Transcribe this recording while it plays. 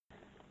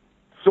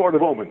sword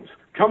of omens,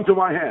 come to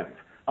my hand.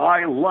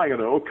 I,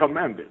 Lion-O,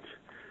 command it.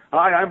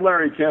 Hi, I'm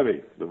Larry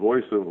Kenney, the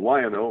voice of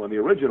Lion-O in the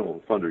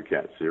original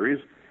Thundercat series,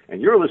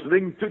 and you're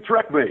listening to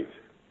Trekmate.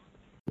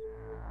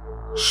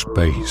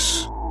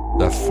 Space,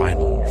 the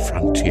final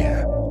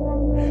frontier.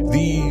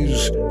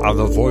 These are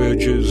the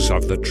voyages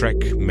of the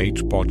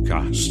Trekmate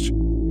podcast.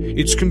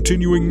 Its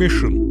continuing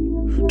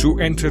mission: to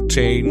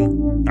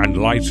entertain,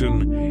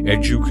 enlighten,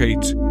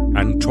 educate,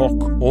 and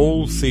talk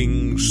all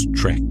things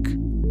Trek.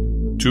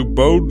 To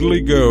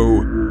boldly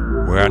go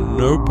where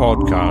no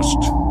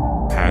podcast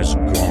has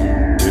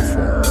gone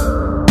before.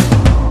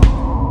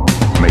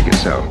 Make it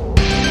so.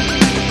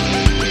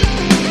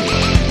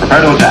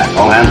 Prepare to attack.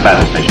 All hands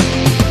battle station.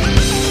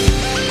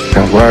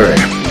 Don't worry,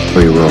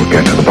 we will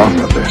get to the bottom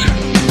of this.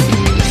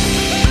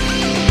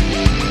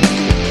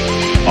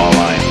 All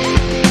right.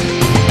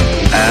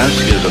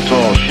 Ask is a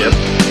tall ship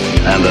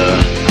and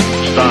a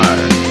star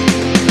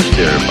to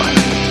steer by.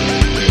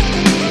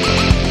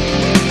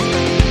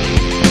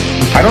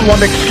 I don't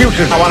want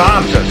excuses, I want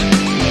answers.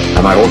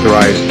 Am I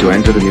authorized to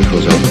enter the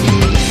neutral zone?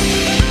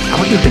 How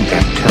much do you think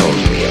that tells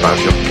me about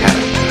your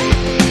character?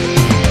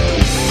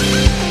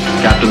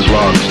 Captain's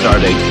log,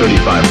 stardate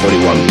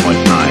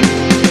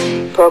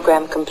 3541.9.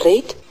 Program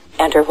complete.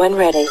 Enter when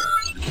ready.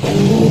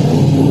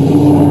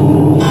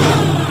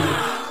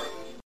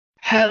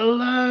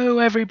 Hello,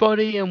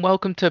 everybody, and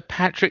welcome to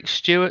Patrick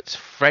Stewart's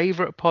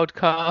favourite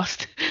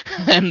podcast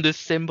and the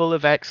symbol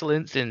of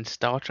excellence in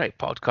Star Trek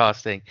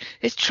podcasting.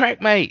 It's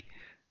Trekmate.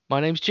 My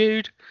name's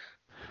Jude.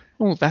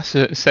 Oh, that's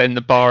setting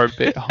the bar a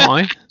bit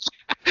high.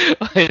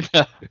 I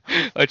know.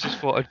 I just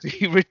thought I'd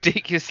be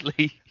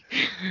ridiculously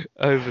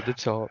over the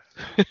top.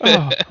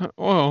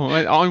 Well,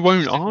 I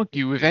won't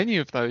argue with any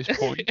of those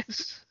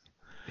points.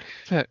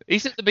 But,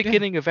 he's at the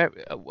beginning of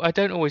every... I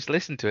don't always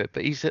listen to it,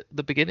 but he's at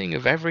the beginning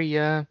of every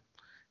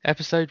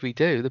episode we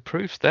do. The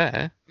proof's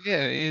there.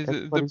 Yeah,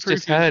 the proof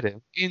just heard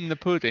him in the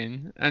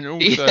pudding, and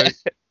also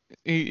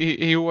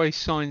he always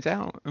signs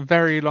out the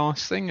very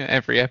last thing at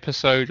every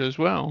episode as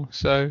well.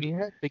 So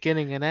yeah,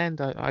 beginning and end.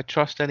 I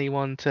trust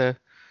anyone to...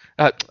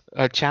 I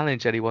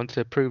challenge anyone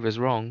to prove us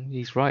wrong.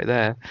 He's right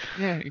there.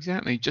 Yeah,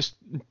 exactly. Just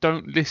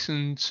don't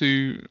listen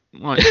to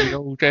like the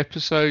old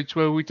episodes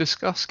where we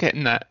discuss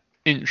getting that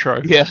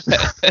intro. Yeah.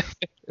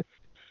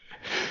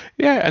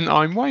 Yeah, and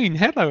I'm Wayne.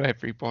 Hello,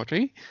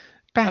 everybody.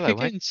 Back Hello,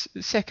 again,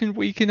 second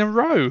week in a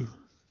row.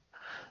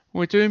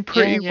 We're doing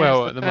pretty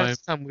well at the moment.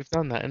 First time we've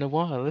done that in a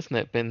while, isn't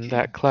it? Been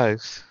that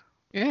close.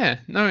 Yeah,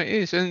 no, it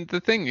is. And the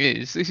thing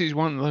is, this is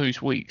one of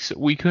those weeks that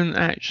we couldn't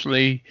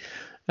actually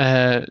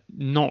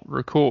not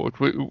record.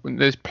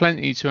 There's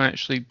plenty to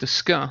actually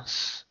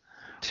discuss.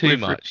 Too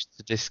much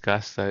to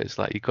discuss, though. It's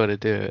like you've got to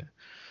do it.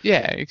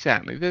 Yeah,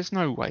 exactly. There's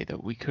no way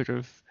that we could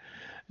have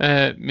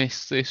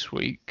missed this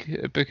week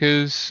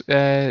because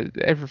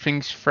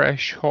everything's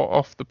fresh, hot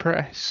off the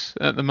press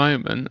at the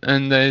moment,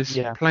 and there's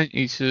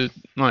plenty to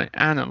like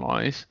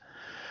analyze.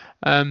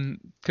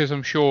 Because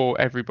I'm sure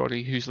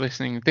everybody who's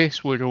listening to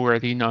this would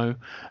already know.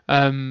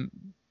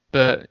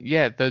 But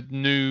yeah, the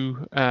new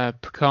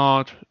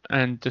Picard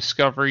and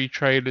Discovery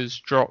trailers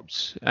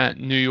dropped at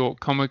New York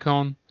Comic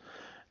Con,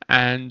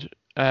 and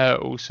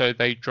also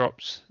they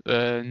dropped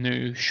the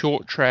new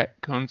Short Trek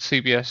on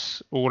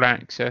CBS All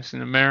Access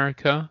in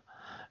America.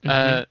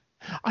 I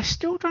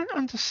still don't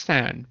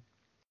understand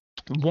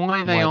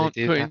why they aren't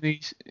putting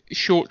these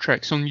Short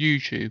Treks on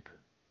YouTube.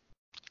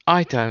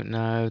 I don't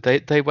know.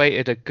 They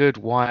waited a good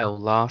while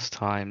last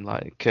time,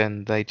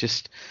 and they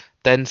just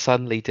then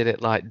suddenly did it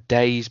like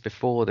days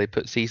before they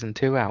put season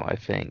 2 out, I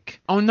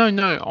think. Oh no!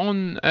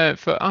 On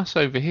for us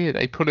over here,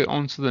 they put it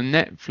onto the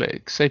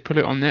Netflix. They put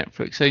it on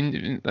Netflix.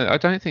 I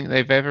don't think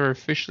they've ever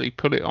officially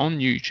put it on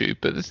YouTube.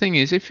 But the thing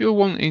is, if you're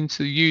wanting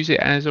to use it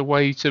as a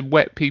way to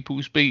wet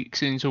people's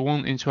beaks into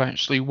wanting to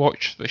actually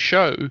watch the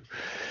show,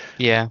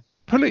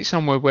 put it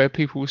somewhere where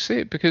people will see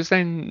it, because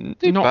then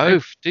do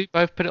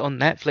both put it on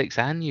Netflix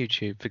and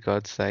YouTube, for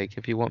God's sake,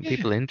 if you want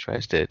people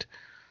interested.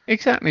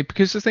 Exactly,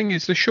 because the thing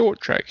is, the Short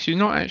Treks, you're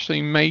not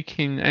actually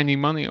making any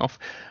money off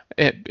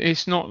it.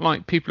 It's not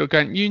like people are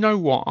going, you know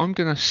what, I'm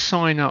going to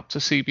sign up to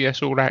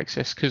CBS All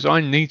Access because I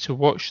need to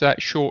watch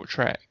that Short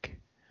Trek.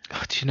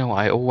 Oh, do you know what?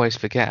 I always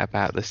forget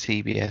about the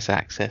CBS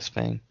Access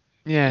thing.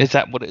 Yeah. Is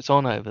that what it's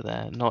on over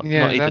there? Not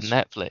even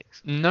Netflix?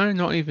 No,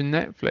 not even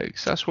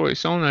Netflix. That's what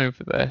it's on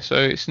over there. So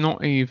it's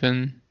not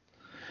even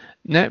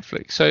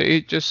Netflix. So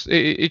it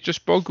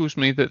just boggles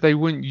me that they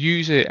wouldn't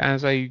use it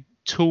as a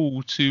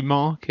tool to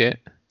market.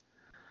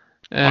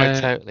 I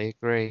totally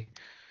agree.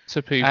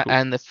 To people,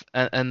 and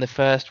the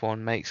first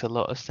one makes a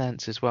lot of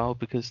sense as well,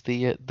 because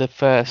the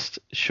first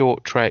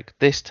Short Trek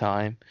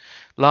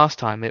last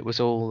time it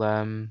was all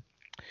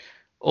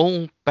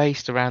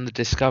based around the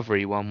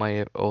Discovery one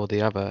way or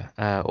the other,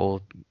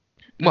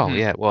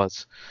 it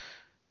was.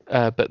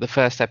 But the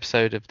first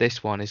episode of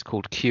this one is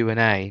called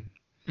Q&A,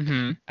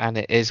 and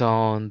it is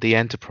on the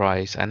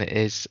Enterprise, and it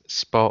is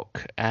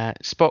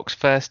Spock's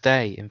first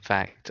day, in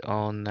fact,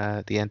 on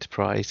the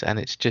Enterprise, and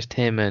it's just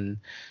him and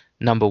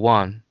Number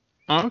One.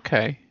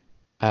 Okay.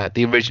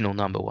 The original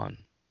Number One.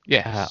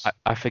 Yes.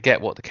 I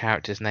forget what the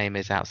character's name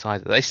is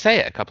outside. They say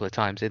it a couple of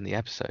times in the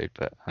episode,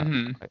 but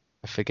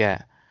I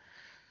forget.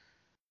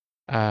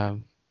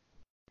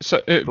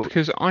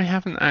 Because I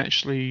haven't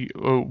actually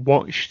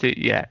watched it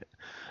yet,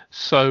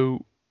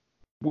 so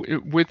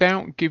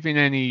without giving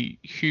any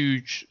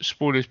huge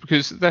spoilers,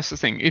 because that's the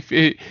thing. If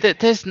it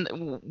there's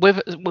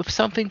with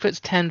something that's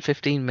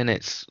 10-15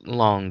 minutes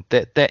long,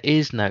 there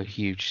is no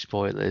huge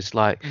spoilers.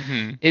 Like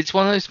it's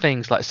one of those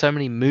things, like so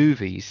many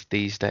movies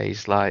these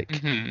days.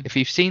 Like if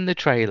you've seen the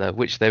trailer,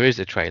 which there is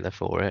a trailer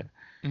for it,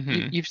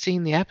 you've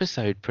seen the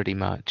episode pretty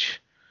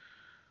much.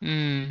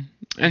 And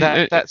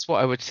that's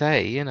what I would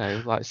say, you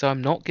know, like, so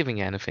I'm not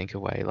giving anything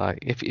away. Like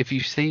if you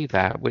see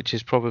that, which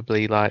is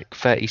probably like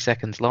 30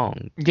 seconds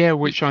long,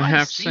 which I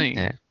have seen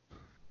it.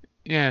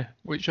 Yeah,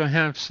 which I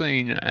have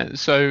seen.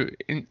 So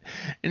in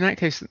that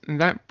case,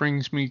 that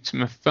brings me to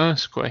my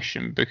first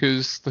question,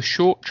 because the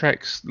short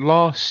treks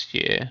last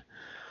year,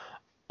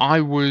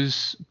 I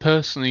was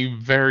personally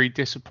very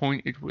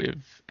disappointed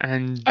with,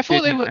 and I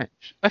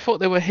thought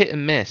they were hit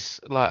and miss.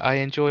 Like I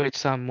enjoyed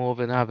some more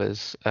than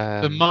others.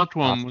 The mud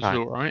one was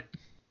all right.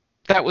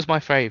 That was my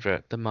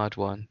favourite, the mud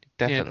one,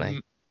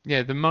 definitely.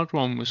 The mud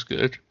one was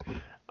good,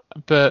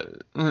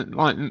 but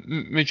like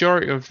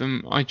majority of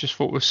them, I just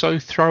thought were so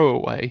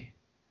throwaway.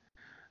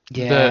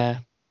 Yeah.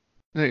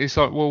 That it's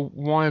like, well,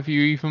 why have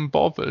you even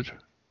bothered?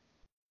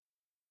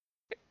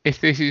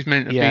 If this is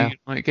meant to be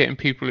like getting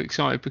people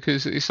excited,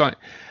 because it's like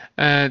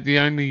the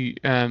only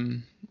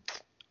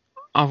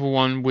other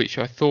one which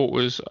I thought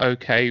was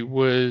okay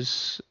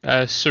was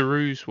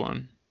Saru's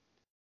one.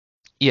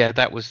 Yeah,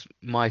 that was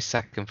my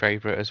second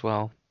favourite as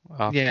well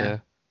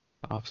after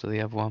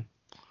the other one.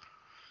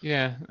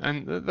 Yeah,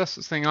 and that's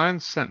the thing. I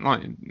understand,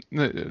 like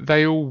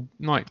they all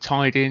like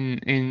tied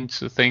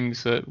into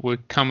things that were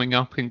coming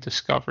up in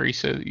Discovery,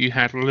 so that you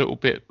had a little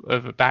bit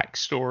of a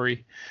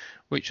backstory,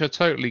 which I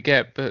totally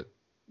get. But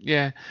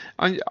yeah,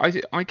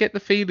 I get the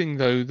feeling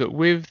though that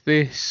with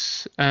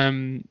this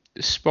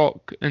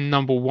Spock and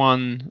Number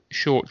One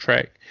short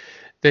trek,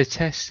 they're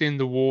testing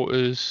the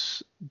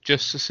waters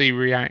just to see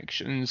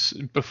reactions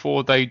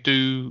before they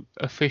do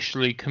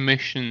officially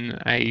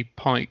commission a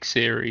Pike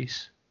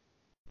series.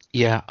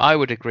 Yeah, I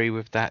would agree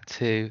with that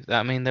too.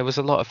 I mean, there was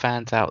a lot of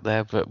fans out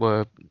there that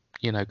were,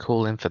 you know,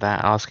 calling for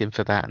that, asking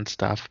for that and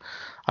stuff.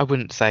 I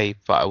wouldn't say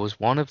that I was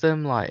one of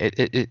them. Like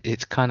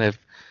it's kind of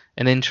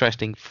an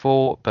interesting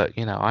thought, but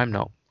you know, I'm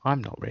not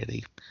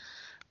really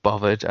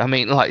bothered. I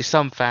mean, like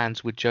some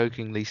fans would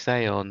jokingly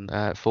say on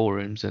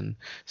forums and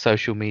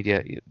social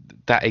media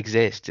that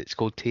exists. It's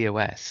called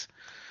TOS.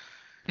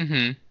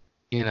 You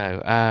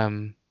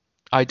know,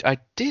 I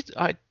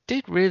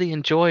did really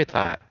enjoy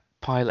that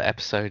pilot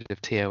episode of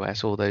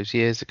TOS all those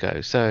years ago.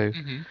 So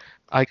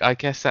I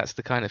guess that's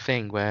the kind of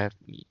thing where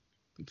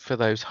for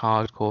those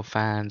hardcore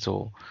fans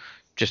or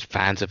just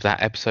fans of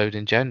that episode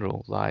in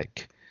general,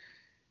 like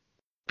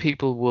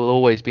people will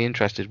always be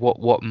interested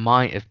what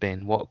might have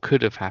been, what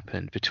could have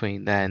happened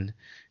between then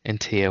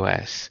and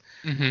TOS.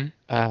 But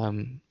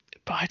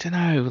I don't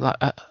know,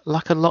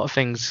 like a lot of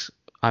things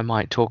I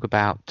might talk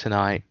about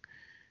tonight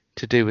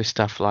to do with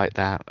stuff like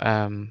that.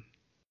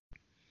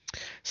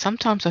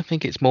 Sometimes I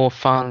think it's more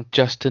fun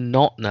just to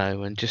not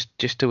know and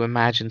just to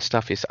imagine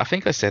stuff. I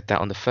think I said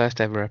that on the first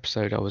ever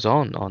episode I was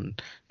on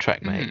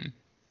TrekMate.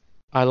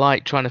 I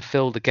like trying to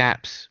fill the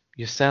gaps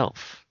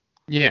yourself.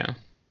 Yeah.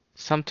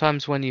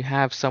 Sometimes when you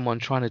have someone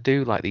trying to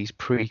do like these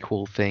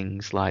prequel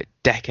things like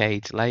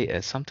decades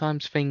later,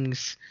 sometimes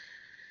things,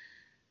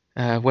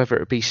 whether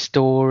it be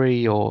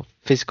story or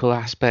physical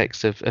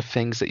aspects of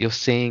things that you're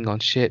seeing on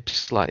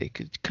ships, like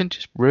it can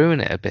just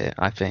ruin it a bit,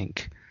 I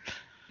think.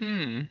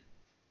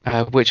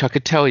 Which I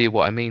could tell you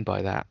what I mean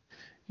by that.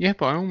 Yeah,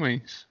 by all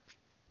means.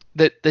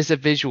 There's a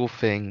visual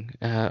thing.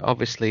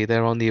 Obviously,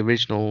 they're on the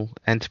original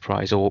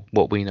Enterprise, or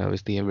what we know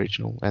as the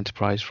original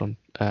Enterprise from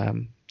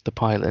the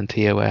pilot and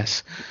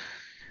TOS.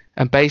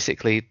 And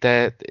basically,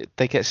 they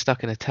get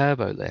stuck in a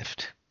turbo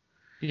lift.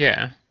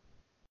 Yeah.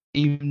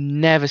 You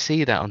never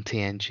see that on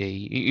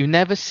TNG. You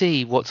never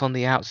see what's on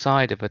the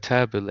outside of a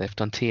turbo lift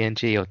on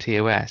TNG or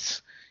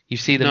TOS. You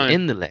see them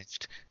in the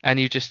lift, and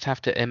you just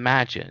have to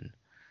imagine.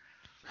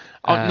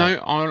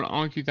 No, I'll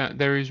argue that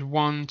there is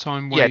one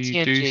time where you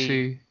TNG, do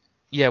see.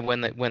 Yeah,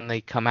 when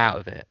they come out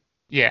of it.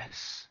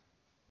 Yes.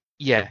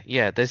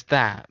 Yeah, there's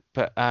that.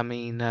 But I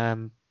mean,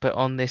 but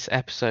on this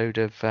episode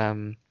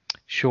of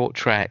Short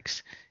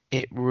Treks,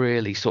 it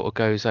really sort of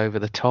goes over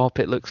the top.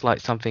 It looks like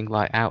something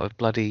like out of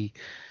bloody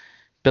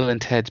Bill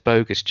and Ted's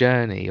Bogus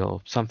Journey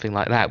or something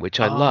like that, which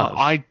I love.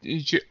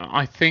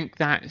 I think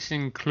that's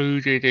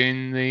included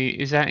in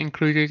the. Is that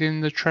included in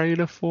the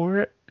trailer for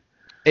it?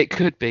 It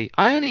could be.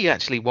 I only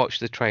actually watched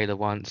the trailer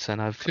once,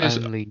 and I've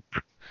only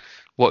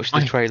watched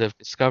the trailer of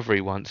Discovery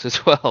once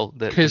as well.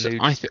 Because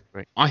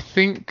I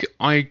think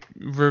I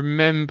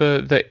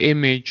remember the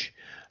image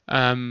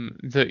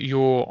that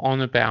you're on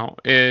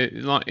about,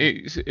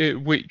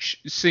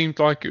 which seemed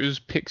like it was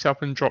picked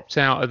up and dropped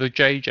out of the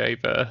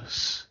JJ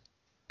verse.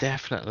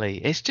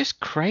 Definitely, it's just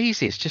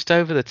crazy. It's just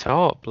over the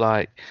top.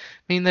 Like, I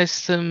mean, there's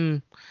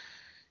some.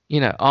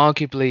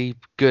 arguably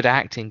good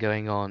acting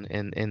going on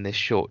in this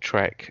short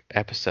Trek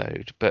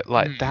episode, but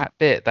like that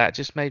bit that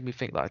just made me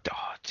think like,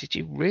 oh, did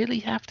you really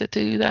have to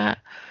do that?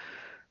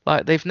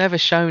 Like they've never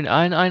shown.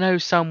 I know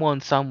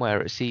someone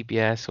somewhere at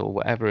CBS or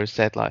whatever has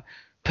said like,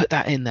 put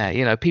that in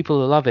there. People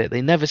will love it.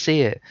 They never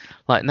see it.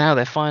 Like now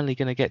they're finally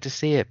going to get to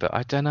see it, but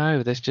I don't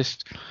know. There's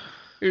just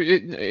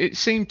it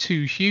seemed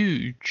too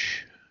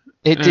huge.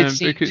 It did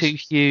seem too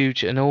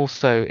huge, and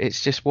also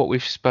it's just what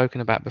we've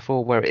spoken about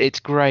before, where it's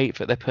great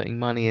that they're putting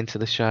money into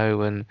the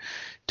show and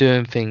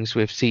doing things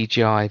with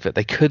CGI that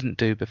they couldn't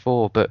do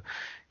before, but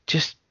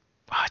just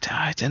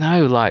I don't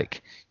know,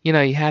 like you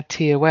had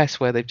TOS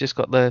where they've just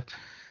got the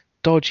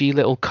dodgy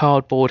little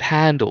cardboard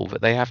handle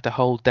that they have to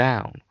hold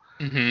down.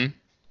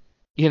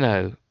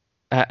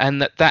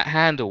 And that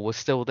handle was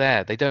still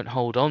there. They don't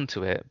hold on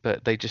to it,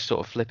 but they just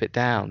sort of flip it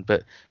down.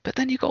 But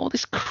then you've got all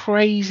this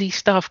crazy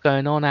stuff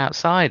going on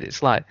outside.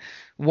 It's like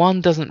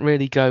one doesn't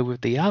really go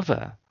with the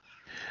other.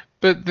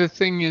 But the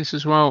thing is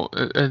as well,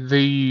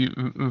 the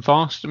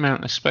vast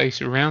amount of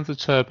space around the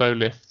turbo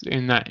lift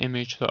in that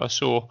image that I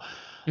saw,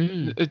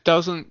 it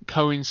doesn't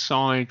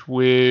coincide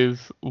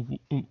with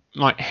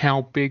like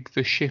how big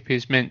the ship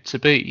is meant to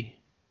be.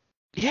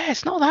 Yeah,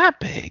 it's not that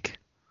big.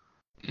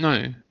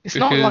 No, it's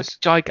not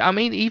like I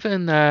mean,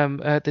 even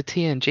the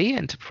TNG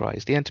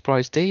Enterprise, the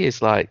Enterprise D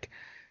is like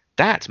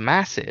that's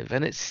massive,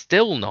 and it's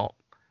still not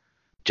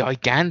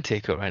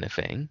gigantic or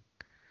anything.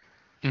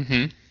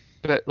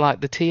 But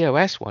like the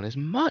TOS one is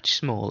much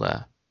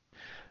smaller.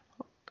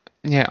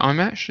 Yeah, I'm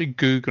actually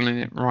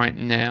googling it right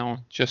now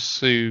just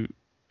to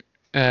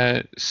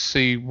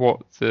see what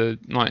the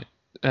like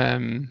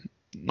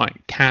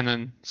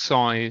canon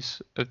size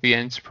of the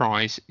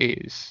Enterprise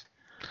is.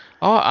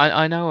 Oh,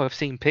 I know. I've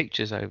seen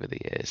pictures over the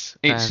years.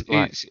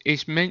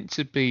 It's meant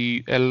to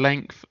be a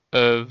length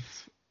of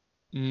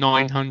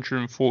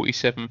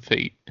 947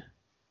 feet.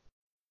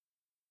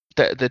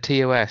 The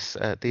TOS,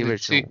 the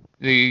original.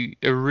 The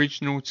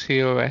original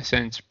TOS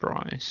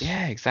Enterprise.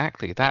 Yeah,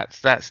 exactly.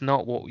 That's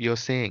not what you're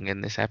seeing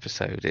in this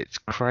episode. It's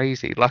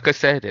crazy. Like I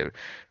said, it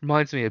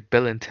reminds me of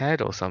Bill and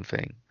Ted or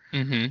something.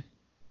 Like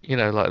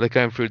they're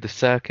going through the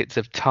circuits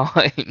of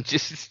time,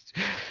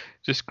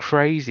 just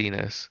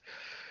craziness.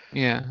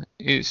 Yeah,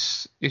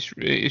 it's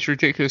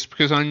ridiculous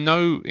because I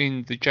know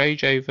in the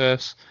JJ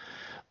verse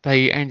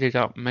they ended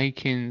up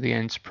making the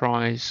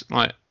Enterprise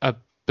like a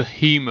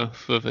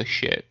behemoth of a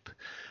ship,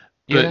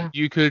 but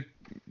you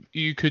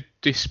could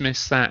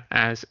dismiss that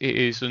as it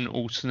is an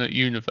alternate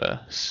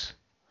universe.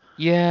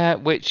 Yeah,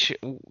 which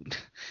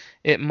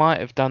it might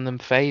have done them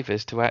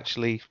favors to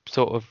actually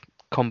sort of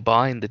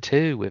combine the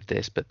two with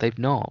this, but they've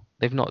not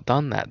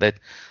done that.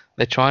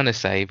 They're trying to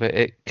say that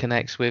it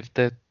connects with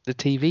the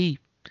TV.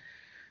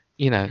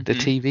 The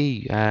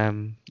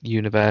TV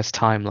universe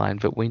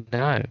timeline that we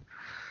know.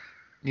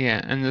 Yeah,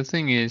 and the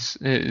thing is,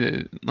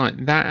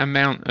 like that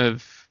amount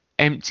of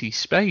empty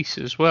space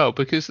as well,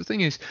 because the thing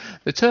is,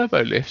 the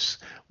turbo lifts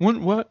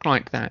wouldn't work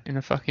like that in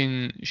a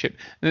fucking ship.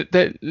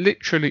 They're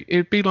literally,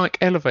 it'd be like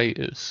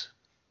elevators.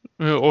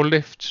 Or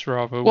lifts,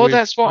 rather. Well,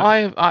 that's what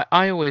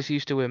I always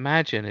used to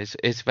imagine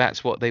is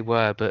that's what they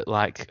were, but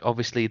like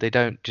obviously they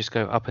don't just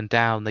go up and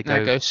down. They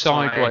go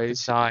sideways,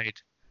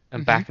 side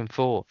and back and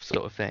forth,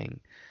 sort of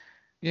thing.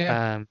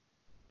 Yeah.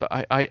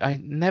 But I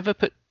never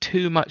put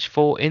too much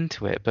thought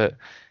into it, but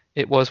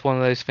it was one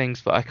of those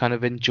things that I kind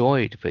of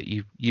enjoyed, but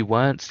you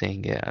weren't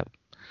seeing it.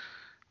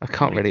 I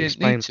can't really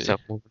explain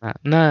myself more than that.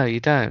 No, you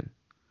don't.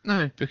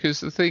 No, because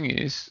the thing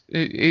is,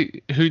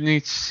 who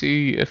needs to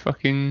see a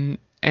fucking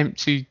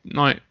empty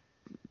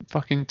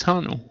fucking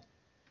tunnel?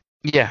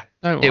 Yeah,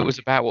 it was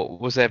about what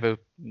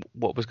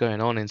was going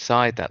on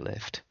inside that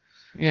lift.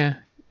 Yeah.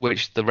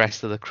 Which the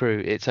rest of the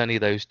crew, it's only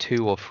those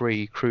 2 or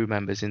 3 crew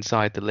members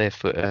inside the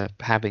lift that are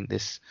having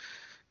this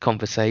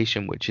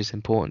conversation, which is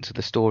important to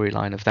the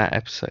storyline of that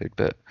episode.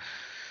 But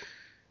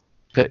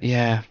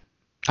yeah,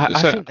 I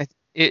think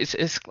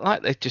it's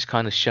like they're just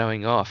kind of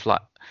showing off.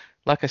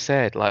 Like I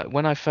said, like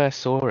when I first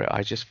saw it,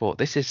 I just thought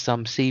this is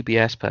some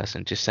CBS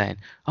person just saying,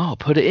 "Oh,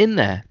 put it in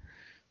there."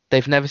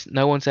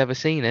 No one's ever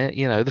seen it.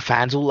 The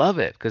fans will love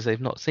it because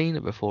they've not seen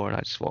it before. And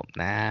I just thought,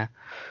 nah.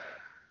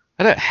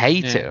 I don't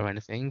hate it or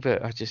anything,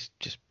 but I just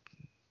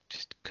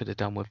could have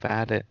done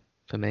without it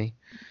for me.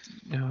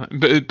 Yeah,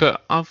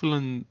 but other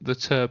than the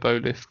turbo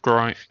lift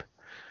gripe.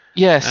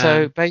 Yeah,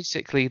 so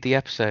basically the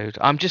episode,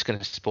 I'm just going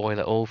to spoil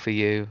it all for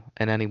you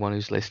and anyone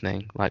who's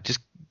listening. Like,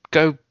 just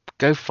go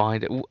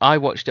find it. I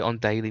watched it on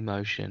Daily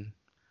Motion.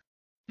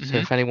 So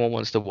if anyone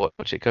wants to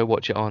watch it, go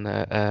watch it on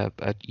a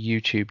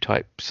YouTube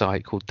type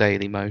site called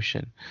Daily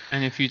Motion.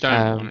 And if you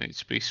don't want it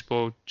to be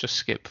spoiled, just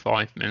skip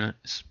 5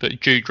 minutes. But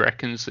Jude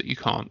reckons that you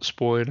can't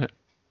spoil it.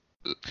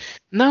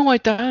 No, I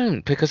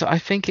don't, because I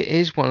think it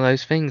is one of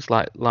those things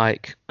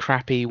like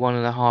crappy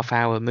 1.5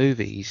 hour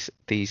movies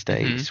these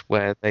days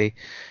where they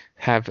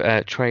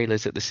have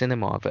trailers at the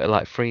cinema that are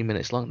like 3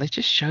 minutes long. They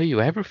just show you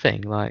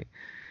everything. Like,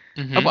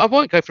 I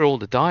won't go through all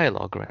the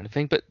dialogue or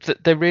anything, but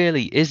there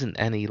really isn't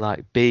any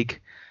like big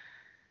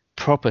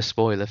proper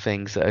spoiler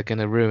things that are going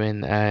to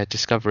ruin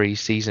Discovery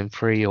season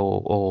 3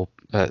 or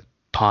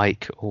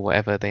Pike or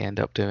whatever they end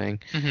up doing.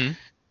 Mm-hmm.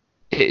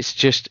 It's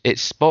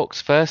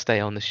Spock's first day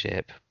on the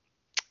ship.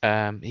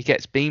 He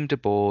gets beamed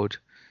aboard.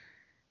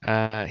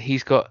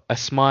 He's got a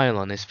smile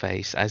on his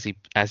face as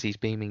he's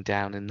beaming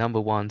down, and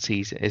number one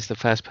is the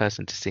first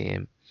person to see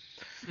him.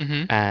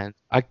 Mm-hmm. And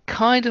I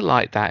kind of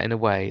like that in a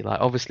way.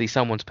 Like, obviously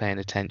someone's paying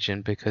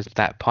attention, because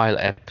that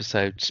pilot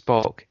episode,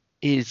 Spock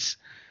is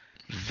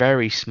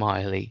very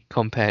smiley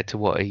compared to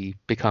what he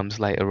becomes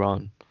later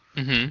on.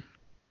 Mm-hmm.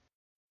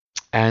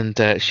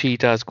 And she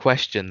does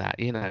question that.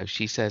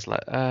 She says,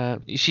 like,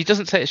 she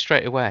doesn't say it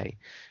straight away.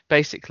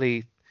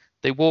 Basically,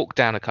 they walk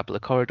down a couple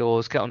of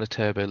corridors, get on a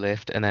turbo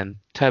lift, and then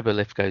turbo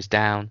lift goes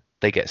down.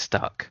 They get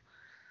stuck.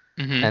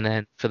 Mm-hmm. And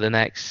then for the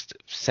next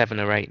 7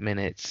 or 8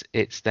 minutes,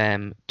 it's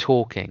them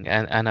talking.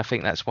 And I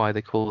think that's why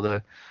they call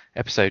the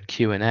episode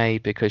Q&A,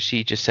 because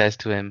she just says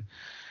to him,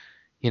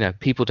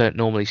 people don't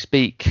normally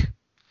speak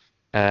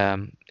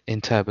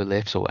in turbo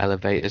lifts or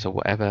elevators or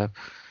whatever.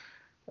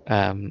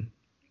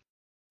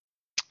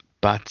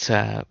 But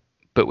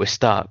we're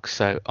stuck.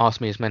 So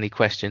ask me as many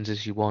questions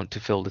as you want to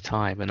fill the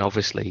time. And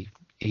obviously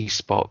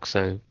he's Spock,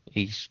 so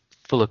he's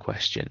full of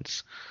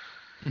questions.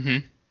 Mm-hmm.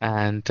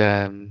 And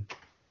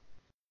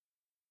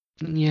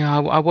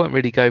I won't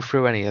really go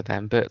through any of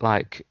them, but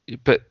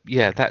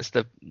yeah, that's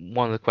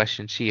one of the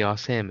questions she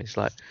asked him. It's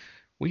like,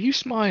 were you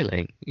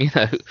smiling,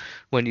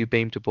 when you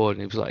beamed aboard?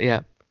 And he was like,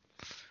 yeah.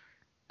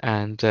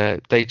 And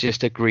they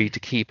just agreed to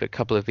keep a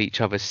couple of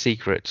each other's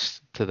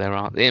secrets to their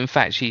aunt. In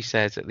fact, she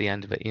says at the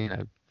end of it,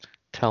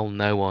 tell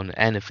no one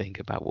anything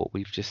about what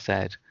we've just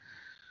said.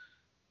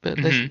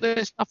 But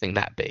there's nothing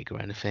that big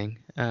or anything.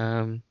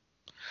 And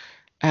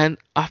I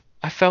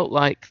felt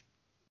like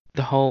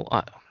the whole...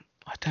 I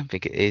don't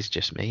think it is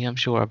just me. I'm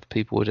sure other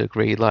people would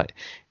agree. Like,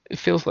 it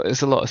feels like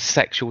there's a lot of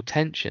sexual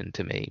tension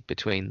to me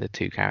between the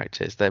two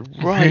characters. They're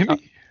right up,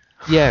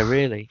 yeah,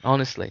 really,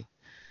 honestly.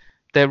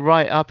 They're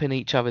right up in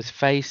each other's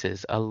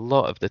faces a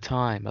lot of the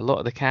time. A lot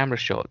of the camera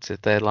shots,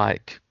 they're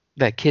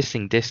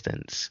kissing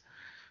distance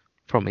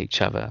from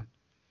each other.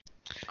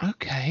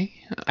 Okay.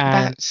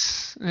 And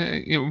that's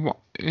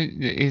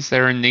is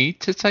there a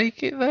need to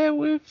take it there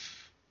with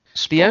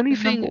Spock the only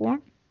number thing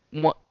one?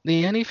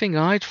 The only thing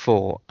I'd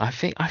thought, I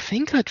think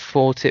I'd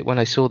thought it when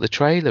I saw the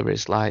trailer,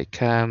 is like,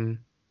 oh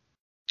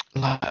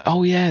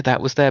yeah,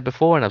 that was there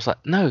before, and I was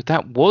like, no,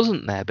 that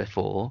wasn't there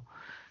before.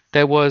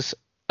 There was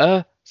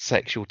a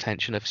sexual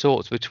tension of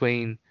sorts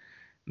between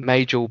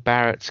Majel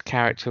Barrett's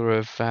character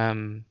of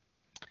Nurse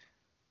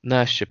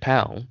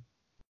Chappelle.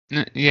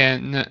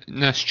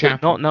 Nurse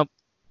Chapel.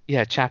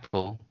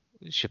 Chapel.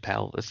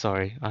 Chappelle.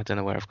 Sorry, I don't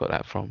know where I've got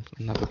that from.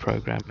 Another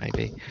program,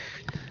 maybe.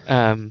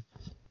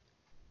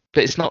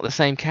 But it's not the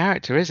same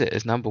character, is it,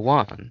 as number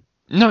one?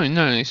 No,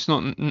 it's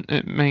not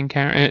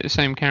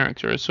same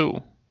character at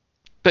all.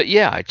 But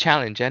yeah, I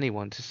challenge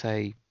anyone to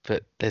say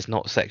that there's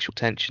not sexual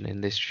tension in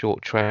this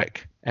short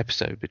Trek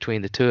episode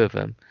between the two of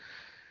them.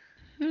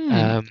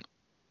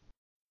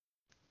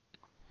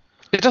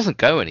 It doesn't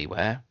go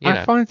anywhere.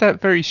 I find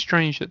that very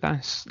strange that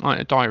that's like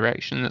a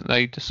direction that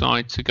they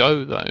decide to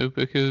go, though,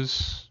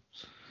 because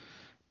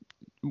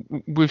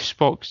with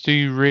Spock, do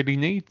you really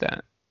need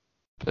that?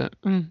 But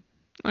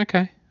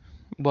okay.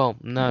 Well,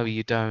 no,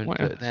 you don't.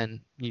 Whatever. But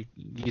then you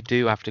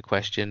do have to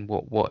question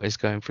what is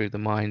going through the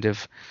mind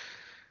of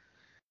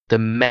the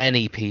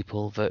many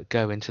people that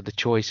go into the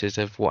choices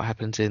of what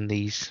happens in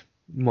these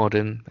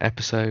modern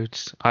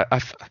episodes.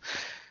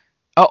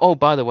 Oh,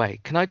 by the way,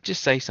 can I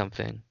just say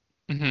something?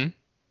 Mm-hmm.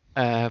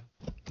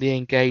 The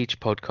Engage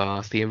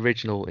podcast, the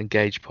original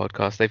Engage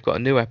podcast, they've got a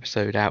new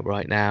episode out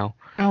right now.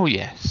 Oh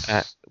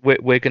yes.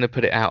 We're going to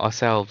put it out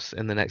ourselves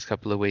in the next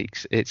couple of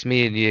weeks. It's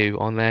me and you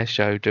on their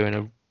show doing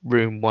a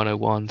Room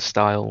 101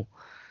 style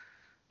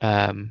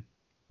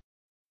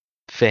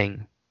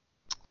thing.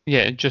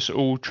 Yeah, just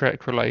all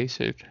Trek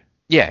related.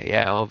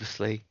 Yeah,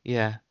 obviously,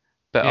 yeah.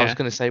 But I was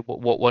going to say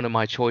what one of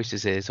my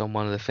choices is on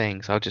one of the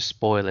things. I'll just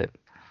spoil it.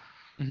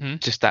 Mm-hmm.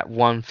 Just that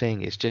one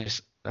thing is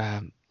just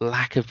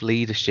lack of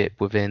leadership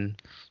within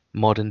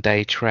modern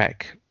day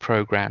Trek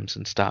programs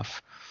and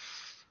stuff,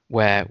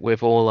 where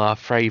with all our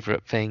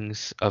favorite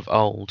things of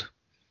old,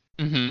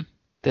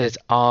 there's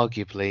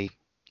arguably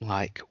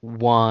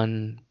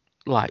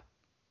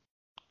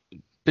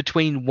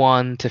between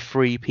 1 to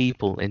 3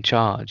 people in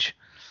charge,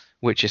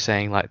 which are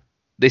saying like,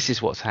 this is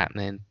what's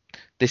happening,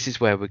 this is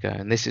where we're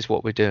going, this is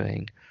what we're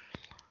doing.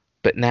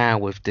 But now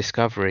with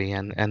Discovery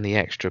and the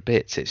extra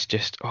bits, it's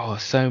just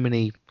so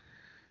many.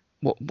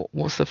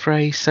 What's the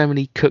phrase? So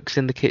many cooks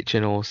in the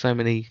kitchen, or so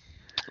many.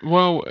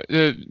 Well,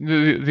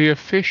 the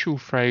official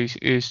phrase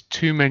is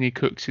too many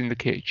cooks in the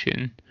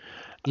kitchen.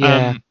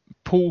 Yeah.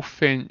 Paul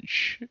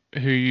Finch,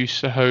 who used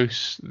to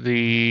host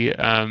the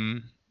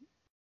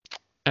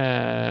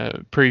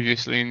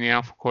previously in the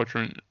Alpha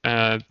Quadrant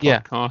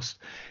podcast,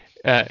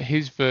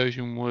 his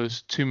version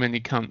was too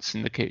many cunts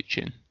in the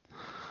kitchen.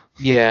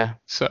 Yeah.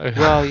 So.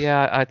 Well,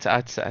 yeah,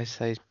 I'd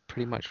say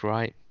pretty much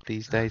right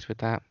these days with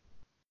that.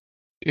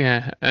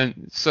 Yeah,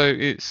 and so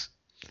it's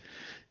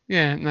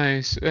Yeah, no,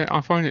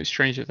 I find it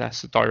strange that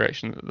that's the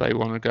direction that they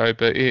want to go.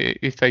 But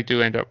if they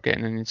do end up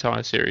getting an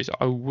entire series,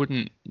 I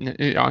wouldn't.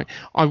 I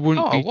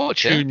wouldn't Oh, I'll be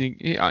watch it. tuning.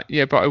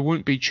 Yeah, but I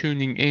wouldn't be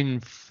tuning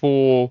in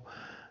for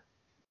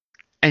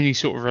any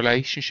sort of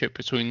relationship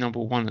between number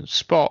one and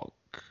Spock.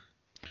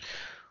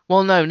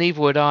 Well, no, neither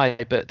would I.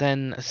 But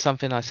then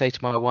something I say to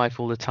my wife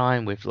all the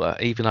time, with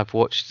like, even I've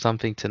watched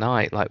something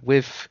tonight, like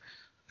with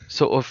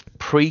sort of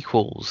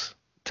prequels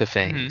to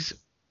things,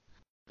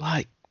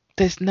 like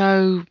there's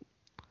no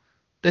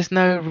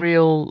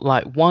real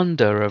like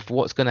wonder of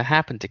what's going to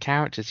happen to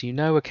characters. You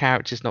know, a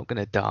character's not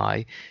going to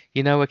die.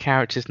 You know, a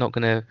character's not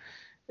going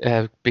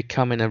to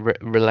become in a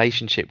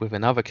relationship with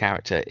another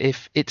character.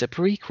 If it's a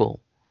prequel,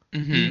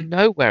 you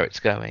know where it's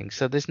going.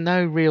 So there's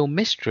no real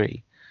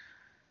mystery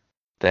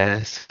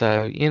there.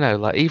 So,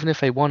 like even if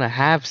they want to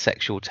have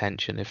sexual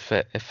tension, if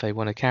they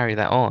want to carry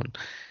that on,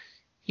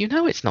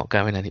 it's not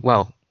going any.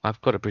 Well,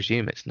 I've got to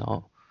presume it's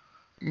not.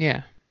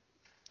 Yeah.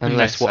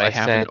 Unless what they I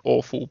have said. an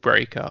awful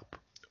breakup,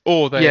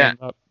 or they Yeah. end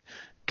up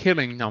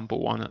killing number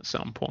one at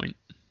some point.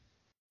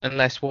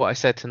 Unless what I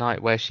said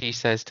tonight, where she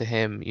says to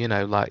him,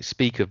 like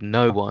speak of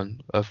no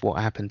one of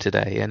what happened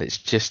today, and it's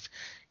just,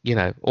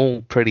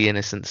 all pretty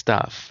innocent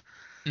stuff.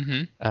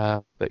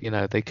 But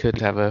they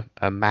could have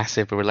a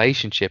massive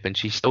relationship, and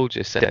she still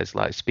just says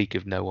like speak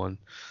of no one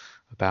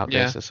about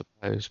this, I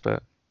suppose.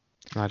 But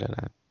I don't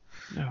know.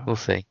 Oh. We'll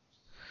see.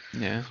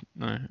 Yeah.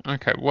 No.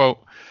 Okay.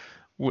 Well,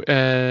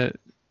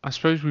 I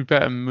suppose we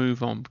better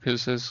move on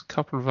because there's a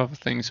couple of other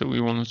things that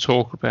we want to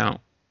talk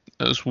about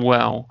as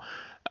well.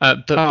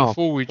 But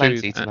before we do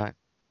that, tonight.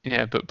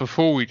 Yeah. But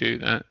before we do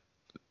that,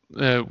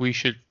 we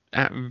should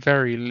at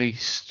very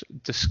least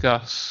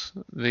discuss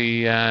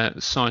the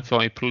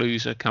Sci-Fi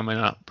Palooza coming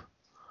up.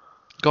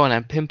 Go on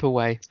and pimp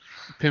away.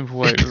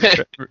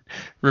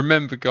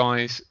 Remember,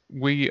 guys,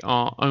 we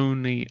are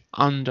only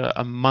under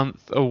a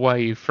month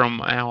away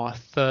from our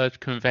third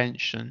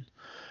convention.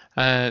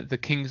 The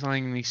Kings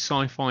Langley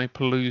Sci-Fi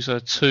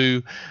Palooza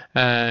 2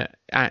 at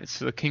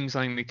the Kings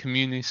Langley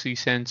Community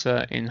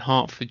Centre in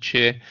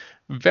Hertfordshire.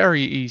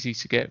 Very easy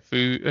to get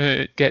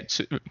to get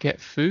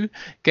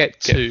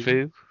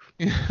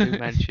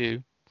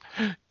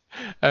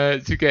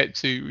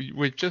to.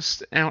 We're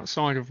just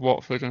outside of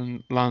Watford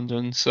and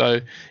London, so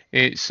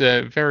it's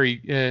very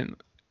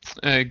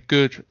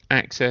good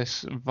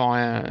access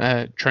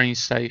via train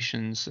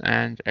stations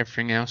and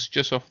everything else,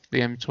 just off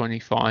the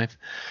M25.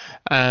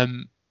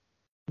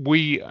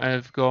 We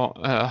have got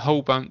a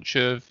whole bunch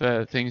of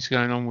things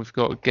going on. We've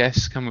got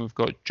guests coming. We've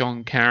got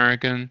John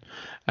Carrigan,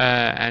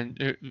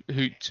 and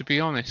who, to be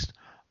honest,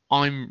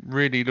 I'm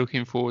really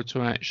looking forward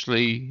to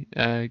actually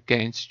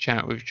getting to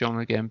chat with John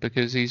again,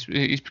 because he's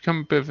become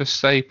a bit of a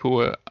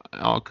staple at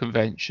our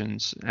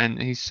conventions,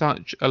 and he's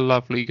such a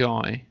lovely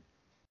guy.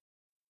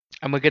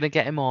 And we're going to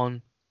get him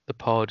on the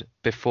pod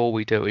before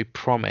we do it, we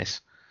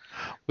promise.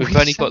 We've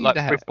only got like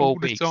 3 or 4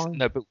 weeks.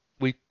 No, but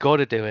we've got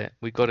to do it.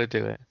 We've got to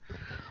do it.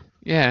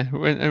 Yeah,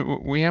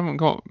 we haven't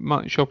got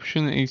much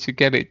opportunity to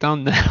get it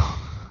done now.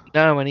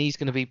 No, and he's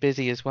going to be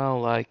busy as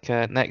well. Like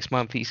next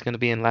month, he's going to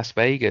be in Las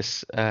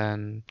Vegas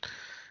and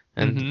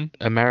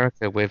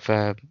America with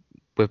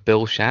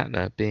Bill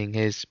Shatner being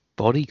his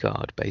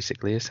bodyguard,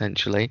 basically,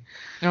 essentially.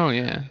 Oh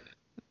yeah.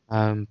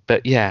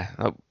 But yeah,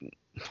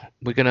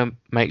 we're going to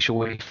make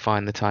sure we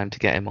find the time to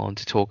get him on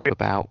to talk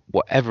about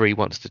whatever he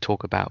wants to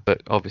talk about,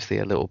 but obviously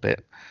a little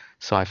bit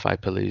Sci-Fi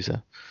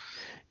Palooza.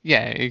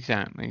 Yeah,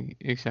 exactly,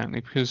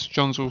 because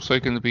John's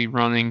also going to be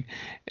running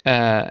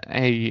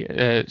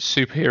a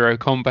superhero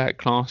combat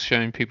class,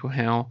 showing people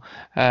how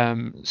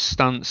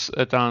stunts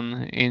are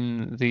done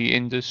in the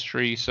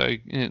industry. So,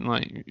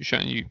 like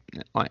showing you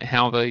like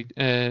how they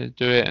do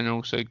it, and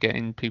also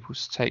getting people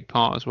to take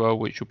part as well,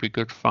 which will be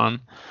good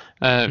fun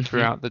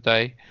throughout the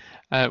day.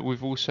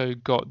 We've also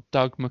got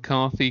Doug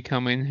McCarthy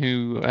coming,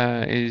 who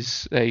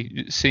is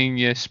a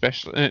senior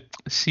special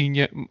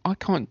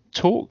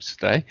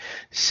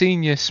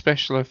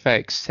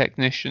effects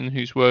technician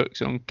who's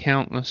worked on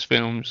countless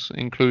films,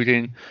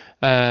 including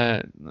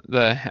the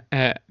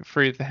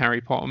 3 of the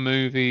Harry Potter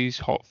movies,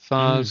 Hot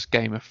Fuzz,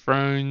 Game of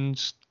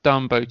Thrones,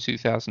 Dumbo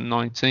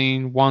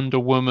 2019, Wonder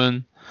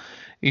Woman.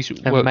 He's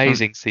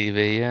amazing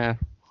CV, yeah.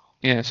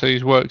 Yeah, so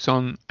he's worked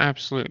on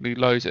absolutely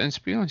loads, and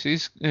to be honest,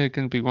 he's going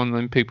to be one of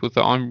them people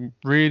that I'm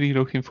really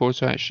looking forward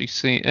to actually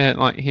seeing,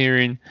 like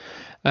hearing,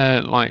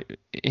 like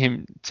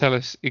him tell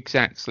us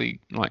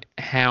exactly like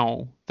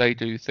how they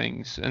do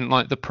things and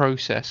like the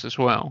process as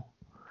well.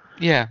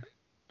 Yeah,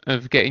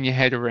 of getting your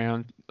head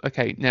around.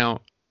 Okay,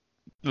 now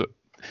look,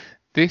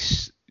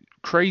 this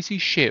crazy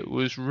shit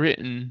was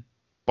written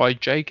by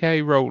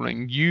J.K.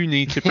 Rowling. You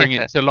need to bring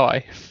it to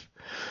life.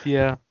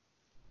 Yeah.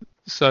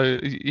 So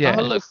yeah,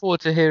 I look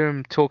forward to hearing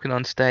him talking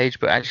on stage,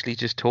 but actually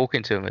just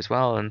talking to him as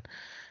well. And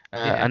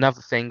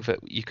another thing that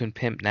you can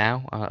pimp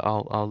now,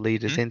 I'll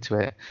lead us into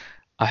it.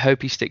 I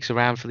hope he sticks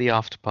around for the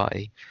after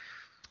party.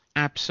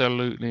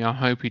 Absolutely. I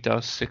hope he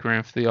does stick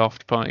around for the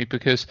after party,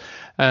 because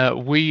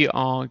we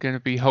are going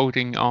to be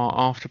holding our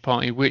after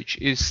party, which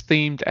is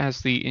themed as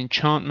the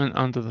Enchantment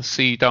Under the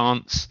Sea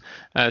dance.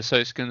 So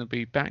it's going to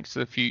be Back to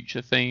the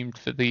Future themed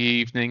for the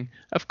evening.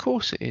 Of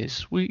course it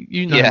is. We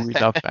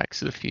love Back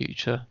to the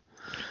Future.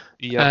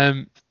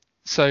 Yeah.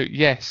 So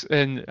yes,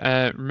 and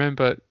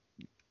remember,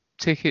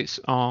 tickets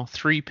are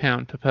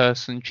 £3 per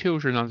person.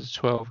 Children under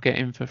 12 get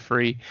in for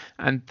free,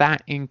 and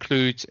that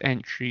includes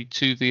entry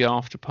to the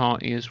after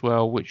party as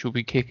well, which will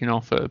be kicking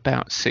off at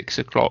about 6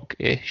 o'clock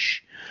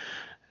ish.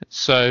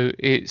 So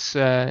it's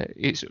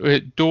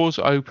doors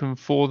open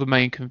for the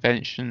main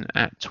convention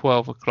at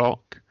 12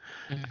 o'clock,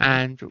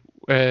 and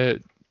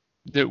that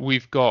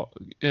we've got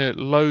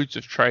loads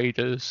of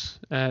traders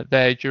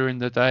there during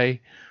the day.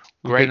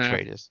 Great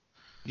traders.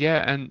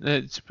 Yeah, and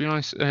to be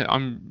honest,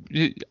 I'm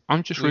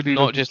just We've really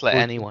not just let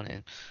anyone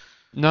in.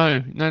 No.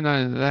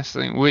 That's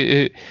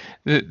the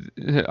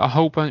thing. A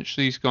whole bunch of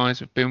these guys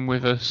have been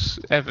with us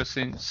ever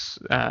since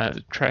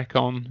Trek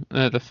on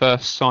the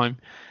first time,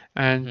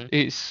 and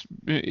it's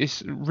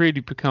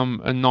really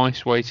become a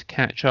nice way to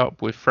catch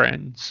up with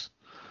friends.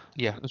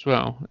 Yeah. As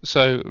well.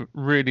 So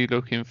really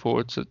looking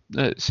forward to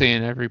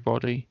seeing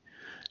everybody.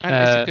 And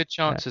it's a good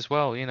chance as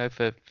well,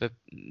 for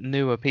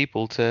newer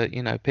people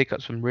to, pick up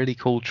some really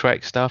cool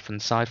Trek stuff and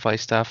sci-fi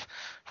stuff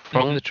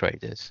from the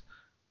traders.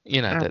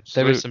 That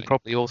there is some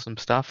probably awesome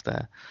stuff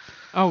there.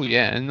 Oh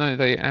yeah, no,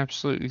 they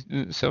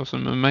absolutely sell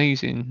some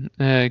amazing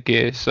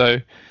gear. So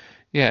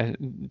yeah,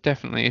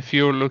 definitely, if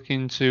you're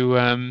looking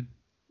to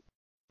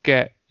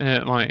get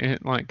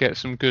get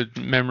some good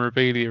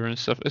memorabilia and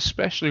stuff,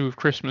 especially with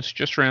Christmas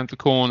just around the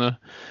corner,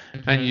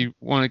 and you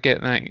want to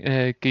get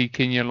that geek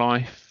in your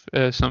life,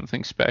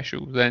 something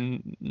special,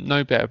 then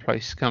no better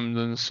place to come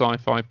than the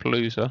Sci-Fi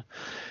Palooza.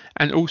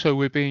 And also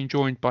we're being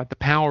joined by the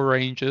Power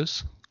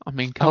Rangers. I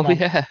mean, come on.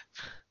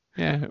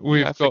 Yeah,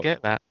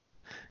 forget that.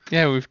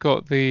 Yeah, we've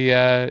got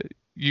the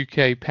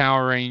UK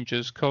Power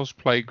Rangers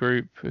cosplay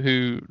group,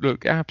 who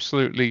look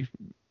absolutely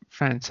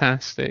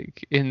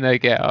fantastic in their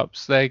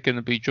get-ups. They're going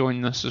to be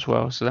joining us as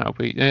well, so that'll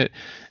be they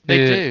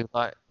do.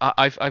 Like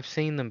I've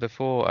seen them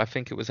before. I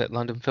think it was at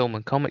London Film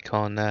and Comic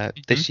Con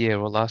this year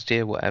or last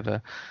year,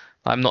 whatever.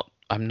 I'm not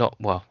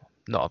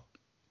a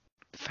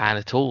fan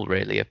at all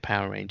really of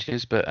Power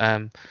Rangers, but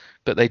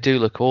they do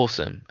look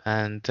awesome,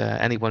 and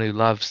anyone who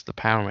loves the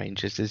Power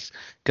Rangers is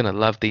gonna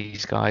love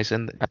these guys,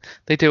 and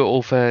they do it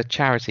all for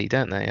charity,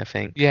 don't they? I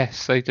think.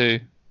 Yes, they do.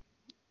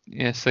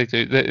 Yes, they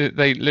do.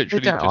 They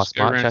literally don't ask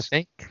much, I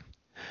think.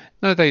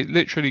 No, they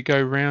literally go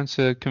around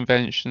to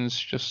conventions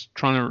just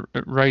trying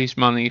to raise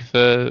money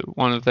for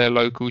one of their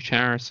local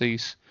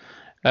charities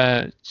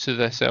to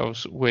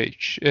themselves,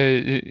 which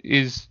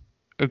is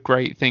a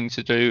great thing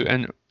to do.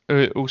 And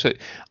also,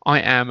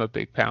 I am a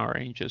big Power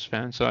Rangers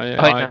fan, so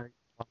I know.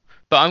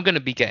 But I'm going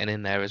to be getting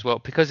in there as well,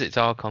 because it's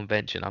our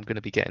convention. I'm going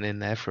to be getting in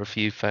there for a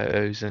few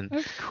photos and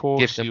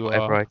give them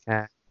whatever I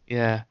can.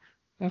 Yeah,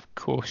 of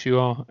course you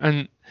are.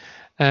 And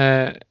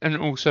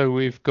also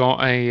we've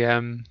got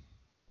a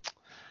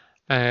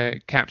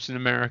Captain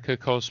America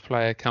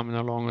cosplayer coming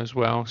along as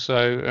well.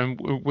 So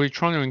we're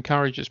trying to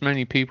encourage as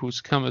many people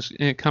to come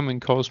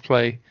and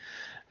cosplay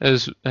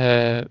as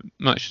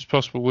much as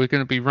possible. We're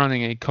going to be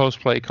running a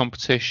cosplay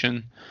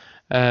competition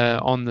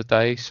on the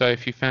day. So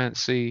if you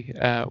fancy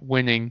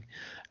winning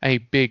a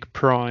big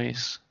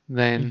prize,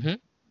 then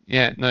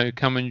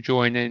come and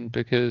join in,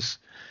 because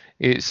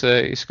it's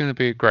going to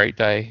be a great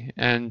day,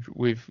 and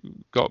we've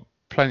got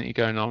plenty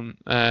going on.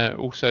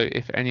 Also,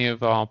 if any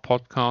of our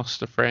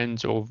podcaster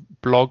friends or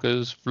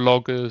bloggers,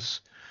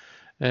 vloggers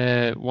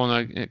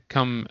want to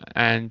come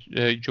and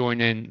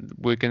join in,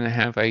 we're going to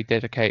have a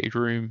dedicated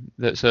room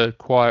that's a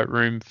quiet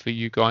room for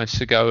you guys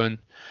to go and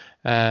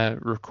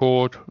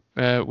record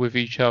with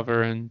each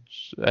other and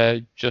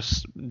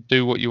just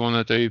do what you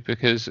want to do,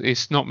 because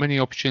it's not many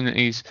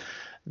opportunities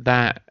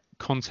that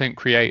content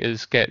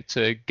creators get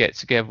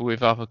together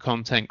with other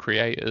content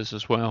creators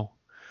as well.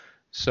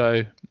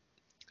 So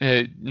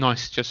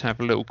nice to just have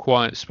a little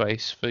quiet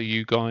space for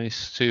you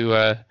guys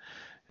to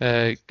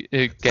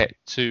get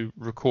to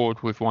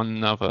record with one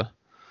another.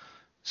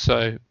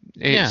 So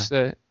it's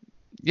and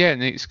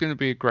it's going to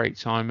be a great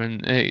time,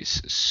 and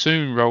it's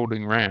soon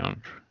rolling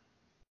round.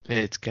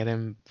 It's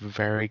getting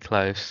very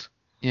close.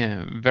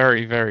 Yeah,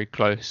 very, very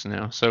close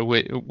now. So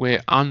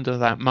we're under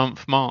that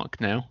month mark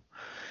now.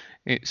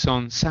 It's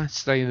on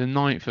Saturday the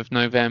 9th of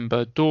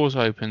November. Doors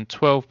open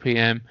 12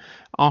 p.m.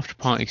 After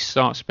party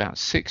starts about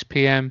 6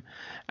 p.m.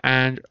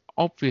 And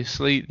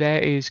obviously there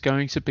is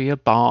going to be a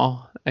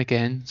bar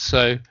again.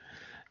 So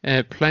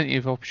plenty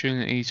of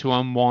opportunity to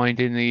unwind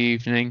in the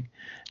evening.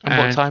 And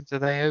what times are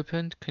they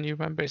opened? Can you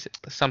remember? Is it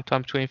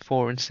sometime between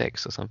 4 and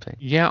 6 or something?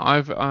 Yeah,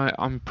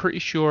 I'm pretty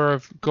sure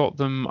I've got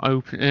them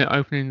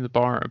opening the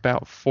bar at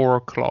about 4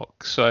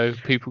 o'clock, so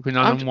people can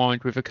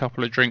unwind with a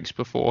couple of drinks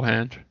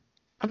beforehand.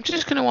 I'm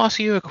just going to ask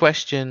you a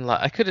question.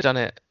 Like, I could have done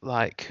it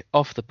like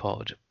off the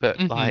pod, but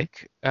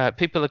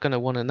people are going to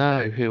want to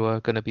know, who are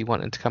going to be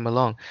wanting to come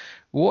along.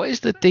 What is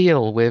the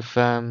deal with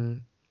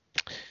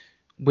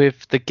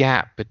with the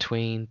gap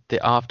between the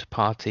after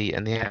party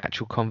and the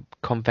actual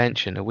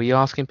convention, are we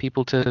asking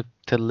people to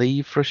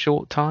leave for a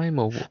short time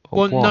or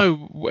Well, what?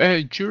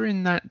 no.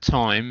 During that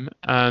time,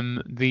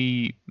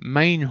 the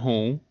main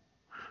hall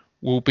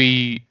will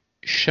be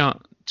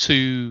shut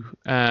to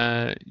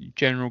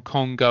general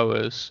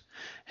con-goers.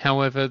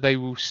 However, they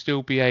will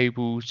still be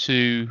able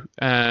to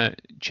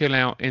chill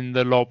out in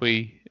the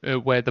lobby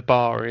where the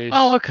bar is.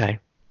 Oh, okay.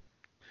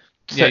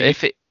 So Yeah,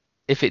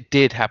 if it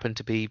did happen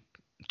to be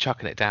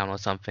chucking it down or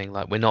something,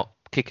 like we're not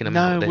kicking them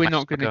out. No, we're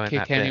not going to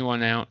kick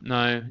anyone out.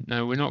 No,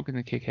 we're not going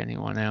to kick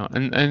anyone out.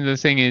 And the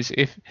thing is,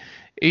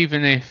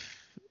 even if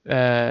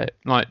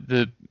like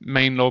the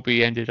main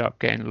lobby ended up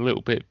getting a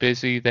little bit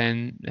busy,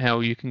 then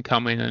hell, you can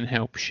come in and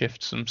help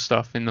shift some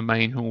stuff in the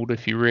main hall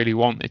if you really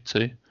wanted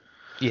to.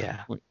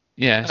 Yeah.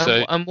 Yeah.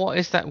 So and what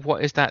is that?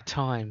 What is that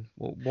time?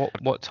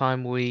 What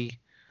time we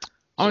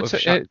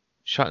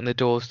shutting the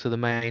doors to the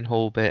main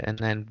hall bit and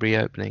then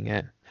reopening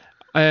it?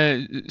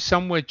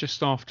 Somewhere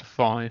just after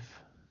 5.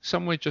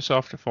 Somewhere just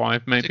after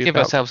 5, maybe. So give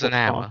ourselves an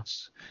hour.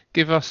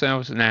 Give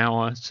ourselves an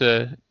hour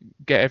to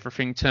get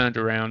everything turned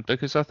around,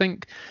 because I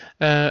think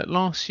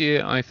last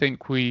year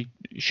we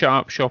shut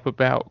up shop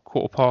about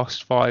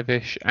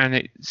 5:15ish, and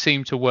it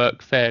seemed to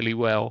work fairly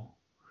well.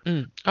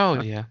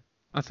 Yeah.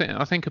 I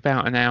think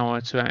about an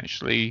hour to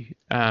actually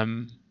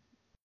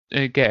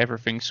get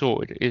everything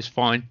sorted is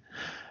fine.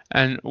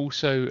 And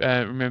also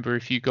remember,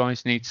 if you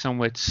guys need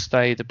somewhere to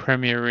stay, the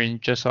Premier Inn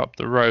just up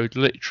the road,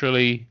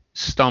 literally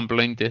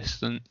stumbling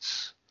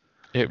distance.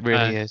 It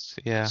really is.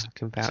 Yeah, I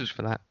can vouch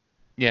for that.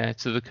 Yeah,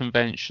 to the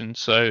convention.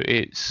 So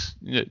it's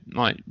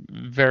like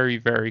very,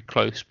 very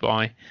close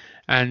by,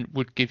 and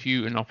would give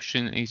you an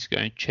opportunity to go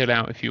and chill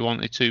out if you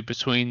wanted to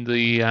between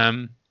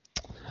the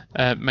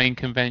main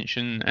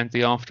convention and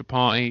the after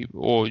party,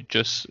 or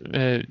just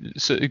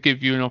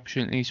give you an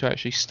opportunity to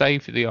actually stay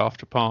for the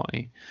after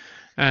party.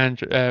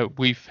 And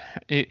we've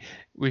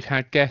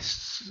had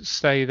guests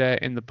stay there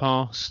in the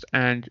past,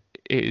 and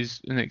it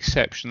is an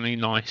exceptionally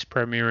nice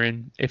Premier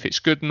Inn. If it's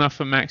good enough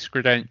for Max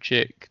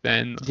Credenchik,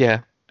 then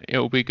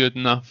it'll be good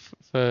enough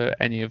for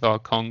any of our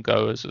con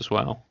goers as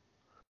well.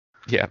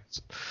 Yeah.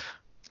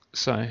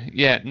 So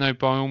yeah, no,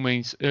 by all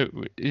means,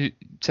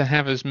 to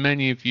have as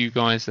many of you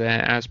guys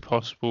there as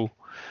possible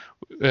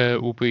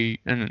will be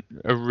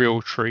a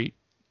real treat,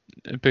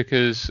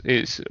 because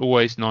it's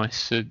always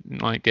nice to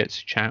get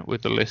to chat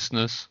with the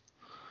listeners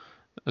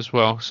as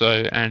well.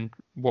 So, and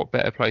what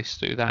better place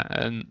to do that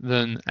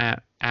than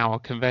at our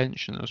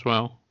convention as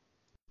well.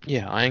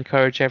 Yeah, I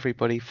encourage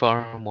everybody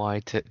far and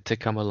wide to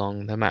come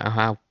along, no matter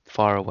how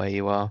far away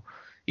you are.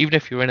 Even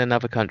if you're in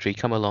another country,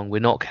 come along. We're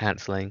not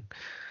cancelling.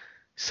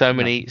 So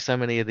many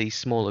of these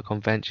smaller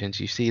conventions,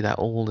 you see that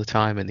all the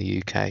time in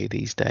the UK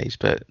these days,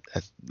 but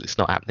it's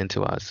not happening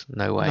to us.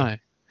 No way. No.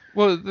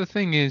 Well, the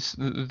thing is,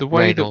 the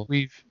way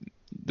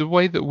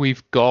that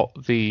we've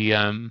got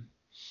the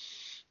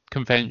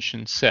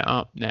convention set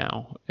up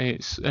now,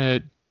 it's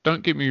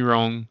don't get me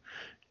wrong,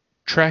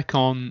 Trek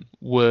On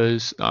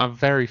was our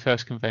very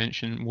first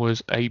convention,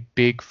 was a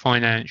big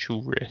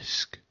financial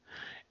risk.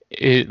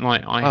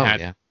 I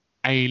had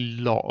a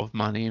lot of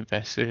money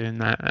invested in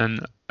that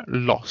and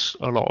lost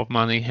a lot of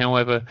money.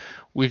 However,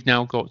 we've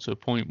now got to a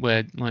point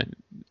where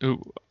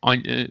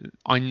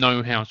I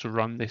know how to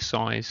run this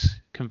size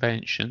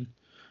convention,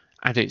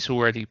 and it's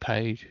already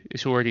paid.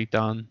 It's already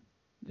done.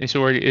 It's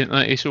already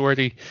paid for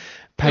itself.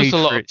 There's a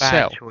lot of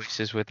bad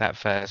choices with that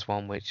first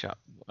one, which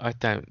I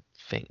don't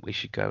think we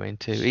should go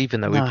into,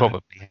 even though we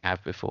probably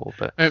have before.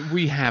 But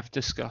we have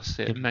discussed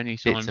it many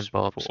times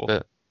before.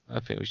 But I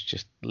think we should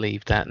just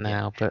leave that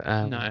now. But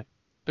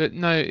But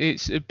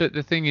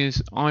the thing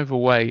is, either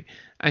way,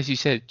 as you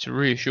said, to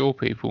reassure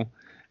people,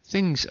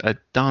 things are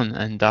done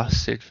and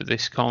dusted for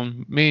this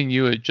con. Me and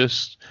you are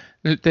just,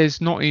 there's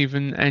not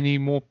even any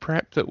more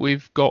prep that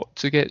we've got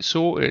to get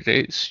sorted.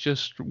 It's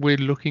just, we're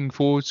looking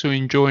forward to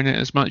enjoying it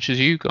as much as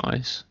you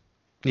guys.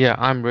 Yeah,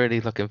 I'm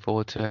really looking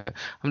forward to it.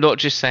 I'm not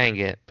just saying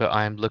it, but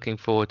I'm looking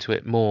forward to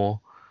it more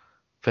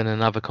than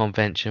another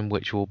convention,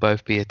 which we'll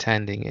both be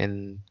attending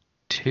in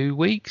 2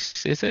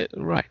 weeks. Is it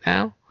right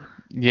now?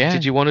 Yeah.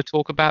 Did you want to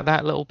talk about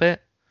that a little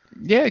bit?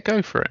 Yeah,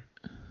 go for it.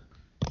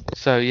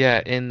 So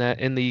yeah, in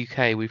the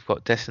UK, we've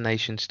got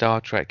Destination Star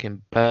Trek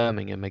in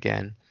Birmingham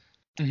again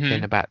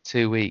in about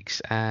 2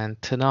 weeks, and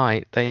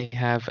tonight they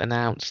have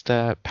announced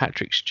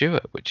Patrick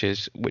Stewart, which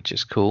is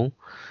cool.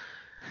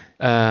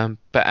 But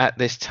at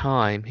this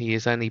time, he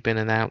has only been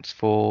announced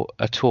for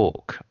a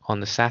talk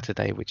on the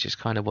Saturday, which is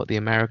kind of what the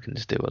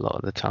Americans do a lot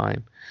of the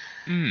time.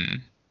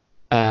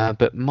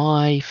 But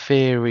my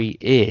theory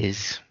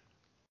is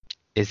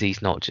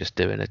he's not just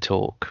doing a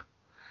talk.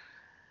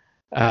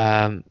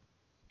 I'm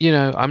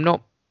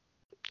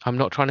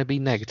not trying to be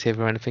negative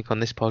or anything on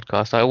this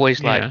podcast. I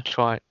always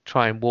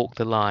try and walk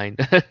the line.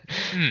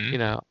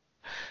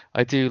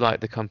 I do like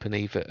the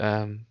company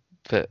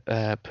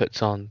that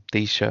puts on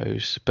these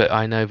shows, but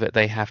I know that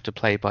they have to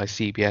play by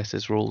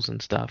CBS's rules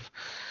and stuff.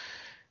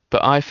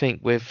 But I think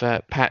with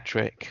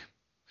Patrick,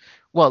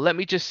 well, let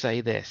me just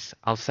say this.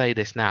 I'll say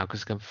this now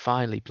because I can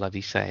finally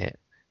bloody say it.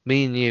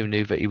 me and you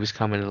knew that he was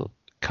coming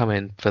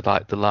for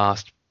like the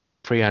last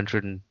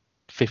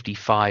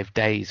 355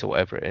 days or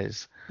whatever it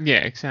is. Yeah,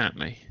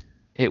 exactly.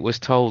 It was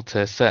told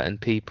to certain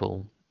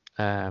people,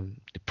 the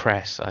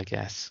press, I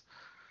guess,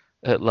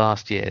 at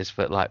last year's,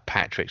 that like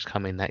Patrick's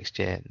coming next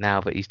year.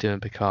 Now that he's doing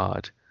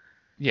Picard,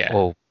 Yeah.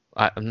 or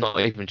I'm not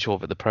even sure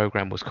that the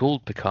program was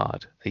called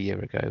Picard a year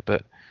ago,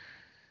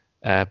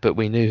 but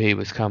we knew he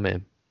was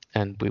coming,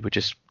 and we were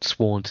just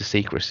sworn to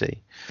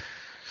secrecy.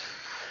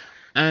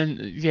 And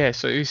yeah,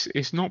 so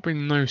it's not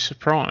been no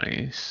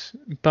surprise,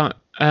 but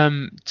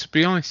to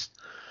be honest,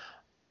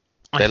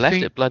 they left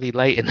it bloody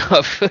late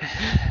enough.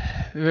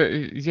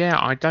 Yeah,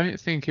 I don't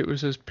think it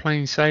was as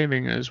plain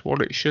sailing as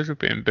what it should have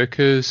been,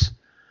 because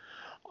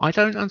I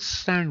don't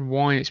understand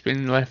why it's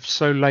been left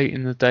so late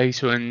in the day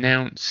to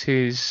announce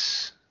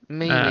his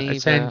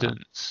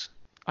attendance.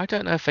 I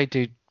don't know if they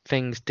do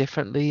things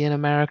differently in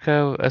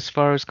America as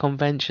far as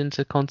conventions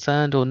are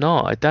concerned or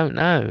not. I don't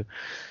know.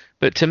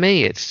 But to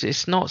me,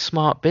 it's not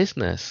smart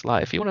business.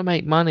 Like, if you want to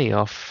make money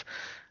off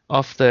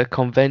the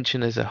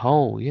convention as a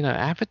whole,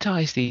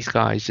 advertise these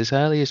guys as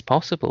early as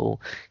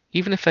possible,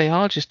 even if they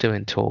are just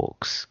doing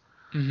talks.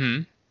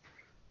 Mm-hmm.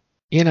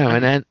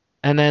 And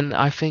then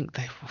I think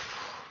they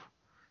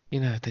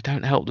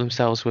don't help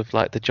themselves with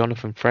like the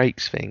Jonathan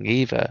Frakes thing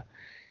either.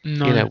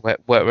 No.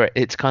 Where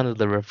it's kind of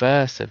the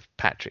reverse of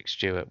Patrick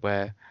Stewart,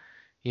 where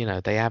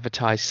they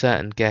advertise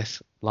certain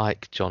guests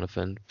like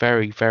Jonathan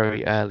very,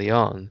 very early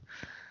on,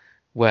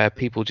 where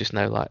people just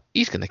know, like,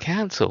 he's going to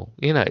cancel.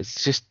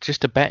 It's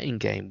just a betting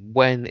game.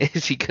 When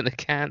is he going to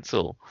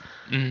cancel?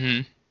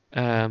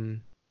 Mm-hmm.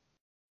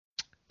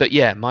 But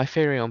yeah, my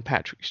theory on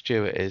Patrick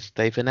Stewart is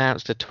they've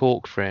announced a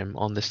talk for him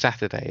on the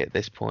Saturday at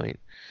this point.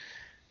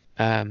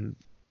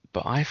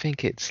 But I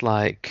think it's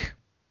like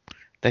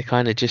they're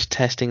kind of just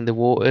testing the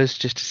waters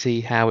just to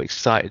see how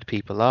excited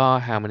people are,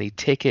 how many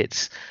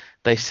tickets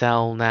they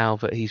sell now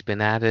that he's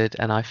been added.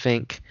 And I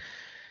think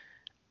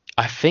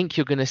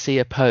you're going to see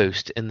a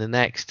post in the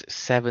next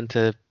 7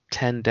 to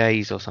 10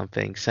 days or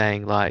something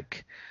saying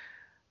like,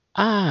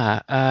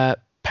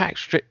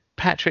 Patrick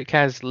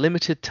has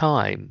limited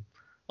time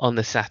on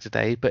the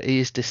Saturday, but he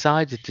has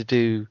decided to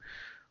do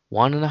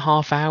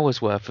 1.5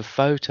 hours worth of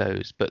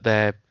photos, but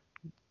they're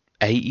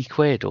 80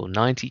 quid or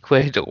 90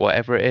 quid or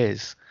whatever it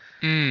is.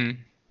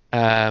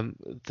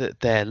 That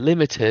they're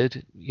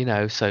limited,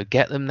 so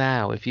get them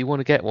now. If you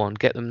want to get one,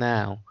 get them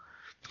now.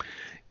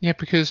 Yeah,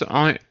 because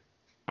I'm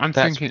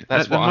thinking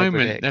at the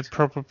moment they're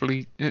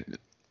probably,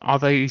 are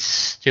they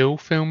still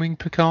filming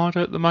Picard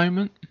at the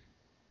moment?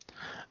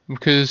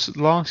 Because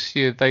last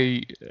year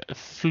they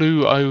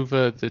flew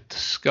over the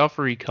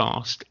Discovery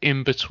cast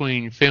in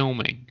between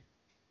filming.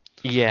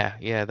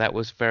 Yeah, that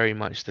was very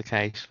much the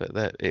case,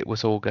 that it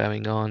was all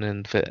going on,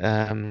 and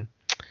that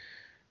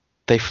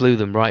they flew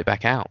them right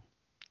back out.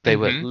 They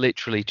were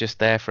literally just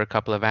there for a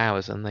couple of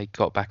hours, and they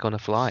got back on a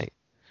flight,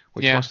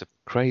 which must have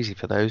been crazy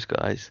for those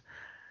guys.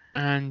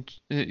 And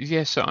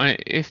so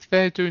if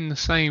they're doing the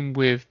same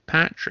with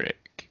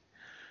Patrick,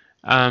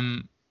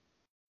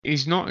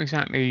 he's not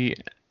exactly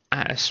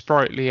at a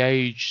sprightly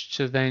age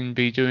to then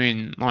be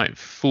doing like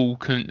full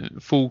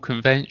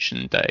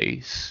convention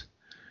days.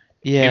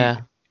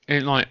 Yeah.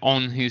 In like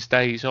on his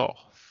days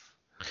off.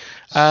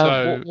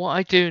 So what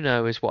I do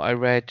know is what I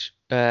read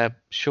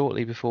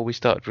shortly before we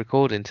started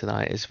recording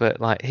tonight is that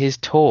like his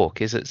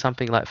talk is at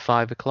something like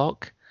 5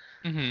 o'clock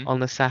on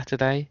the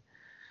Saturday.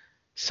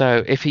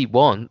 So if he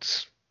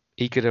wants,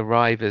 he could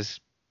arrive as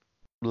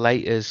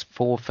late as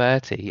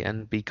 4:30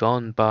 and be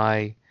gone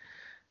by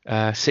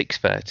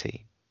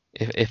 6:30.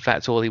 If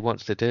that's all he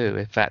wants to do,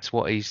 if that's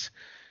what he's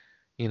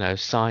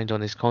signed on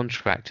his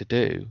contract to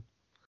do.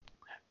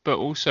 But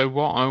also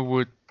what I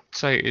would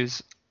say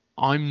is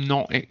I'm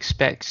not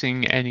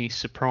expecting any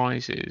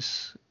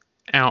surprises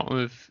out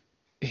of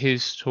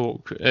his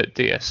talk at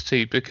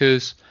DST,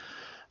 because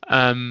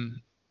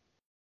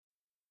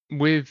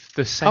with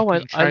the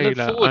second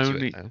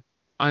trailer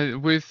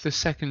with the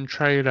second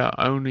trailer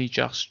only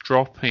just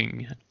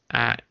dropping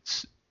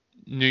at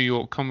New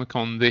York Comic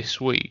Con this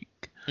week,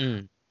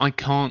 I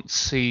can't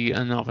see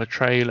another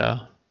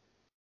trailer,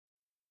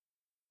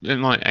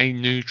 like a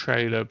new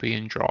trailer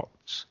being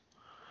dropped.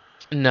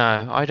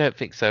 No, I don't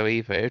think so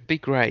either. It'd be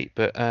great,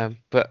 but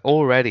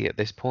already at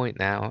this point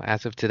now,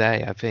 as of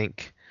today, I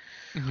think,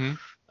 and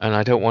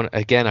I don't want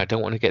to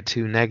get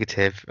too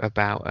negative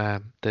about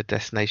the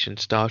Destination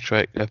Star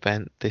Trek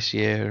event this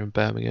year in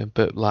Birmingham,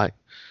 but like,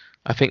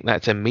 I think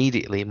that's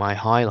immediately my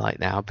highlight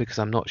now, because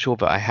I'm not sure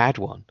that I had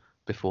one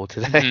before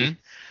today,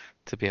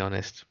 to be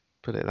honest.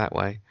 Put it that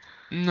way.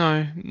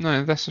 No,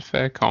 that's a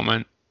fair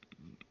comment.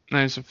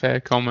 That's a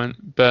fair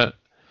comment, but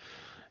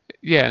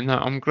yeah, no,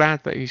 I'm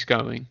glad that he's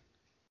going.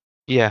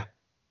 Yeah.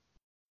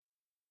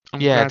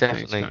 I'm yeah,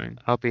 definitely.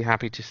 I'll be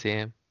happy to see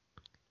him.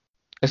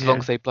 As long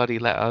as they bloody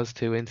let us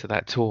two into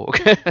that talk.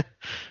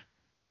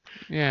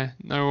 Yeah,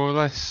 no, well,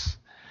 that's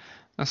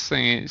the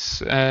thing.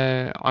 It's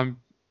I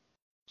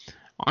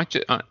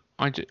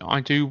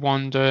do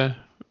wonder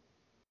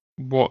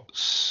what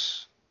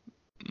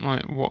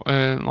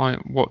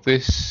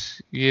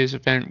this year's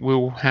event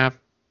will have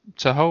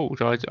to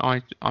hold.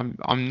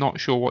 I'm not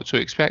sure what to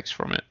expect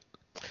from it.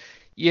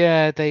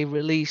 Yeah, they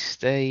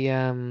released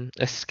a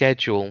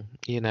schedule,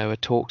 a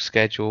talk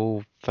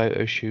schedule,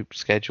 photo shoot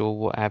schedule,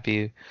 what have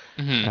you,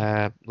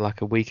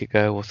 like a week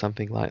ago or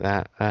something like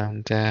that.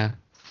 And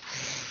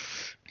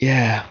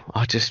yeah,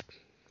 I just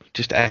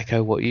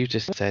echo what you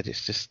just said.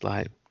 It's just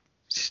like,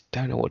 just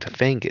don't know what to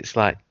think. It's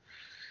like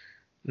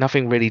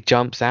nothing really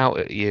jumps out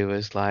at you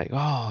as like,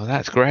 oh,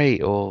 that's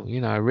great, or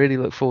I really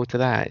look forward to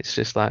that. It's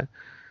just like,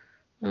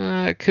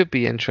 it could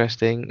be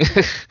interesting,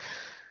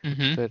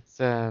 but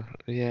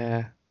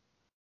yeah.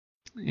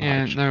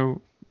 Yeah,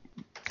 no,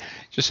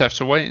 just have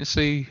to wait and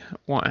see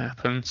what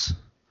happens.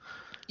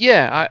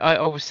 Yeah,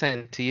 I was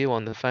saying to you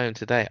on the phone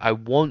today, I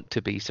want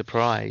to be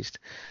surprised.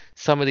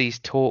 Some of these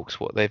talks,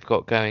 what they've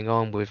got going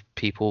on with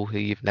people who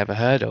you've never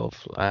heard of,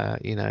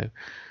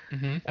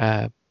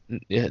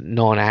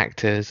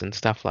 non-actors and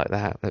stuff like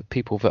that,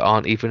 people that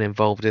aren't even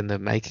involved in the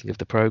making of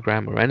the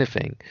program or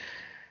anything.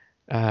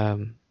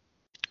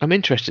 I'm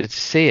interested to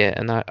see it,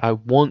 and I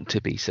want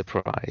to be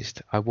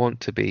surprised. I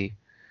want to be,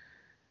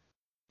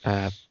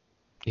 Yeah.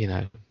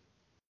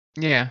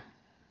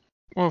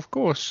 Well, of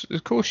course you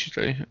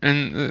do.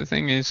 And the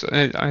thing is,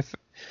 I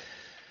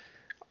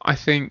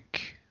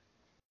think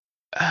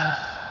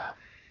I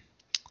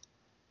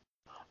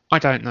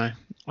don't know.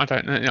 I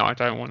don't know. I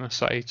don't want to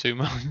say too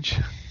much.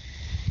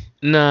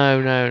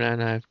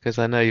 No, because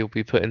I know you'll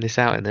be putting this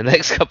out in the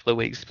next couple of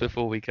weeks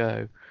before we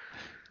go.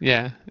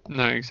 Yeah,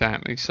 no,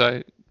 exactly.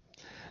 So,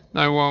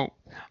 no, well,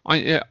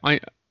 I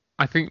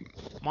think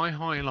my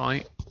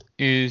highlight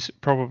is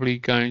probably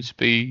going to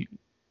be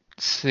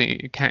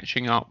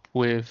catching up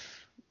with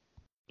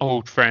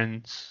old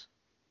friends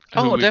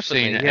who we've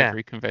seen at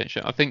every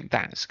convention. I think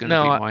that's going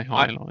to be my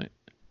highlight.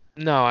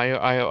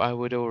 I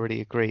would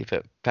already agree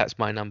that that's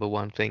my number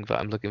one thing that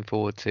I'm looking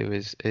forward to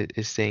is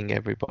seeing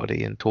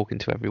everybody and talking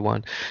to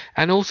everyone,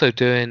 and also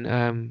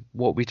doing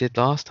what we did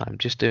last time,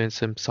 just doing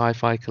some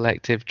Sci-Fi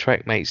Collective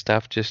Trekmate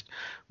stuff, just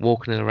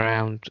walking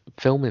around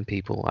filming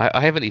people.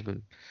 I haven't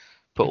even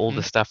put all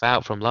the stuff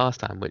out from last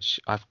time, which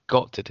I've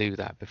got to do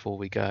that before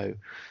we go,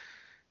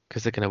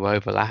 because they're going to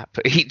overlap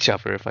each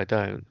other if I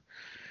don't.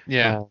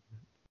 Yeah.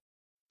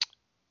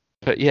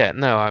 But yeah,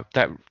 no,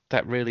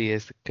 that really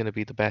is going to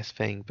be the best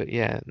thing. But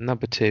yeah,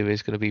 number 2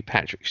 is going to be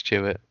Patrick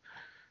Stewart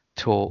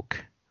talk.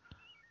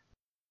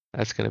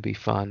 That's going to be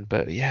fun.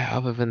 But yeah,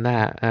 other than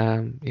that,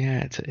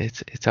 yeah,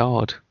 it's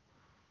odd.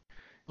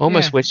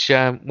 Almost wish,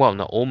 well,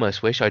 not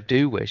almost wish. I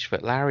do wish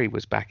that Larry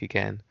was back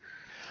again.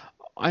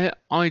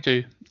 I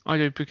do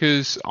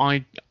because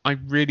I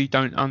really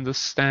don't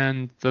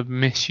understand the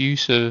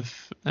misuse of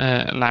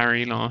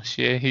Larry last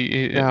year.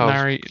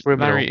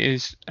 Larry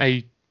is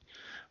a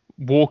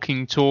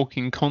walking,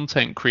 talking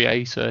content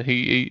creator.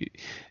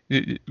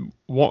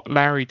 What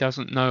Larry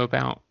doesn't know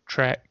about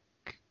Trek,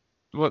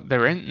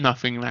 there ain't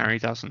nothing Larry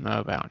doesn't know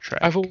about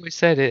Trek. I've always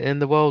said it, in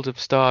the world of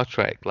Star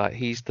Trek, like,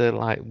 he's the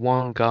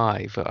one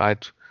guy that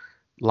I'd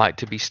like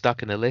to be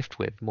stuck in a lift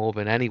with more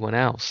than anyone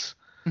else.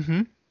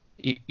 I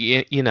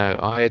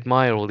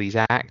admire all these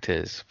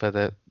actors for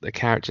the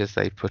characters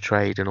they've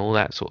portrayed and all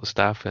that sort of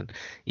stuff, and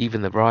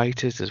even the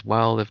writers as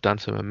well. They've done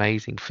some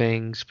amazing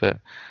things, but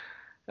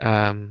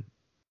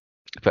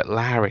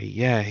Larry,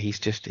 yeah, he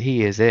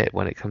is it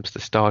when it comes to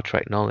Star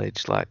Trek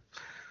knowledge. Like,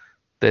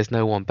 there's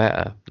no one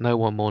better, no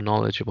one more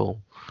knowledgeable.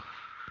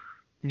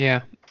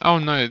 Yeah. Oh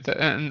no,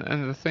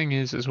 and the thing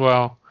is as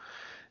well,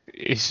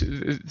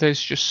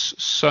 there's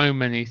just so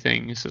many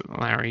things that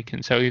Larry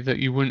can tell you that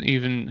you wouldn't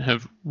even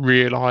have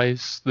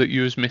realised that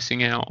you was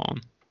missing out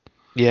on.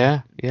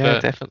 Yeah,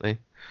 definitely.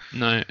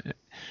 No.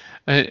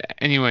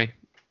 Anyway,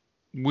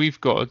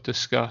 we've got to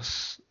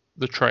discuss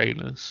the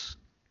trailers.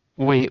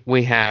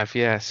 We have,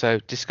 yeah. So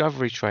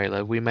Discovery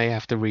trailer, we may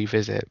have to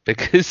revisit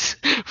because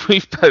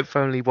we've both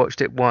only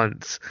watched it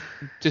once,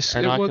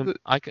 and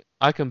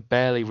I can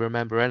barely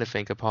remember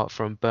anything apart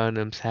from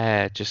Burnham's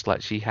hair, just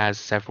like she has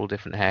several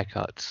different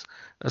haircuts.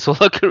 That's all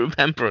I can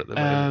remember at the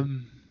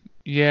moment.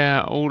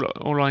 Yeah,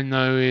 all I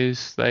know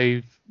is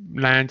they've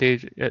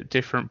landed at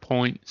different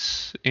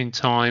points in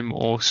time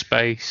or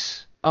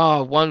space.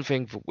 Oh, one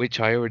thing which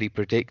I already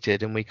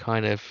predicted, and we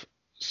kind of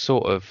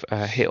sort of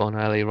hit on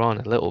earlier on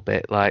a little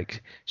bit,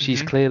 like,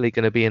 she's clearly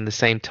going to be in the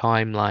same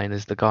timeline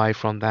as the guy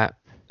from that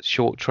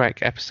short Trek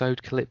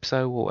episode,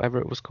 Calypso, or whatever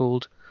it was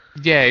called.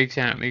 Yeah,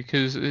 exactly,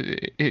 because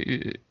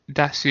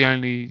that's the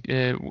only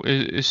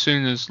as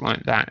soon as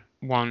like that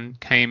one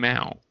came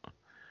out,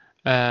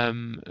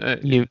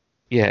 it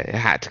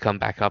had to come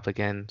back up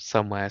again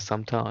somewhere,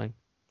 sometime.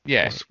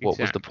 Yeah, what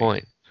was the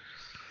point?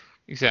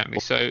 Exactly.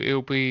 So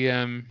it'll be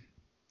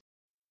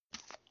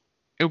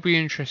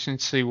interesting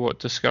to see what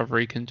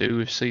Discovery can do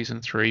with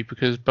season 3,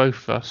 because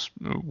both of us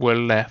were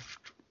left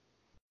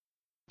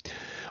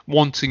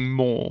wanting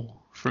more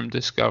from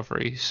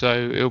Discovery.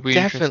 So it'll be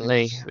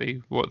definitely interesting to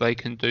see what they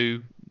can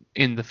do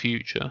in the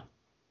future.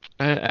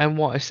 And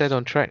what I said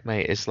on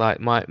Trekmate is,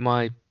 like,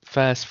 my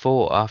first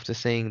thought after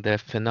seeing the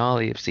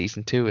finale of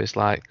season 2 is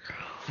like,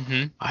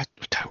 I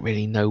don't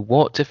really know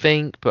what to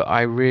think, but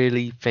I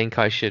really think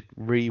I should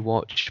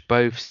rewatch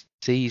both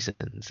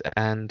seasons.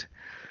 And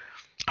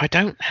I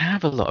don't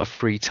have a lot of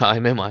free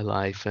time in my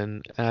life,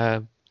 and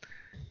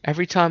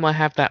every time I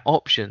have that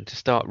option to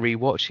start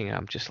rewatching it,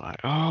 I'm just like,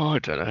 oh, I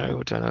don't know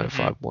if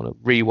I want to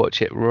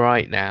rewatch it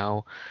right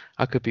now.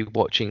 I could be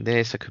watching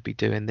this, I could be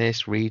doing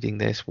this, reading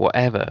this,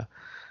 whatever.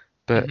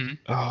 But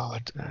I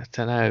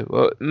don't know.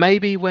 Well,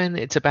 maybe when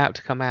it's about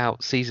to come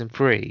out, season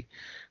 3,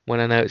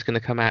 when I know it's going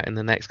to come out in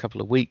the next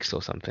couple of weeks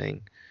or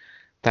something,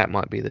 that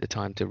might be the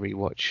time to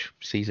rewatch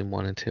season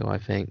 1 and 2, I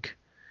think.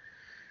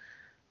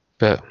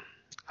 But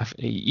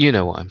you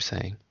know what I'm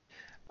saying.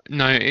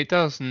 No, it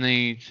does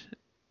need.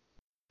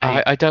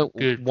 I don't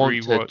want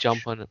rewatch, to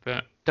jump on.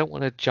 Don't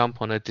want to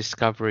jump on a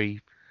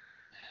Discovery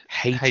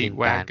hating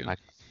bandwagon,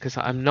 because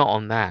I'm not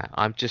on that.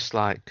 I'm just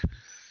like,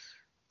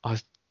 I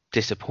was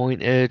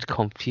disappointed,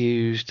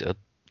 confused, a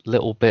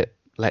little bit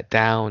let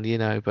down,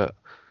 but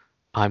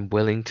I'm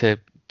willing to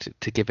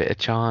give it a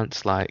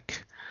chance.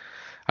 Like,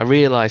 I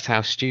realized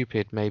how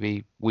stupid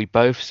maybe we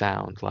both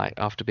sound, like,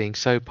 after being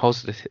so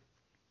positive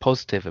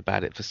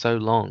about it for so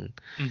long,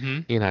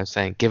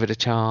 saying give it a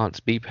chance,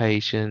 be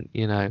patient,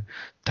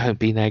 don't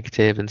be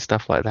negative and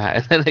stuff like that,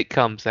 and then it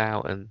comes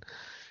out and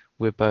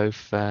we're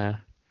both well,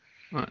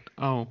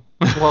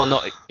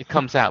 not it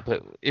comes out,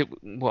 but it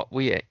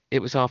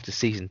was after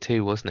season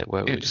 2, wasn't it,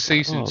 where it was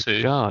season like,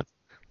 2. God,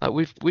 like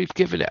we've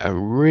given it a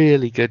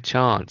really good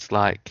chance,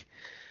 like,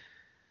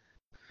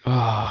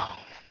 oh.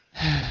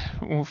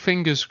 Well,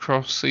 fingers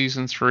crossed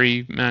season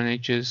 3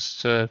 manages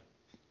to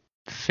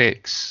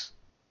fix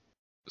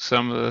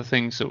some of the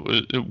things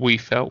that we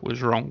felt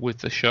was wrong with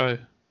the show.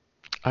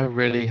 I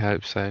really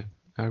hope so.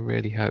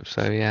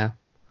 Yeah.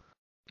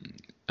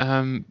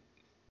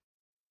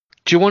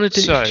 Do you want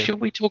to do? Should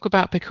we talk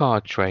about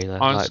Picard trailer?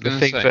 Like the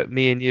thing that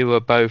me and you are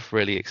both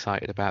really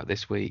excited about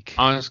this week.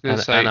 I was going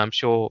to say, and I'm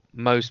sure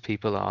most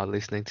people are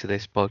listening to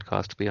this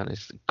podcast. To be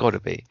honest, got to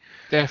be.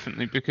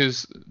 Definitely,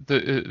 because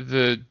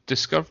the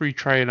Discovery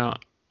trailer,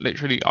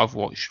 literally, I've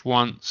watched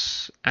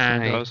once,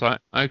 and I was like,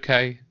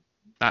 okay,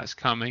 that's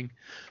coming,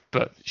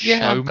 but show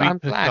me I'm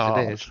Picard. Glad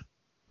it is.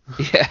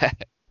 Yeah.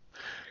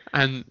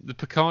 And the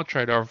Picard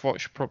trailer I've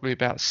watched probably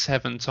about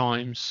 7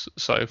 times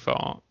so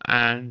far,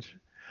 and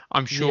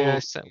I'm sure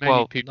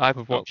many people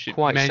have watched it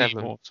many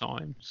more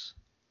times.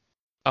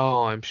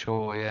 Oh, I'm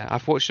sure, yeah.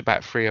 I've watched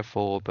about 3 or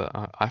 4, but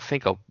I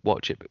think I'll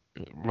watch it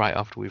right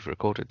after we've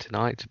recorded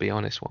tonight, to be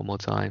honest, one more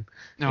time,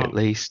 at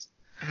least.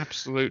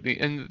 Absolutely.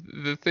 And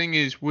the thing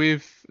is,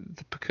 with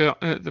the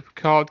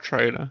Picard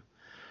trailer,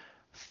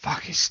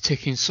 it's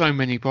ticking so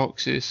many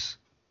boxes.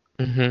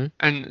 Mm-hmm.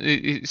 And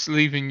it's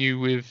leaving you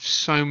with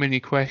so many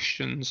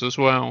questions as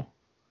well.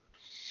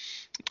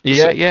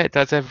 Yeah, it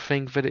does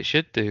everything that it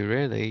should do,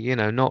 really.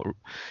 Not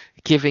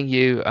giving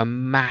you a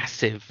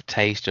massive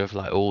taster of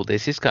like, oh,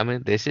 this is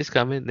coming,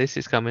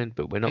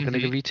 but we're not going to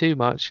give you too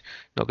much,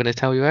 not going to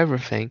tell you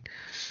everything.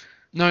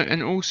 No,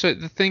 and also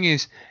the thing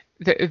is,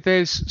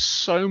 there's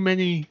so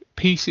many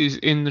pieces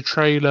in the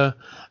trailer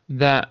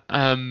that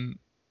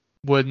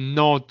were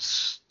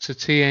nods to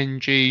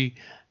TNG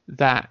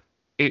that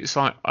it's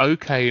like,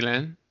 okay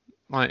then,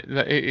 like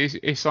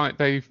it's like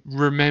they've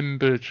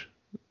remembered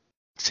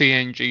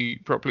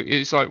TNG properly.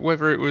 It's like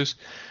whether it was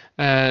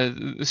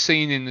the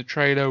scene in the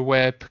trailer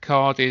where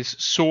Picard is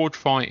sword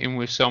fighting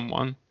with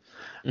someone,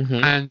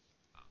 and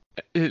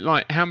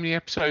like, how many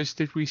episodes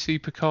did we see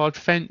Picard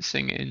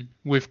fencing in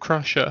with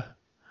Crusher?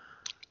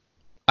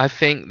 I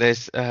think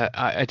there's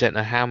I don't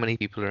know how many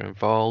people are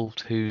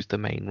involved, who's the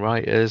main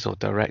writers or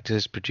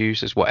directors,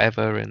 producers,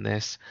 whatever in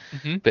this,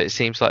 but it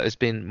seems like there's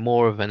been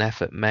more of an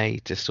effort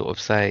made to sort of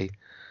say,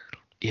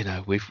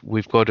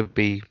 we've got to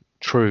be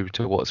true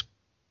to what's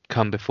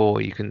come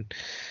before. You can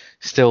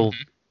still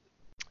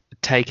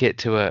take it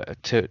to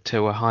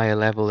a higher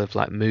level of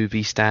like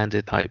movie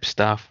standard type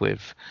stuff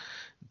with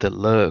the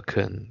look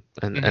and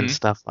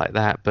stuff like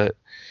that, but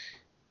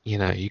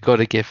you got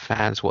to give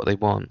fans what they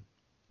want.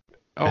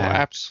 Oh,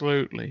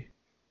 absolutely.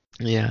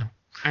 Yeah.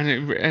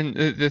 And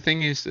the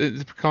thing is,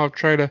 the Picard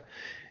trailer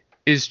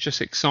is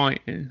just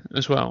exciting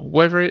as well.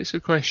 Whether it's a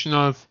question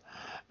of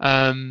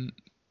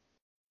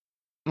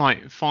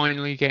like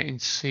finally getting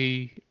to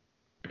see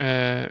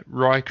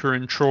Riker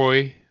and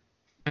Troy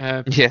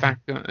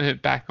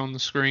back on the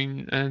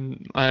screen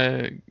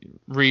and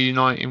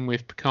reuniting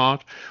with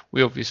Picard.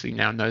 We obviously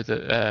now know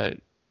that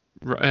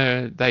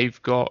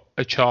they've got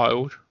a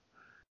child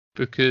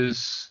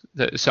because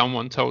that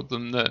someone told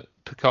them that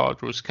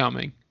Picard was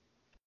coming.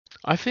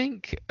 I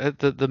think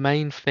the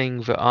main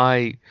thing that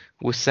I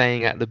was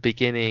saying at the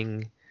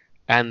beginning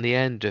and the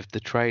end of the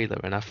trailer,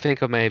 and I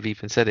think I may have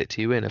even said it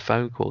to you in a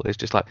phone call, is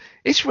just like,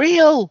 it's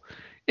real!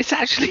 It's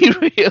actually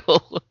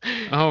real!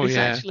 It's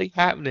actually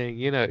happening,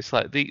 it's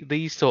like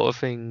these sort of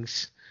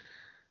things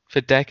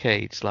for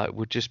decades like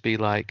would just be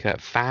like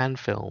fan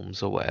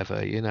films or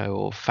whatever,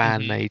 or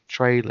fan-made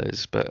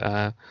trailers,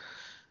 but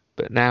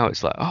now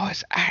it's like, oh,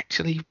 it's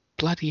actually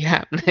bloody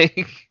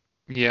happening.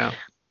 Yeah.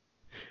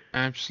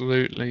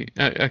 Absolutely.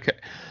 Okay.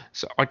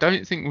 So I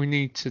don't think we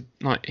need to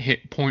like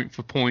hit point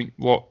for point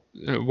what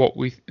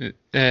we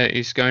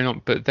is going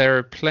on, but there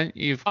are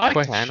plenty of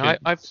questions.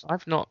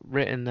 I've not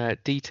written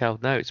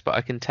detailed notes, but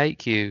I can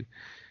take you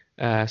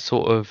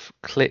sort of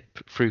clip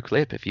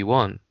if you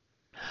want.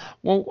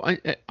 Well,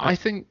 I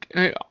think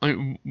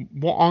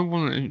what I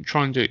want to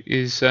try and do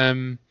is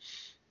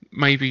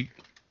maybe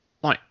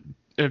like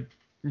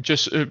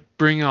just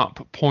bring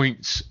up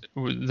points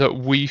that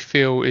we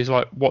feel is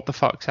like what the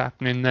fuck's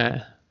happening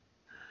there,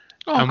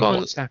 and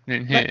what's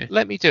happening here.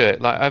 Let me do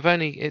it. Like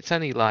it's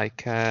only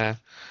like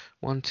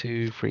 1,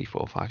 2, 3,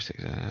 4, 5,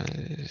 6.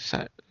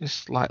 So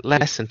it's like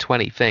less than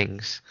 20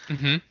 things.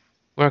 Mm-hmm.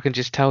 Where I can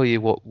just tell you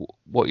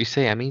what you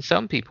see. I mean,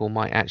 some people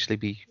might actually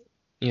be,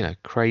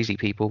 crazy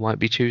people might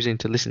be choosing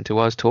to listen to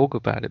us talk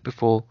about it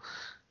before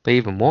they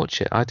even watch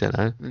it. I don't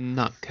know.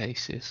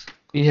 Nutcases.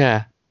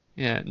 Yeah.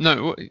 Yeah.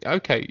 No.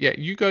 Okay. Yeah.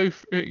 You go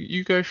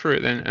through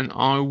it then, and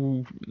I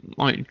will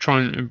like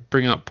try and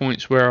bring up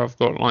points where I've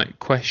got like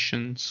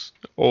questions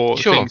or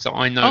things that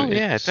I know. Oh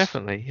yeah,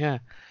 definitely. Yeah.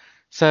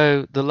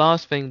 So the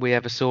last thing we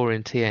ever saw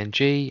in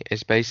TNG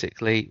is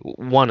basically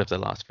one of the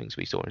last things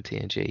we saw in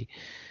TNG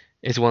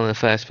is one of the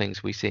first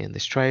things we see in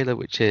this trailer,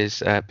 which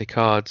is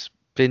Picard's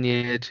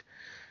vineyard,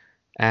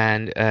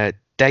 and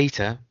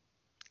Data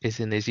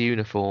is in his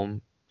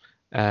uniform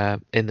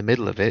in the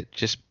middle of it,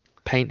 just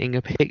painting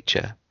a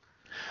picture.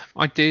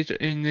 I did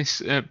in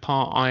this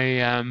part.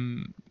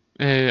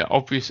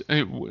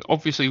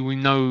 Obviously we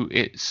know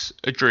it's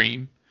a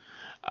dream.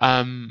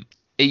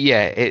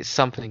 Yeah, it's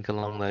something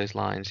along those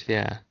lines.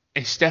 Yeah,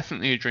 it's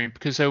definitely a dream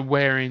because they're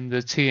wearing the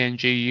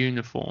TNG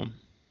uniform.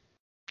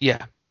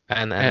 Yeah,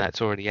 and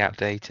that's already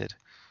outdated.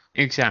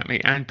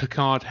 Exactly, and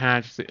Picard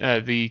had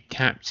the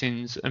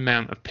captain's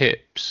amount of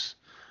pips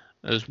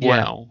as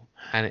well,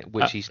 and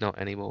which he's not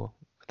anymore.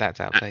 That's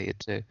outdated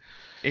too.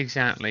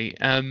 Exactly.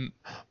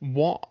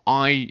 What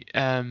I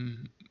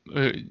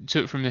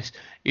took from this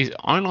is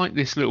I like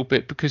this little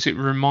bit because it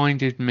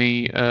reminded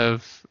me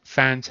of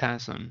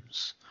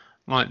Phantasms,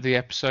 like the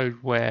episode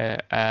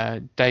where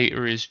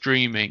Data is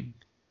dreaming.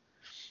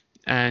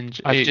 And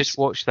I've just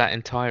watched that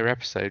entire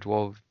episode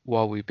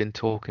while we've been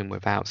talking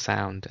without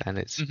sound, and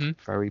it's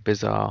very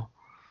bizarre.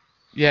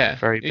 Yeah,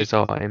 very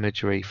bizarre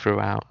imagery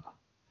throughout.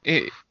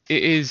 It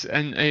is,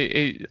 and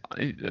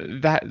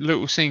that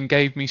little scene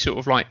gave me sort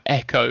of like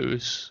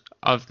echoes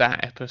of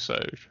that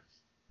episode.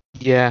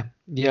 Yeah,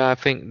 I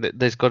think that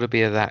there's got to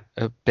be a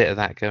bit of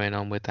that going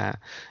on with that.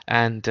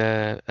 And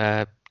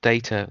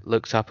Data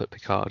looks up at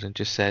Picard and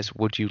just says,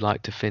 "Would you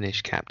like to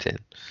finish, Captain?"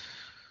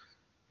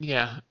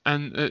 Yeah,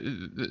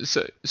 and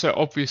so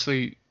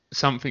obviously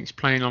something's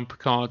playing on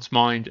Picard's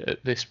mind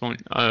at this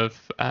point of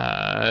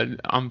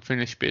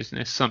unfinished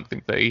business,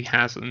 something that he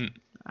hasn't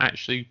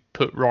actually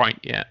put right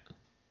yet.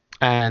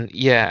 And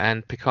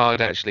Picard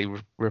actually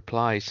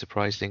replies,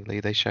 surprisingly.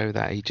 They show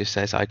that he just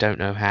says, "I don't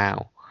know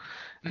how,"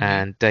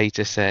 and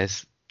Data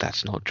says,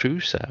 "That's not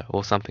true, sir,"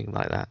 or something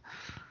like that.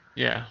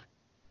 Yeah.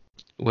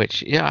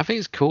 Which, I think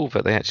it's cool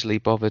that they actually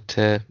bothered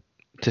to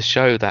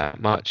show that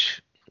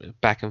much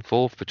back and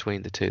forth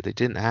between the two. They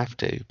didn't have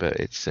to, but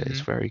it's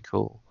very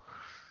cool.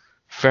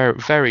 Very,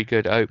 very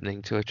good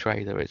opening to a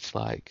trailer. It's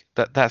like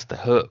that's the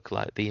hook,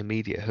 like the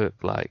immediate hook,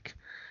 like.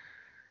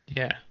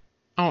 Yeah.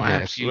 Oh,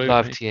 absolutely. If you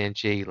love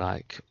TNG,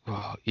 like,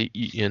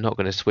 you're not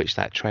going to switch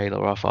that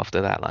trailer off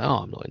after that. Like,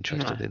 I'm not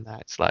interested in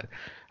that. It's like,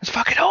 it's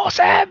fucking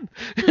awesome.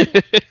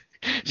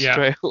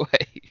 Straight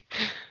away.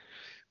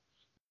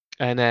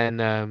 And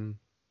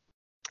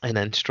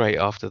then straight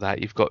after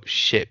that, you've got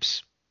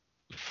ships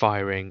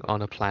firing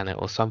on a planet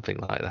or something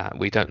like that.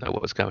 We don't know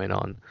what's going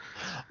on.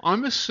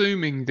 I'm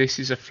assuming this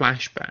is a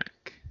flashback.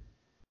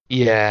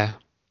 Yeah.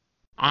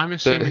 I'm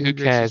assuming. But who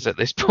cares at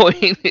this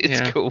point?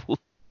 It's cool.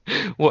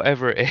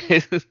 Whatever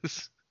it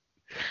is.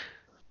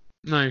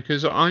 No,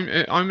 because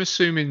I'm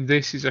assuming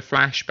this is a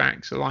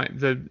flashback, so like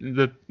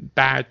the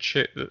bad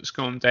shit that's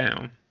gone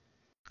down.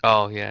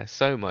 Oh yeah,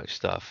 so much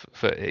stuff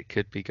that it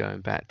could be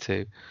going back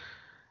to.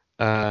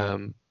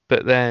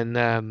 But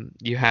then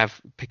you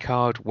have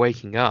Picard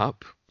waking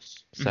up,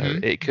 so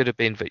it could have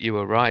been that you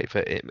were right,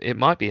 but it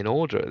might be in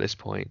order at this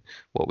point.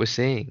 What we're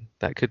seeing,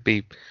 that could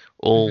be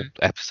all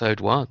episode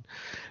 1.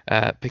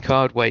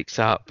 Picard wakes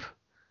up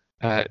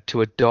to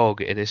a dog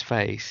in his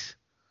face,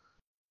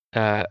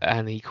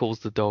 and he calls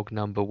the dog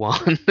number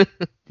 1.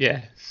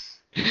 Yes.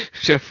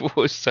 Which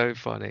was so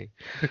funny.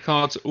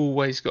 Picard's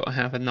always got to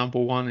have a number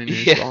 1 in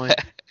his life.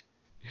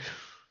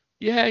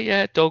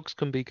 Yeah, dogs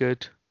can be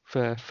good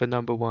for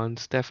number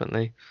 1s,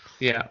 definitely.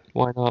 Yeah.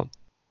 Why not?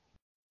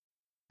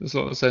 As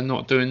long as they're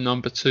not doing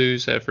number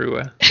 2s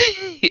everywhere.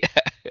 Yeah.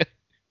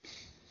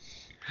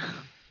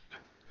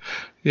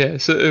 Yeah,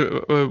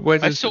 so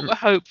I sort of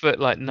hope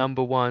that like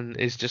number 1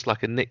 is just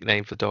like a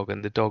nickname for dog,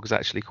 and the dog's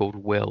actually called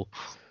Will.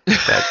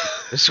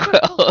 As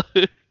well.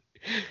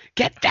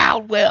 Get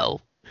down,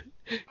 Will.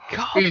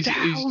 Calm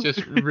down. He's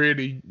just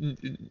really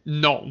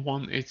not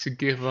wanted to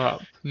give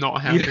up,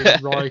 not having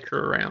Riker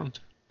around.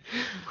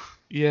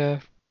 Yeah.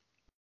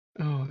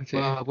 Oh dear.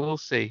 Well, we'll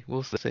see.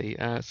 We'll see.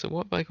 So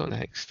what have I got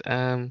next?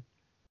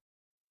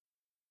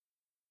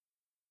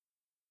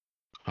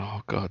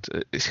 Oh God,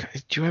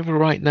 do you ever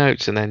write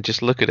notes and then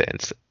just look at it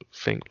and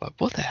think like,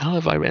 what the hell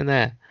have I written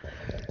there?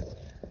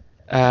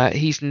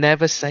 He's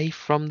never safe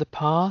from the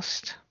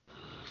past.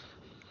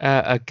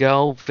 A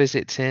girl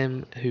visits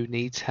him who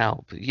needs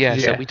help. Yeah,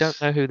 so we don't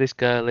Yes. know who this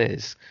girl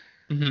is.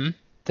 Mhm.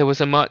 There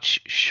was a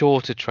much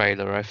shorter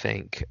trailer, I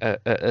think,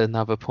 at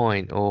another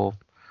point, or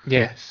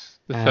Yes,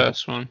 the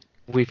first one.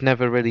 we've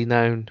never really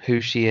known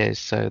who she is,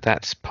 so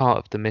that's part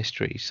of the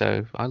mystery.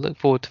 So I look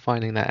forward to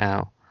finding that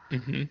out.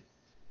 Mhm.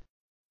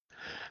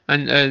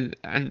 And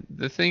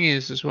the thing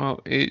is as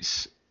well,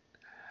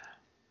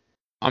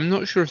 I'm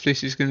not sure if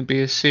this is going to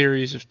be a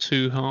series of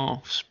two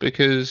halves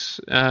because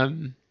I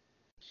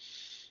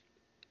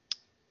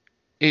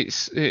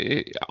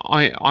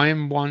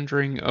am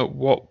wondering at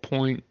what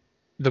point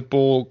the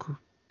Borg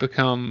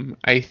become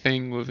a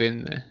thing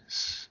within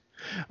this.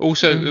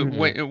 Also,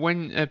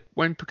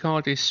 when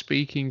Picard is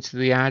speaking to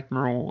the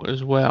Admiral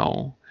as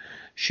well,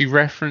 she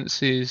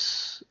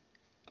references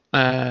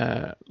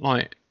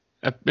like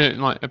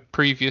a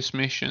previous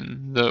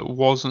mission that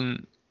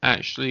wasn't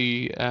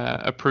actually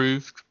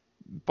approved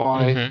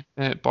by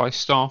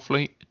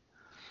Starfleet.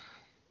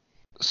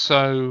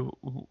 So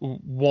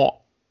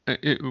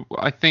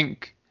I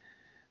think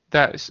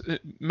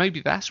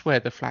maybe that's where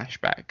the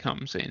flashback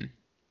comes in.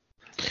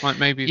 Like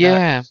maybe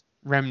Yeah, that's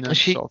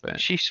remnants of it.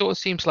 she sort of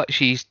seems like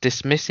she's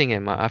dismissing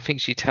him. I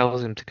think she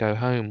tells him to go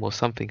home or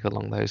something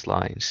along those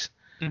lines.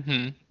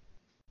 Mhm.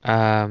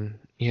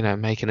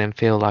 Making him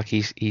feel like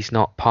he's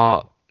not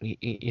part.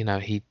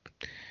 He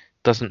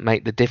doesn't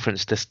make the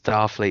difference to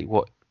Starfleet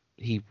what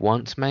he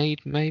once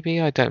made.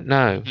 Maybe I don't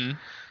know.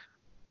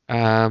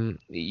 Mhm.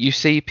 You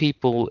see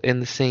people in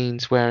the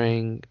scenes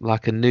wearing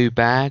like a new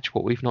badge,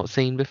 what we've not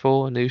seen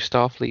before, a new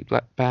Starfleet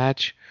black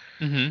badge.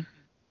 Mhm.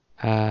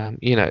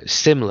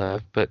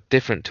 Similar but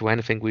different to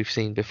anything we've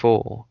seen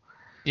before.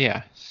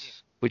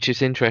 Yes. Which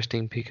is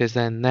interesting because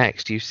then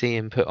next you see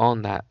him put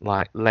on that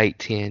like late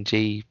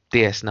TNG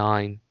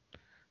DS9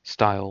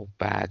 style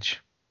badge.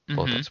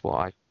 Well, Mhm. that's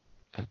what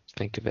I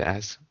think of it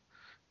as.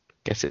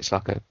 Guess it's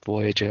like a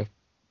Voyager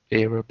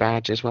era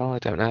badge as well. I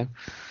don't know.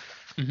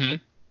 Mhm.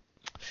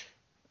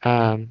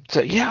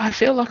 So yeah, I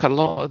feel like a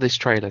lot of this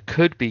trailer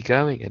could be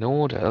going in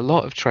order. A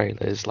lot of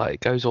trailers like it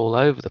goes all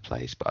over the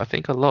place, but I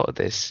think a lot of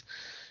this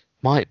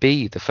might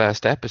be the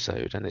first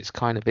episode, and it's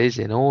kind of is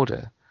in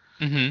order.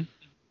 Mhm.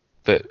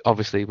 But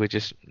obviously, we're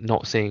just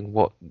not seeing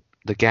what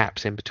the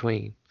gaps in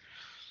between.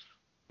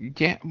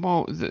 Yeah.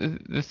 Well,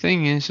 the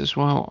thing is as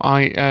well,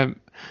 I'm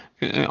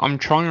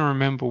trying to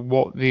remember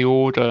what the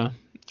order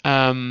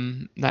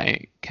that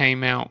it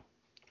came out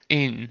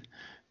in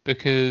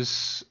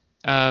because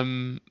I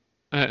mean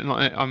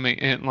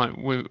like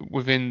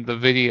within the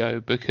video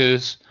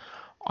because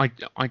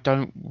I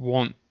don't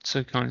want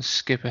to kind of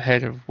skip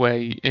ahead of where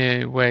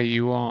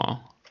you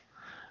are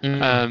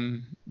Mm.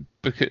 um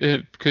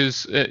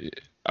because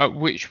at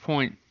which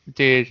point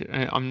did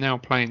I'm now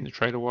playing the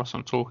trailer whilst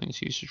I'm talking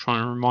to you to try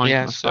and remind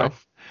Yeah, it's fine.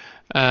 myself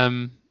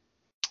um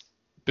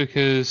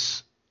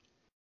because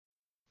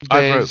I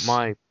wrote there's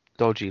my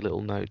dodgy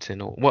little notes in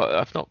all. Well,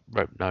 I've not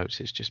wrote notes.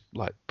 It's just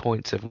like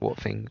points of what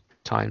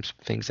times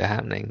things are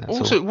happening. That's all.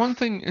 also one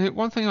thing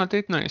I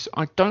did notice.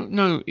 I don't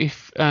know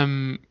if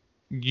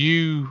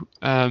you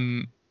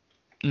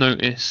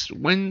noticed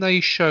when they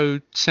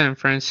showed San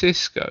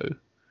Francisco.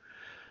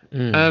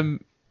 Mm.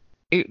 Um,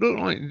 it looked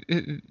like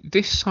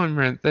this time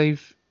around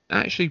they've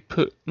actually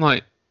put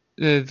like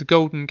the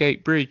Golden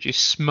Gate Bridge is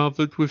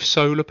smothered with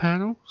solar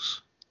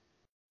panels.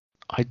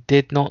 I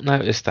did not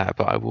notice that,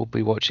 but I will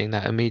be watching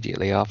that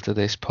immediately after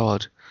this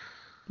pod.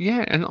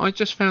 Yeah, and I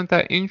just found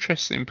that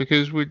interesting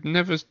because we'd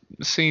never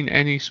seen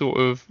any sort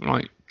of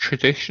like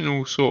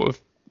traditional sort of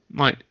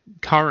like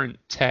current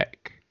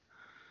tech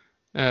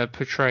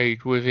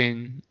portrayed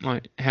within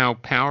like how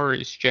power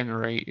is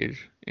generated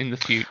in the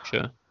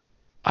future.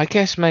 I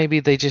guess maybe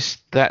they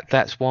just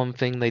that's one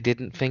thing they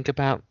didn't think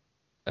about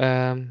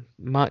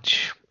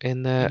much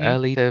in the Mhm.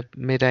 early to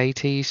mid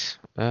 80s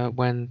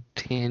when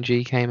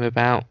TNG came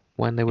about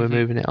when they were Mhm.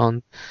 moving it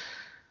on.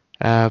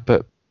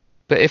 But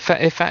if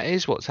that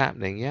is what's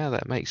happening, yeah,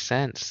 that makes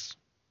sense.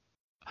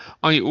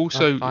 I I'm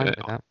also fine with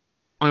that.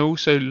 I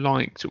also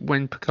liked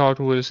when Picard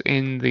was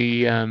in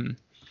the in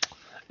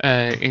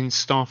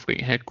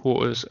Starfleet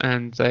headquarters,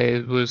 and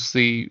there was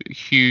the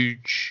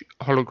huge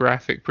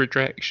holographic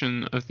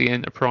projection of the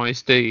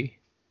Enterprise D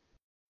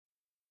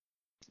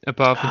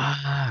above him.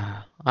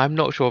 I'm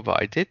not sure,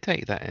 but I did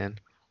take that in.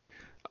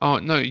 Oh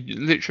no,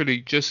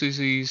 literally just as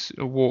he's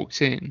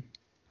walked in.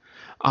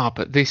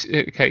 But this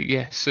okay,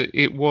 yes,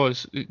 it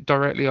was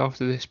directly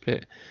after this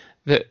bit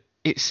that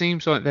it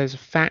seems like there's a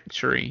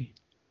factory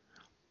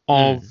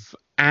Mm. of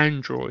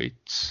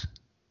androids.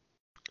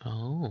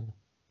 Oh.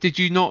 Did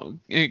you not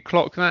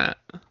clock that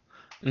as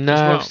No,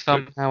 well? But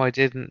somehow I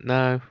didn't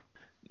know.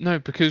 no,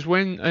 because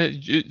when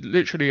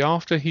literally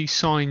after he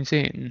signs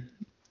in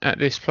at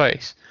this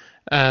place,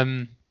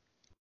 um,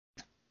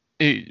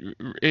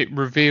 it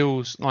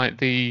reveals like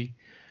the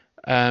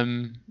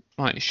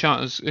like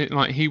shutters.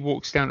 Like he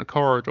walks down a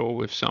corridor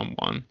with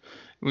someone,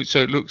 so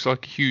it looks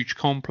like a huge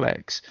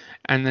complex,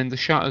 and then the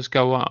shutters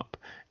go up,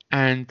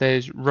 and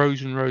there's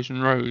rows and rows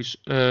and rows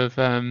of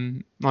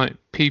like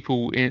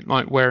people in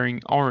like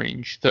wearing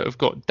orange that have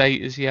got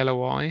Data's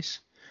yellow eyes,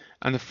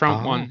 and the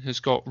front one has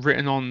got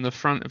written on the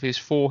front of his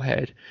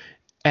forehead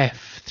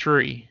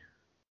F3.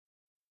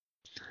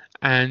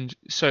 And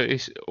so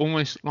it's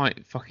almost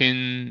like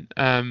fucking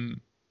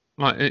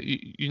like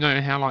you know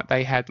how like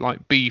they had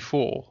like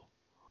B4.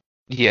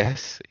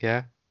 Yes.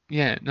 Yeah.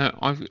 Yeah. No,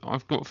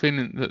 I've got a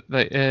feeling that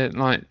they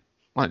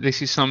like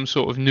this is some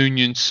sort of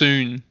Noonien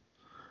Soon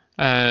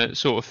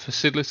sort of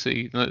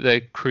facility that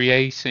they're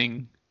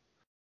creating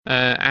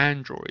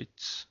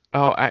androids.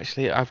 Oh,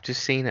 actually, I've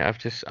just seen it.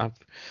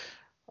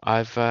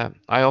 I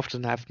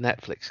often have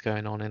Netflix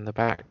going on in the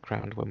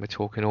background when we're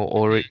talking,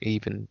 or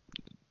even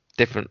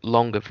different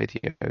longer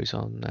videos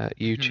on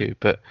YouTube.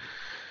 But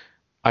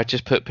I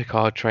just put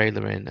Picard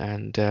trailer in,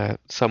 and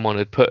someone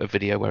had put a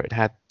video where it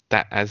had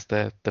that as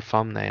the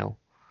thumbnail.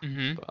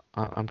 But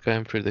I'm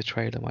going through the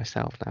trailer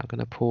myself now. I'm going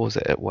to pause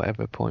it at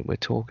whatever point we're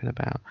talking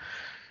about.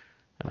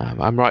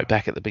 I'm right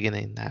back at the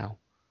beginning now.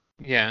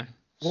 Yeah.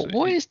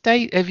 What is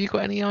Data? Have you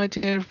got any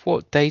idea of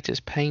what Data's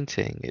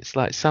painting? It's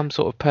like some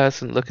sort of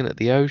person looking at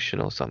the ocean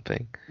or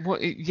something.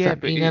 Does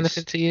that mean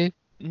anything to you?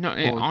 No,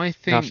 I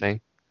think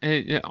nothing.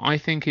 I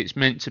think it's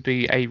meant to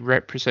be a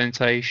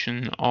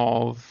representation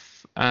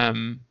of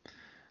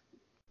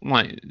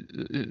like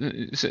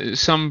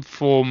some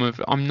form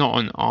of. I'm not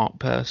an art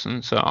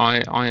person, so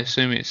I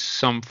assume it's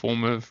some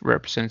form of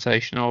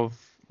representation of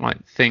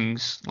like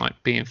things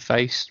like being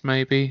faced.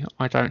 Maybe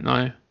I don't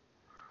know.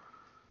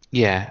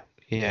 Yeah,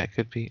 it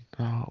could be.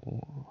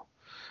 Oh,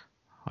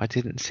 I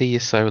didn't see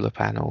your solar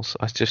panels.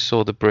 I just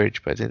saw the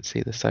bridge, but I didn't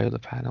see the solar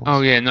panels.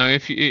 Oh yeah, no.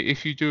 If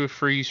you do a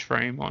freeze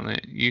frame on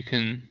it, you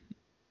can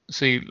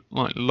see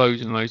like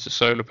loads and loads of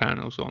solar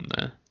panels on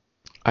there.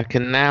 I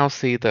can now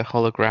see the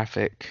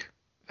holographic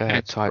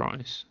type.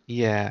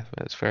 Yeah,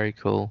 that's very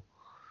cool.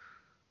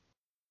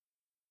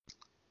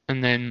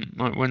 And then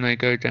like when they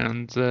go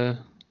down the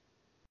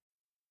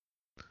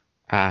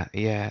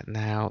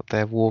now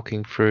they're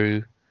walking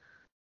through.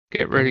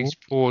 Get ready to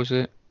pause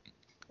it.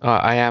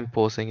 I am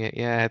pausing it.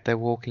 Yeah, they're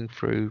walking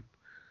through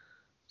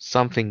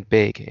something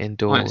big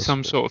indoors. Like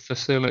some sort of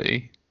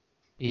facility.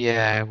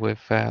 Yeah, with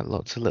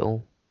lots of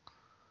little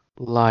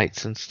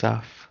lights and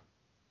stuff.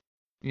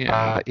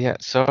 Yeah.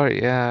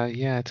 Sorry.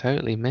 Yeah,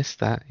 totally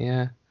missed that.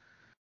 Yeah.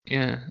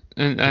 Yeah,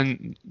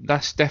 and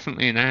that's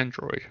definitely an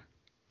android.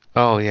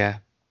 Oh yeah,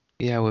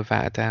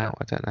 without a doubt.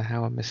 I don't know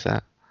how I missed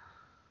that.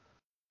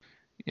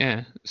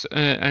 Yeah, so,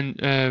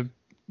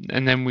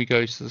 and then we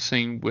go to the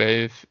scene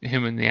with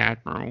him and the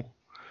Admiral.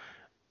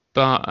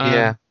 But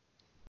yeah.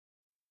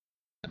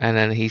 And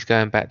then he's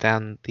going back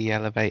down the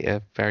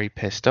elevator, very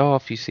pissed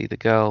off. You see the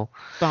girl.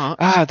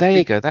 But there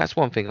you go. That's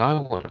one thing I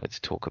wanted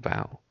to talk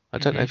about. I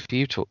don't know if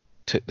you took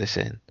this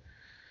in.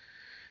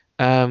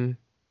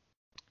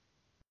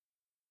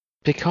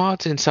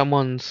 Picard's in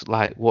someone's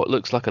like what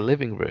looks like a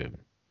living room.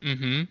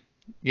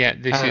 Yeah,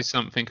 this is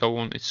something I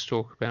wanted to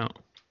talk about.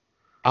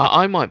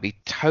 I might be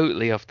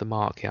totally off the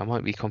mark here. I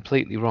might be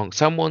completely wrong.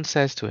 Someone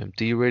says to him,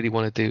 "Do you really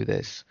want to do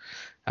this?"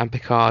 And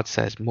Picard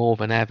says, "More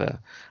than ever."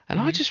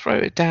 And I just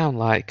wrote it down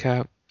like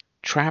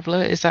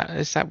Traveller. Is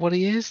that what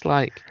he is?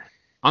 Like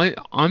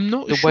I'm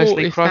not the sure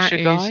Wesley if Crusher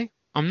that guy.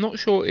 I'm not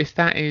sure if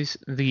that is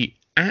the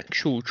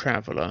actual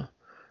Traveller,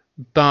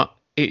 but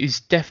it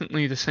is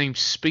definitely the same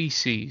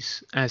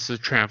species as the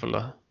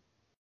Traveller.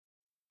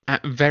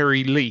 At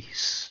very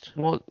least.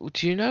 Well,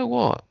 do you know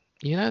what?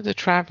 You know the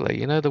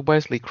Traveller, the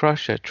Wesley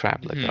Crusher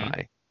Traveller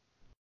guy?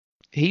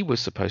 He was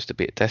supposed to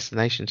be at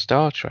Destination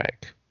Star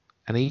Trek,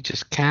 and he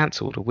just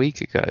cancelled a week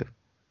ago.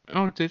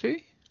 Oh, did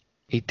he?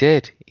 He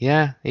did,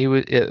 yeah.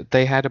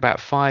 They had about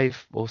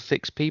 5 or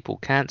 6 people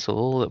cancel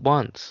all at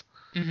once,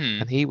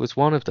 and he was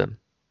one of them.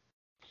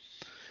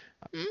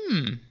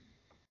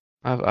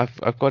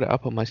 I've got it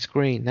up on my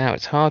screen now.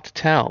 It's hard to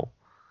tell,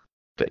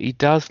 but he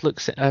does look.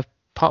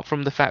 Apart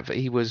from the fact that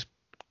he was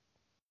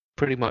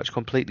pretty much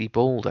completely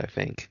bald, I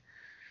think.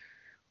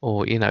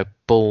 Or,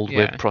 bald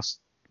with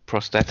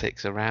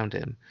prosthetics around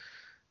him.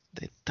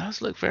 It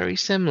does look very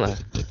similar.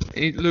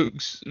 It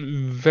looks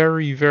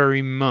very,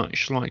 very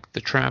much like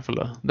the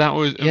Traveller. That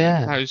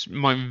was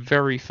my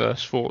very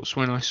first thoughts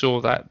when I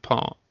saw that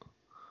part.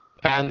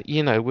 And,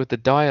 with the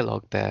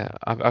dialogue there,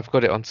 I've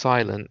got it on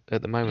silent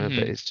at the moment,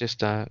 but it's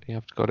just,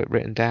 I've got it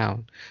written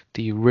down.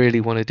 Do you really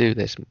want to do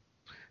this?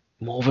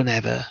 More than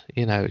ever,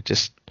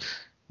 just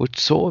would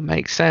sort of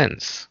make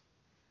sense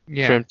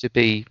for him to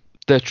be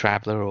the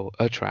Traveller or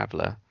a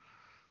Traveller.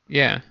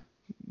 Yeah,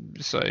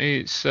 so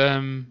it's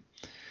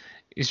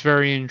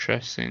very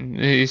interesting.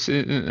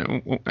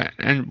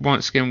 And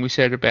once again, we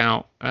said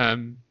about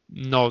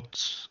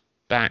nods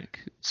back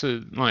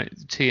to like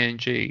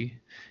TNG.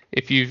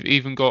 If you've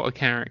even got a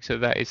character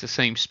that is the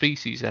same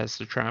species as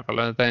the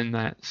Traveller, then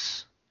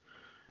that's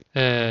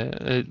like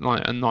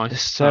a nice.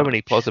 There's so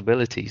many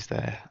possibilities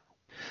there.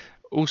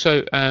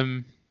 Also,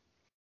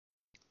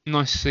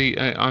 nice to see.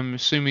 I'm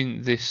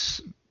assuming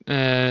this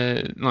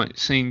like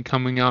scene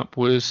coming up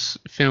was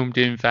filmed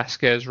in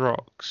Vasquez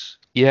Rocks.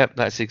 Yep,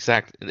 that's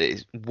exact.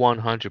 It's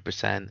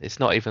 100%. It's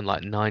not even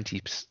like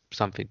 90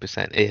 something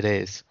percent. It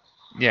is.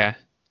 Yeah.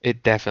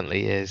 It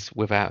definitely is,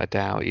 without a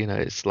doubt. You know,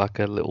 it's like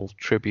a little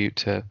tribute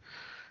to.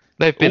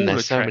 They've been there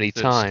so many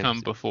times.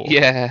 Come before.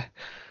 Yeah,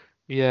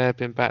 yeah, I've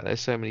been back there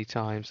so many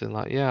times, and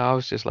like, yeah, I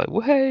was just like,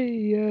 well, hey,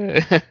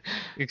 yeah.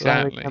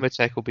 Exactly.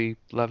 Amatek will be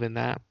loving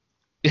that.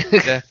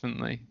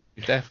 Definitely,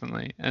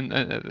 definitely,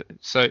 and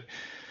so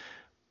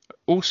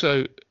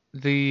also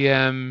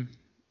the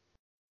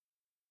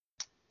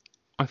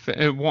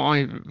what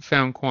I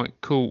found quite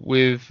cool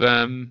with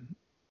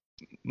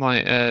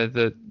like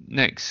the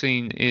next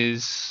scene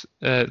is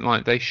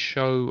like they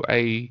show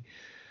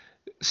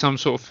some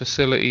sort of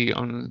facility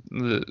on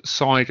the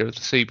side of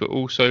the sea, but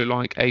also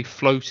like a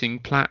floating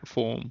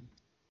platform.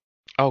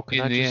 Oh,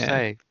 can I just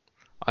say,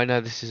 I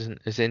know this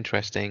isn't as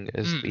interesting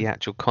as the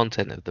actual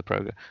content of the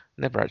program.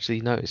 Never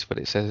actually noticed, but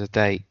it says a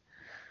date.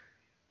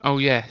 Oh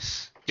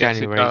yes,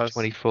 January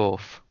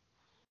 24th.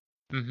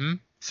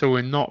 So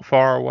we're not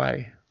far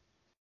away.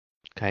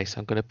 Okay, so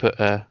I'm going to put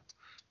a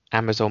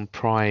Amazon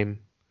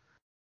Prime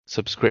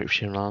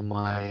subscription on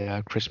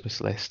my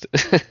Christmas list.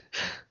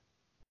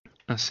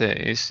 That's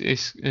it.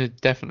 It's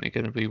definitely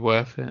going to be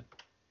worth it.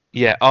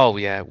 Yeah. Oh,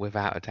 yeah.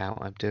 Without a doubt,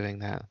 I'm doing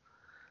that.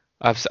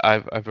 I've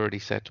already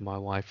said to my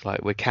wife,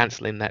 like, we're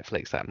cancelling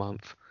Netflix that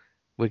month.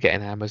 We're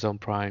getting Amazon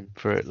Prime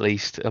for at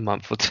least a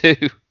month or two.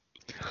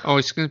 Oh,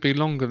 it's going to be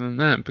longer than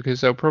that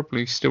because they'll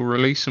probably still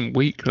release them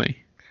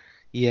weekly.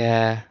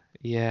 Yeah.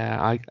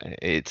 Yeah.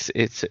 It's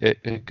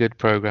a good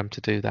program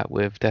to do that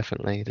with.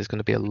 Definitely, there's going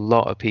to be a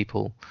lot of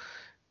people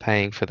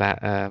paying for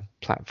that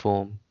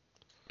platform.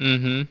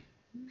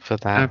 For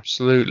that.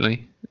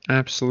 Absolutely.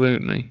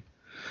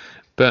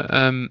 But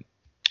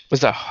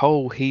there's a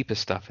whole heap of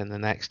stuff in the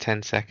next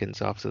 10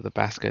 seconds after the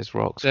Vasquez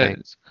Rocks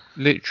things.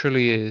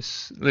 Literally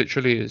is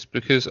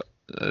because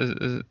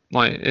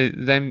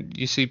then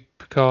you see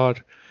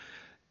Picard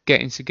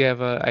getting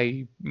together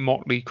a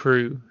motley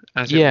crew,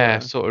 as it were.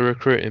 Sort of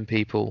recruiting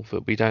people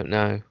that we don't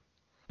know.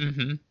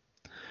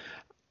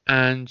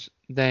 And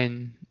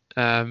then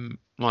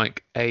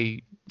like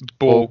a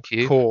Borg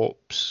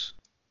corpse.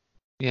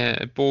 Yeah,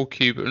 a Borg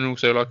cube, and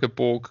also like a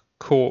Borg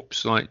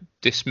corpse, like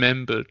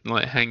dismembered,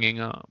 like hanging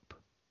up.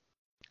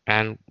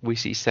 And we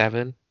see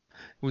Seven.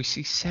 We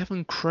see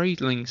Seven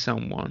cradling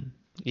someone.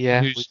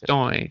 Yeah. Who's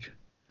died.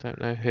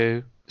 Don't know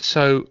who.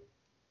 So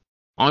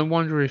I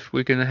wonder if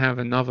we're going to have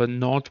another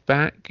nod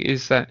back.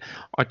 Is that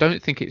I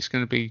don't think it's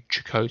going to be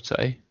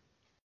Chakotay.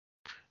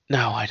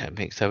 No, I don't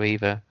think so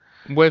either.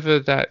 Whether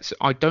that's,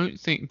 I don't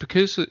think,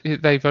 because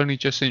they've only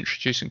just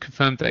introduced and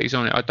confirmed that he's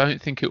on it, I don't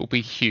think it will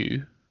be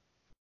Hugh.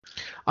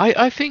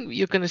 I think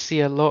you're going to see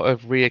a lot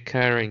of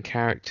reoccurring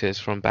characters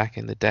from back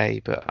in the day,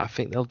 but I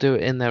think they'll do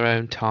it in their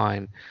own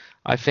time.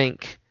 I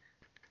think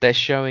they're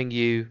showing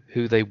you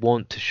who they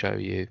want to show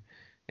you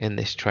in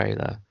this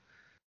trailer,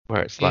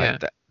 where it's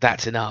like,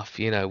 that's enough.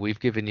 You know,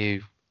 we've given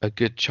you a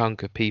good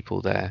chunk of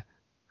people there.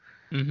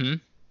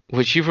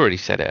 Which you've already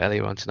said it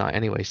earlier on tonight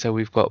anyway. So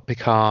we've got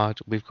Picard,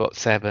 we've got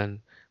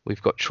Seven,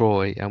 we've got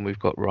Troy, and we've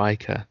got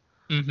Riker.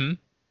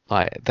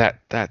 Like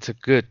that's a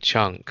good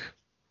chunk.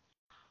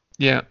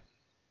 Yeah.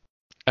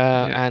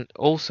 And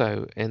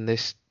also in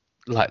this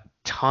like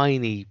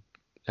tiny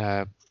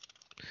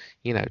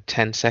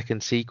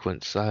 10-second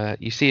sequence,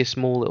 you see a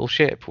small little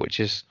ship, which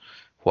is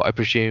what I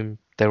presume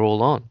they're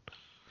all on.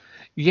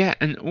 Yeah,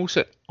 and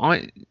also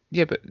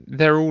but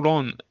they're all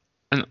on,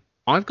 and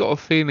I've got a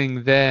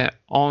feeling they're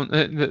on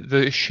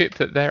the ship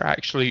that they're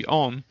actually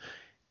on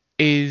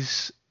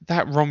is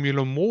that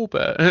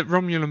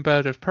Romulan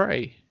bird of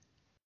prey.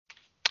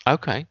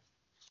 Okay.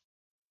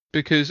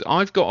 Because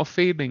I've got a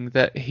feeling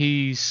that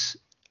he's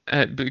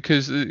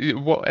because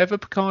whatever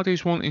Picard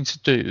is wanting to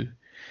do,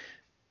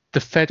 the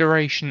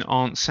Federation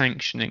aren't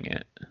sanctioning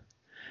it.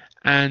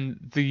 And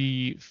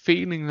the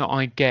feeling that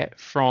I get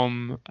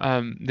from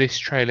this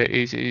trailer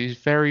is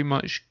very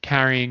much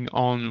carrying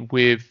on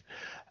with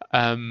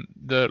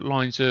the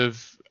lines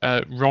of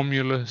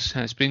Romulus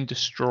has been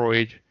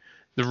destroyed,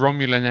 the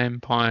Romulan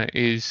Empire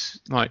is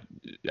like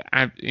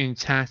in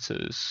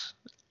tatters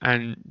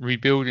and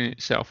rebuilding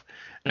itself,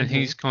 and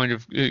he's kind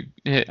of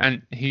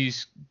and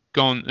he's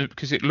gone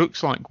because it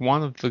looks like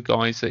one of the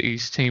guys that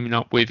he's teaming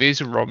up with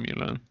is a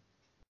Romulan.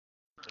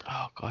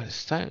 Oh god,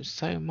 it's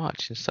so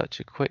much in such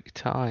a quick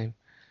time.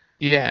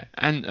 Yeah,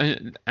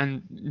 and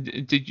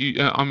did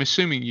you? I'm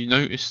assuming you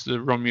noticed the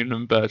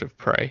Romulan bird of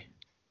prey.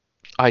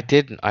 I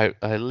didn't. I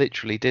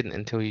literally didn't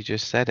until you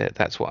just said it.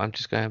 That's what I'm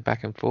just going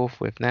back and forth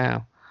with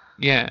now.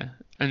 Yeah,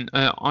 and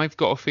I've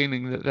got a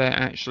feeling that they're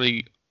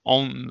actually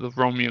on the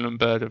Romulan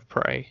bird of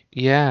prey.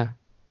 Yeah.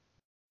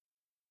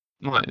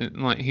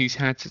 Like he's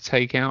had to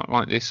take out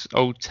like this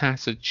old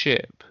tattered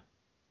ship.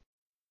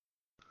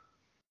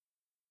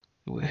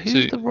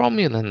 Who's the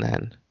Romulan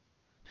then?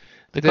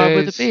 The guy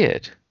with the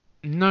beard?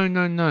 No.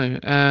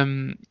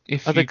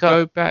 If Oh, you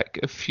go back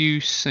a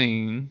few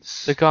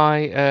scenes, the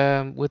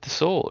guy with the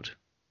sword.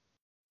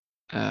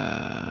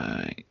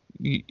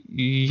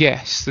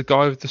 Yes, the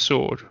guy with the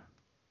sword.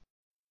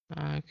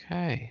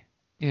 Okay.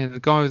 Yeah, the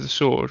guy with the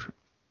sword.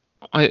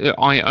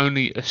 I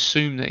only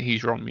assume that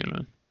he's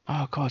Romulan.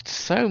 Oh God,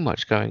 so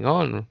much going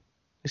on.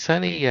 It's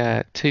only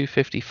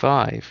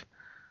 2:55.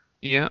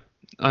 Yeah,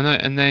 I know.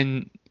 And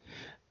then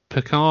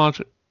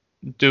Picard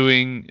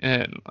doing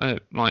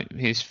like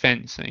his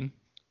fencing.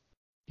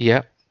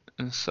 Yep.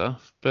 And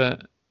stuff.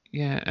 But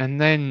yeah,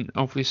 and then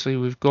obviously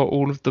we've got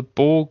all of the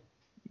Borg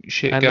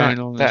shit And going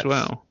on as that's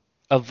well.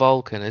 a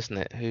Vulcan, isn't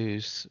it?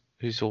 Who's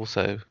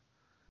also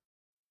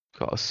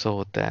got a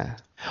sword there.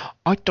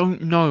 I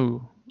don't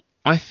know.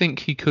 I think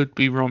he could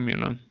be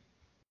Romulan.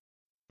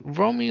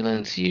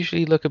 Romulans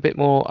usually look a bit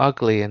more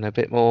ugly and a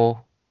bit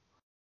more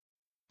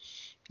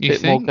You more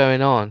think?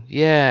 going on.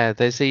 Yeah,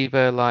 there's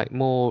either like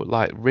more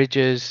like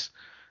ridges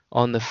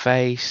on the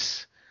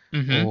face,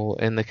 Mm-hmm. or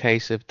in the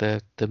case of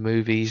the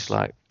movies,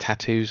 like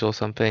tattoos or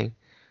something.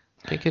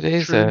 I think it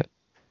is True.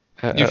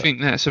 You a think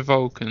that's a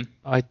Vulcan?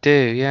 I do,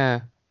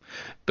 yeah.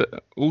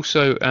 But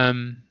also,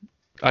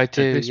 I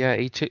do, this. yeah.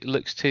 He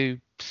looks too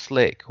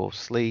slick or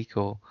sleek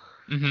or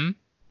Mm-hmm.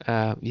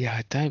 yeah.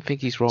 I don't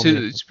think he's To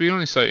Romulan. to be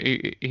honest though,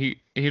 he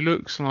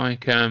looks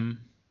like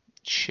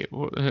shit.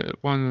 What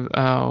one?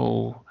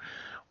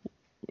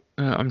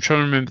 I'm trying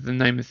to remember the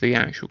name of the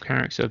actual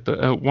character,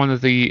 but one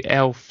of the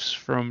elves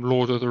from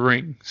Lord of the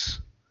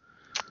Rings.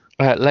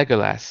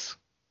 Legolas.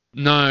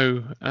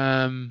 No,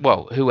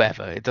 Well,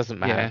 whoever, it doesn't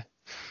matter.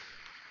 yeah,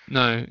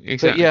 no, But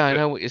exactly. yeah, I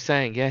know what you're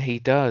saying. Yeah, he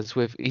does.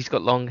 He's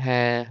got long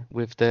hair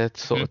with the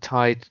sort Mhm.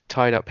 of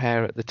tied up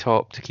hair at the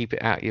top to keep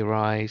it out your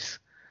eyes.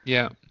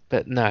 Yeah,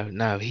 But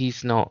no,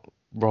 he's not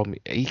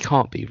He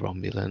can't be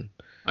Romulan.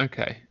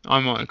 okay, I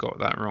might have got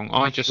that wrong.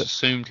 I just But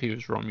assumed he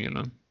was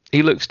Romulan.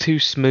 he looks too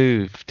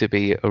smooth to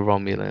be a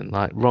Romulan.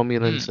 Like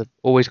Romulans Mm. have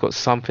always got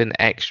something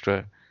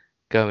extra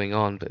going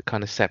on that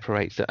kind of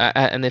separates them.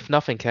 And if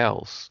nothing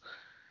else,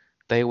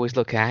 they always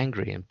look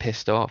angry and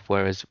pissed off,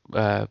 whereas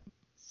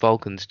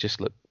Vulcans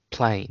just look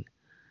plain,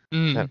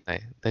 Mm. don't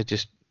they? They're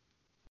just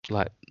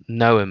like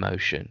no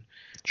emotion,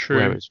 True.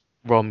 whereas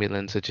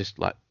Romulans are just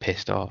like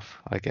pissed off,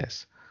 I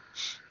guess.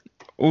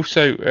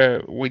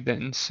 Also, we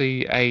then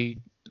see a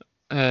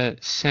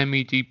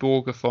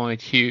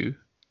semi-deborgified Hugh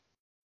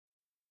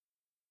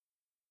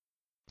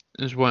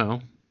as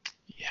well.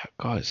 Yeah,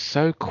 God, it's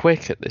so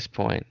quick at this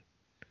point.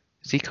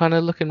 Is he kind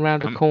of looking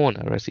round a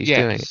corner as he's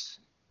doing it? Yes.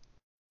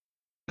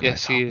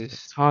 Yes, he is.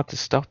 It's hard to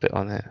stop it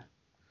on it.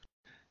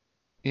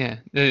 Yeah.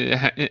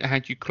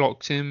 Had you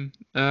clocked him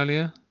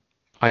earlier?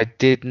 I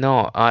did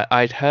not.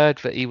 I'd heard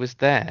that he was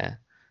there.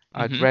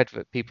 I'd Mm-hmm. read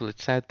that people had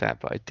said that,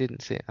 but I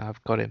didn't see it.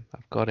 I've got him.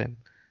 I've got him.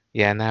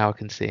 Yeah, now I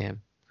can see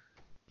him.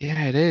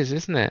 Yeah, it is,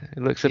 isn't it?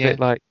 It looks a Yeah. bit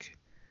like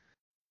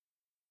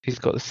he's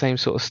got the same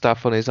sort of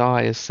stuff on his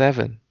eye as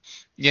Seven.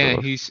 Yeah, Sort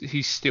of.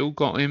 he's still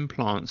got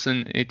implants,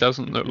 and it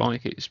doesn't look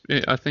like it's.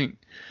 I think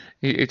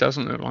it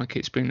doesn't look like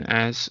it's been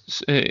as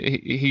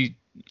he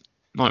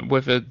like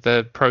whether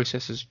the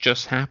process has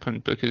just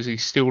happened because he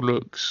still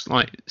looks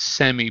like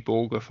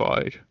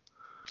semi-borgified.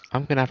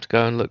 I'm gonna have to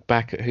go and look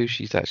back at who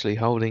she's actually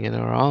holding in her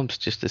arms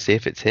just to see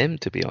if it's him.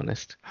 To be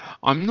honest,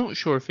 I'm not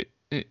sure if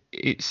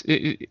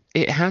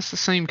it has the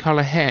same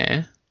color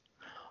hair.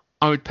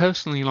 I would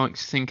personally like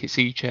to think it's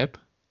Icheb.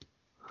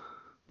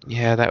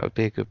 yeah, that would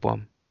be a good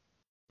one.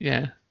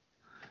 Yeah.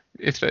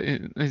 If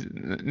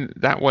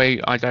that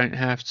way, I don't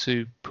have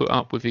to put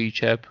up with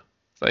Icheb.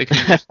 They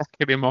can just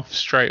kill him off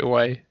straight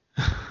away,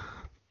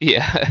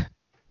 Yeah.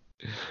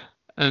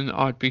 and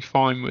I'd be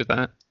fine with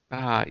that.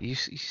 You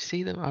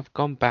see them? I've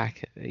gone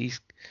back.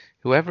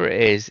 Whoever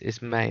it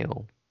is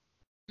male,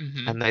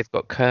 Mm-hmm. and they've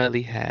got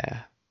curly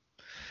hair.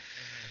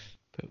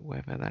 But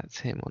whether that's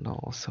him or not,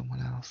 or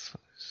someone else,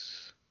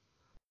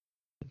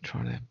 I'm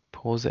trying to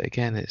pause it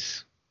again.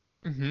 It's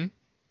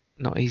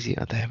not easy.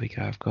 Oh, there we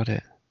go. I've got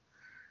it.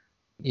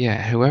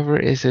 Yeah, whoever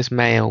it is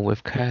male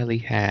with curly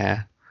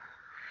hair,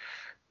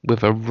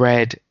 with a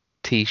red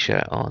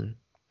t-shirt on.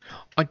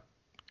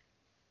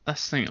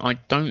 That's the thing. I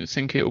don't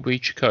think it'll be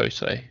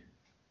Chakotay.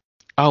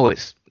 Oh,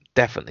 it's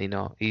definitely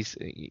not.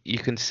 You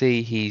can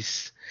see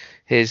his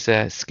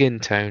skin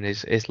tone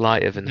is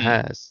lighter than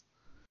hers.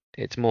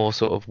 It's more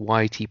sort of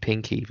whitey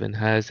pinky than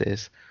hers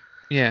is.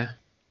 Yeah.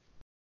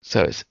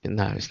 So it's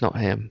not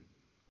him.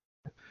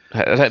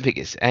 I don't think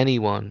it's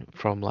anyone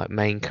from like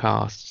main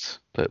casts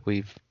that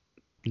we've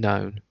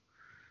known.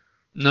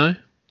 No?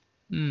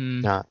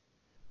 No.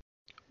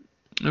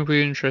 It'll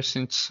be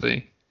interesting to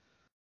see.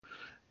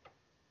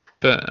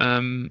 But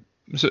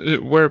so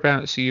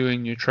whereabouts are you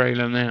in your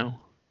trailer now?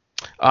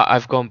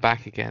 I've gone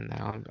back again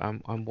now.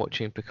 I'm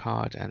watching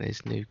Picard and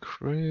his new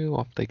crew.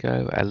 Off they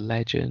go. A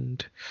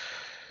legend.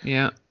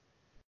 Yeah.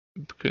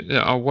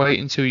 I'll wait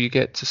until you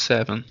get to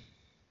 7.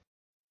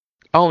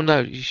 Oh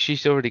no,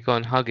 she's already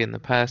gone hugging the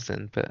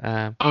person, but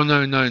Oh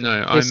no!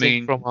 I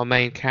mean from our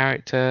main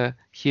character,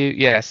 Hugh.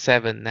 Yeah,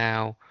 7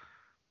 now,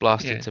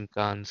 blasting some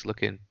guns,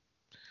 looking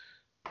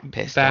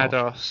pissed off.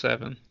 Badass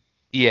 7.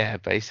 Yeah,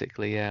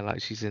 basically, yeah,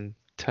 like she's in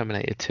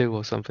Terminator 2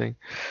 or something.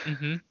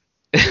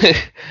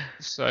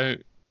 So,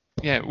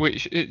 yeah,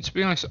 which, to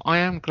be honest, I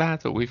am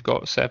glad that we've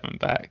got 7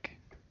 back.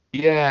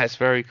 Yeah, it's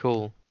very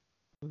cool.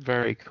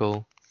 Very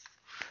cool.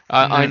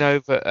 I know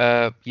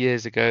that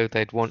years ago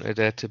they'd wanted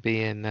her to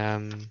be in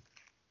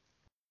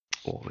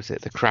what was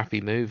it, the crappy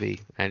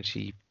movie, and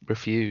she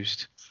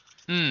refused.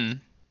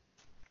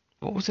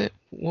 What was it?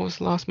 What was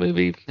the last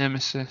movie?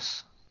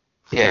 Nemesis.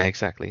 Yeah,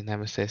 exactly,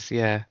 Nemesis.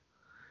 Yeah.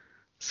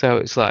 So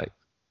it's like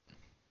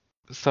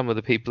some of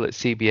the people at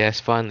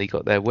CBS finally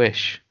got their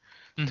wish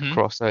to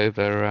cross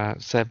over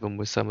 7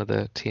 with some of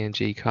the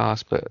TNG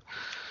cast, but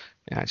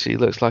it actually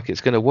looks like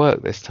it's going to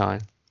work this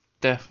time.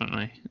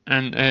 Definitely,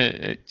 and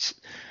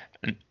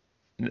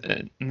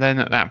then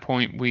at that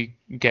point we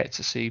get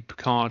to see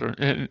Picard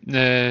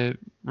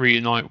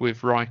reunite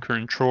with Riker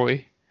and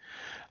Troy,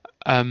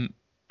 and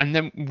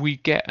then we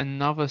get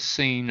another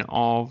scene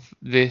of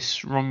this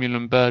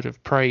Romulan bird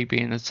of prey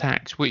being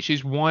attacked, which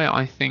is why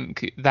I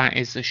think that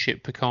is the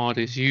ship Picard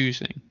is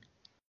using.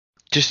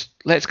 Just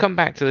let's come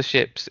back to the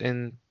ships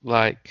in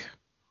like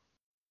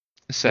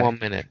 1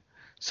 minute.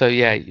 So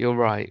yeah, you're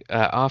right.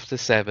 After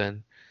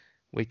 7,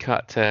 we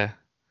cut to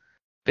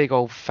big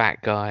old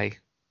fat guy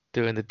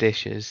doing the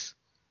dishes.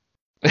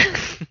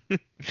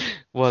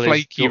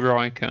 Flaky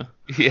Riker.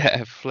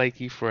 Yeah,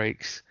 flaky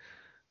Frakes.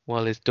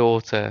 While his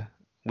daughter,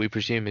 we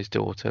presume his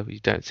daughter, we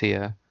don't see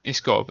her.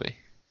 It's gotta be.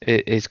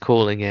 Is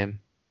calling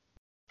him.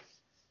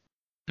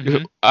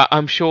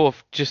 I'm sure,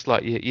 just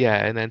like,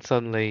 yeah, and then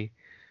suddenly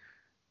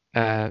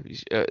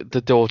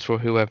the daughter or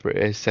whoever it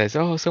is says,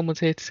 "Oh, someone's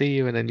here to see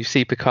you," and then you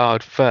see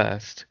Picard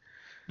first,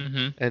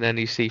 and then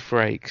you see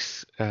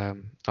Frakes,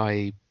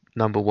 i.e.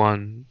 number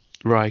 1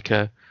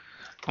 Riker,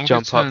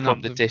 jump up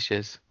from the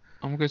dishes.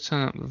 I'm going to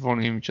turn up the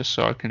volume just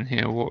so I can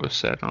hear what was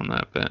said on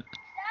that bit.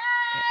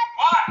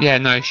 Yeah,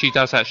 no, she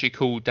does actually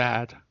call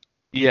Dad.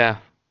 Yeah.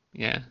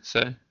 Yeah,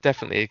 so...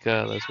 Definitely a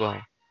girl as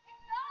well.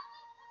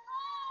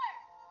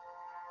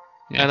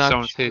 Yeah, and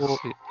I'm sure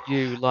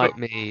you, like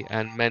me,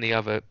 and many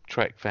other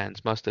Trek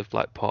fans must have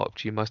like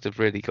popped. You must have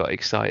really got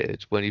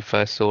excited when you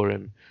first saw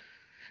him.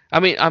 I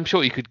mean, I'm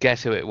sure you could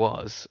guess who it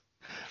was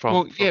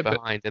from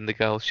behind, and the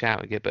girl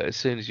shouting it. But as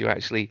soon as you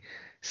actually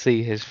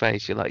see his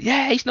face, you're like,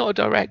 "Yeah, he's not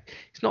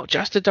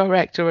just a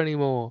director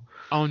anymore."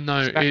 Oh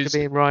no, he's back to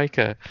being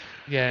Riker.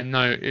 Yeah,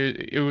 no,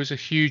 it was a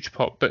huge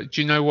pop. But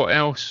do you know what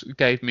else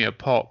gave me a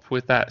pop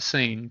with that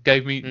scene?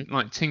 Gave me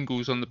like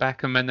tingles on the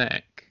back of my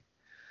neck.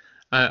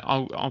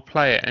 I'll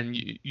play it, and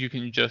you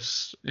can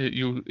just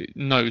you'll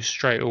know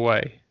straight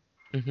away.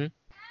 What? Stop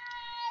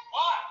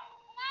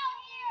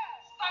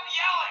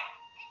yelling!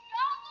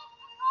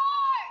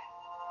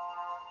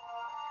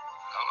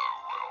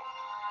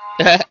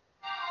 Hello, Will.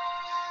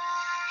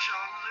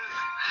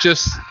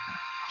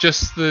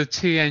 Just the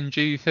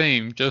TNG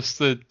theme, just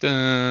the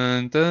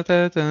dun dun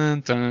dun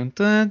dun dun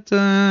dun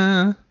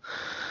dun.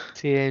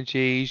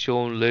 TNG,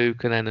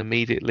 Jean-Luc, and then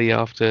immediately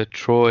after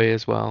Troy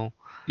as well.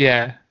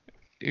 Yeah.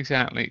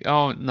 Exactly.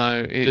 Oh no,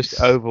 it's just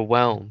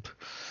overwhelmed,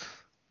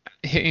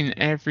 hitting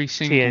every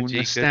single TNG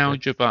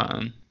nostalgia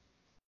button.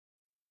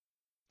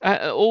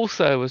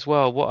 Also, as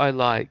well, what I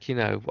like,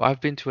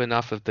 I've been to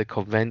enough of the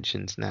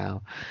conventions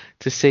now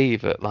to see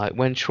that, like,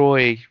 when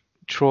Troy,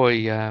 for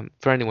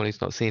anyone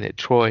who's not seen it,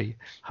 Troy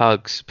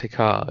hugs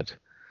Picard.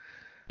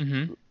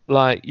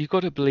 Like, you've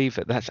got to believe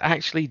that that's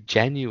actually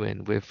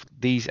genuine with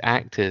these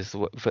actors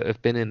that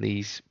have been in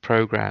these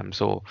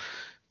programs or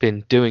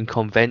been doing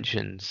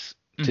conventions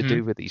to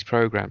do with these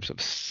programs for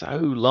so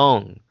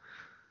long.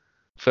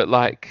 But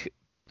like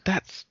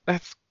that's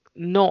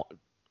not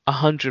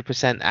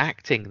 100%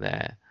 acting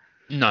there.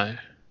 No.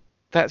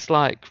 That's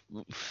like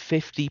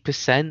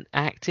 50%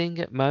 acting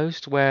at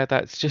most, where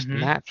that's just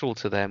natural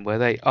to them, where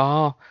they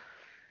are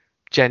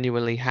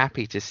genuinely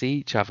happy to see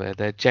each other.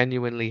 They're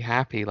genuinely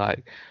happy,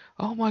 like,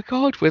 oh my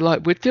god,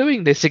 we're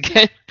doing this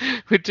again.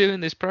 We're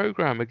doing this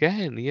program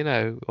again,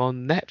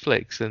 on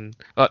Netflix. And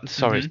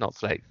sorry, it's not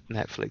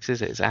Netflix,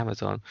 is it? It's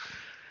Amazon.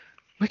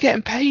 We're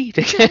getting paid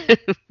again.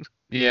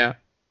 Yeah.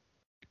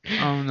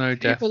 Oh no,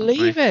 definitely.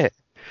 Can you believe it?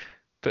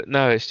 But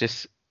no, it's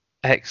just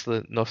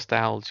excellent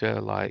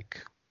nostalgia,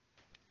 like,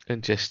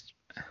 and just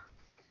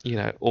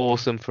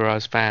awesome for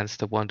us fans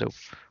to wonder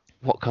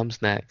what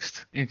comes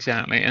next.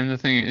 Exactly, and the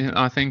thing,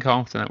 I think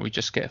after that we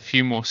just get a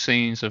few more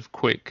scenes of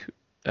quick,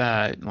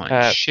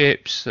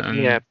 ships,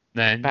 and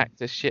then back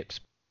to ships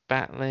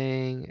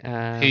battling,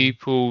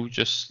 people,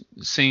 just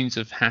scenes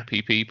of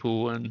happy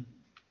people and.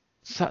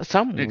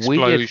 Some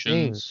weird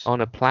thing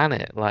on a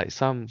planet, like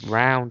some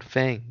round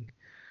thing.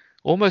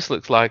 Almost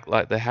looks like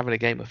they're having a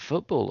game of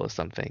football or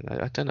something.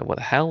 I don't know what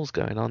the hell's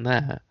going on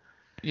there.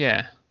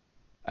 Yeah.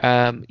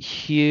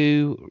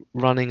 Hugh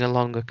running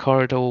along a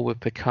corridor with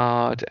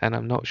Picard, and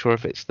I'm not sure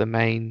if it's the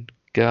main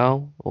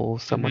girl or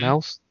someone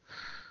else.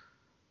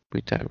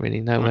 We don't really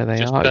know where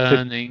they are.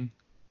 Burning.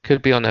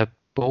 Could be on a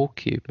ball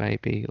cube,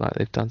 maybe, like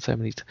they've done so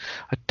many.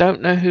 I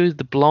don't know who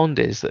the blonde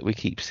is that we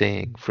keep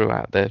seeing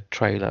throughout the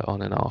trailer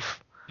on and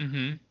off.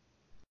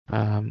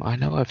 I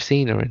know I've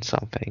seen her in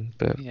something,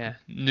 but yeah,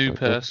 new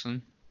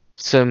person.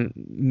 Some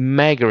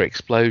mega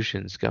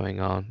explosions going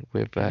on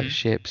with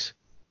ships.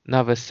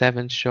 Another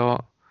 7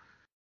 shot.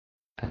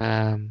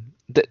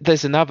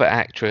 There's another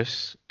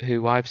actress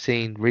who I've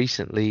seen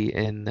recently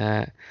in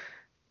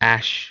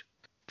Ash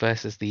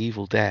versus the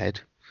Evil Dead.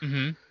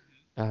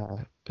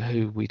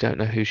 Who we don't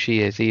know who she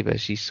is either.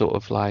 She's sort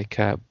of like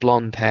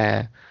blonde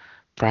hair,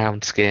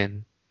 brown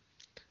skin.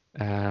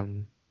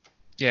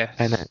 Yes.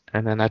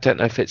 And then I don't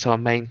know if it's our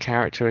main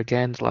character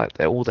again. Like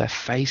all their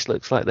face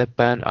looks like they're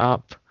burnt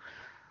up.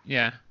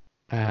 Yeah.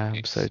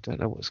 So don't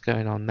know what's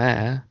going on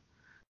there.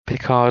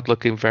 Picard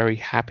looking very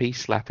happy,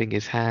 slapping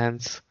his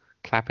hands,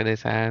 clapping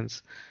his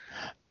hands.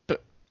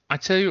 But I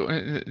tell you,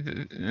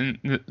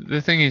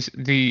 the thing is,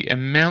 the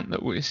amount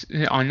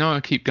that I know I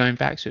keep going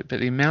back to it, but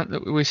the amount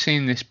that we're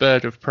seeing this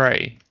bird of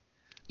prey.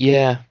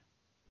 Yeah.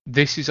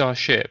 This is our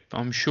ship.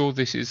 I'm sure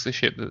this is the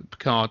ship that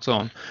Picard's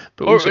on.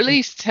 But or also, at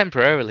least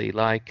temporarily,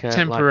 like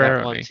that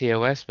one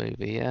TOS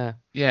movie, yeah.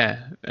 Yeah,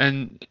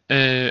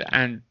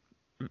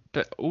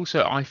 but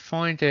also I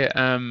find it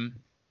I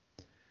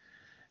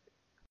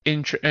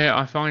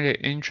find it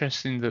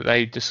interesting that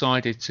they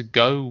decided to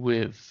go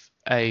with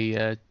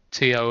a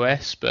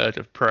TOS bird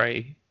of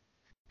prey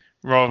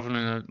rather than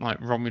a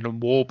Romulan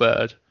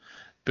warbird,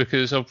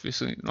 because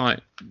obviously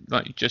like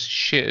just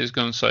shit has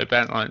gone so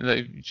bad. Like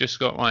they've just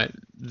got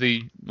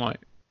they've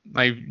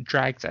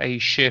dragged a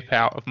ship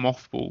out of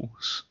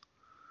mothballs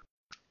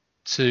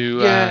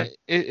to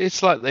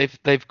it's like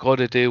they've got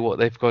to do what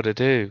they've got to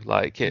do.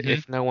 Like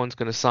if no one's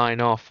going to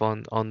sign off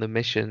on the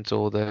missions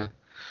or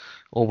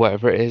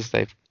whatever it is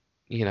they've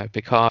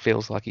Picard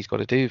feels like he's got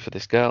to do for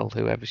this girl,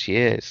 whoever she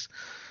is.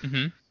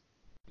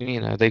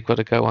 They've got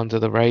to go under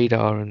the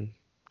radar and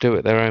do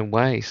it their own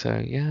way.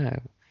 So yeah.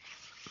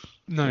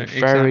 No,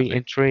 very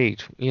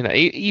intrigued.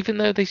 Even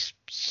though they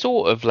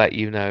sort of let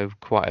you know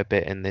quite a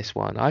bit in this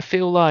one, I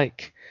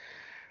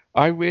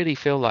really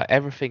feel like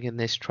everything in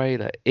this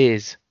trailer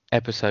is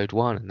episode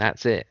 1, and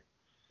that's it.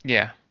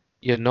 Yeah.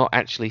 You're not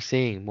actually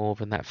seeing more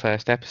than that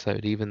first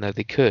episode, even though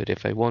they could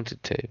if they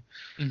wanted to.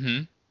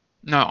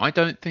 No, I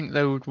don't think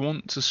they would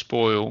want to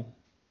spoil.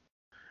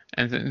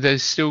 And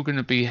there's still going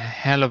to be a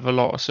hell of a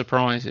lot of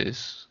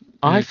surprises.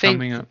 I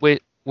think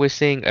we're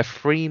seeing a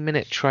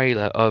 3-minute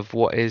trailer of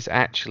what is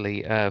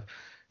actually a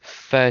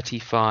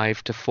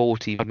 35 to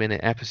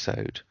 40-minute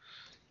episode.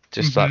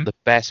 Just like the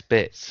best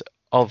bits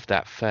of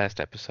that first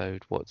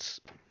episode, what's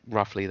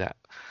roughly that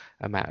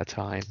amount of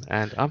time,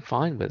 and I'm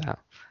fine with that.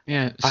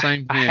 Yeah,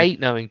 same here. I hate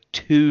knowing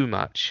too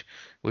much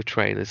with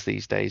trailers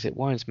these days. It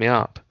winds me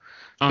up.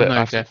 Oh, but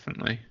no,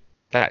 definitely.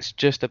 That's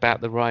just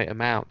about the right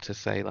amount to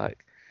say,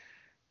 like,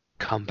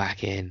 come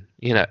back in.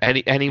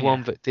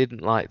 Anyone that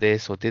didn't like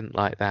this or didn't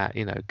like that,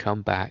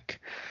 come back.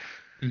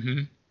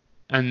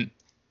 And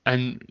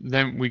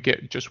then we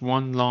get just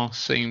one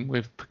last scene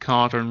with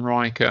Picard and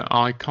Riker.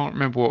 I can't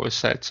remember what was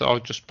said, so I'll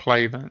just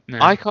play that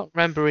now. I can't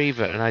remember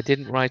either, and I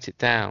didn't write it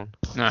down.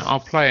 No, I'll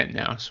play it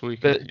now so we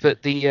can.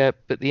 But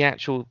the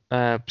actual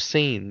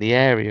scene, the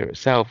area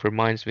itself,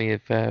 reminds me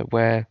of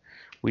where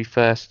we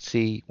first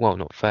see, well,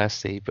 not first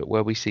see, but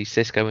where we see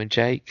Cisco and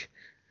Jake.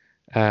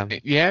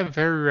 Yeah,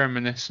 very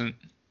reminiscent.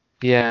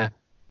 Yeah.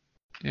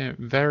 Yeah,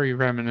 very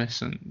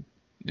reminiscent.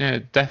 Yeah,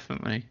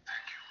 definitely.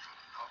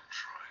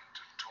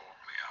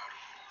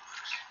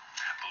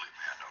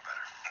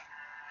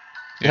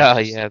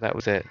 Yeah, that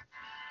was it.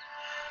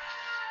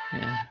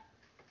 Yeah.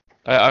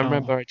 I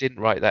remember I didn't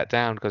write that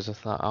down because I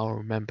thought I'll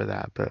remember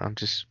that, but I'm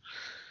just.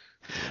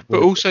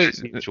 But also,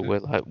 we're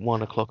like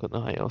 1 o'clock at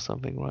night or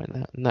something right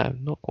now. No,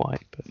 not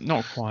quite. But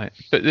not quite.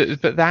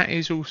 But that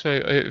is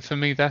also for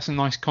me. That's a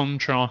nice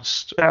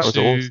contrast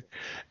to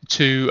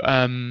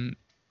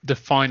the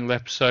final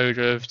episode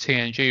of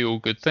TNG, All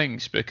Good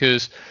Things,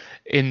 because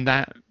in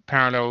that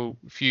parallel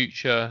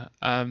future,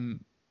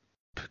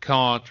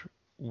 Picard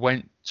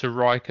went to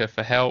Riker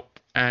for help,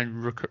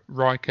 and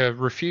Riker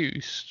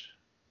refused.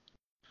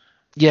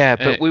 Yeah,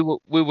 but we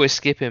were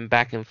skipping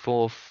back and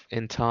forth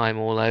in time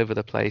all over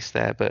the place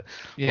there. But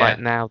right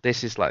now,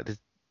 this is like the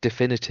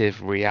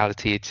definitive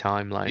reality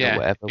timeline or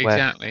whatever.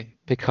 Exactly. Where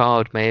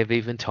Picard may have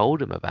even told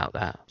him about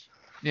that.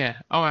 Yeah.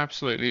 Oh,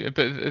 absolutely.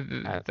 But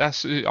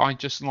I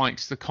just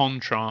likes the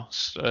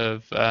contrast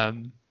of.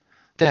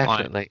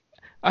 Definitely.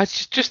 I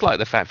just like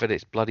the fact that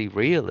it's bloody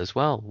real as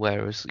well.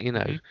 Whereas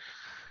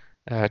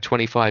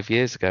 25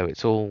 years ago,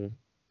 it's all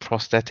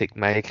prosthetic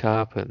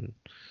makeup and.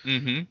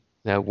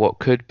 What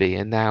could be,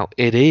 and now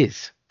it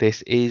is.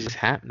 This is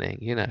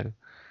happening,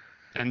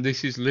 And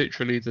this is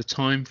literally the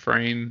time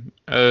frame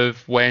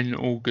of when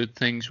All Good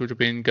Things would have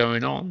been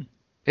going on.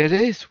 It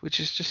is, which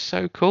is just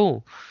so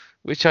cool.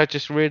 Which I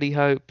just really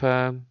hope.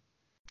 Not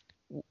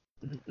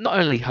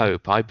only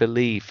hope, I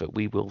believe that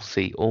we will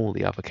see all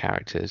the other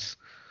characters,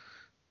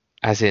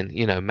 as in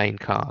main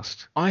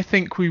cast. I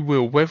think we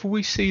will. Whether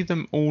we see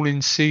them all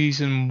in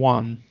season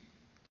 1,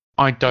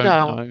 I don't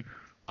know.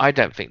 I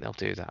don't think they'll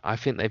do that. I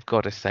think they've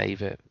got to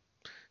save it.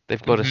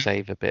 They've got to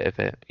save a bit of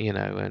it,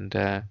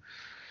 and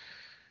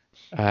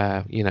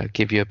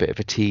give you a bit of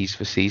a tease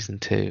for season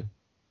 2.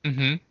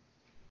 Mhm.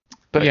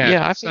 But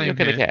Yeah, I think you're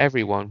going to get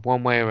everyone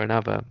one way or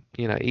another.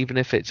 Even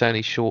if it's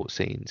only short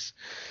scenes.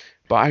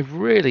 But I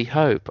really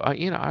hope,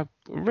 I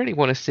really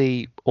want to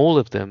see all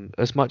of them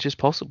as much as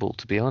possible.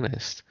 To be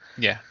honest,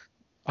 Yeah.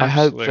 I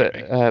hope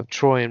Absolutely. that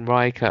Troy and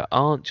Riker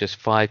aren't just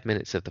 5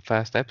 minutes of the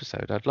first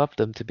episode. I'd love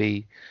them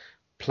to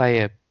play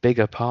a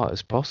bigger part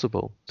as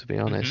possible. To be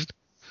honest.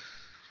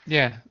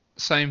 Yeah.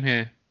 Same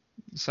here.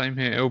 Same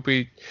here. It'll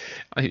be.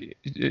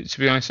 To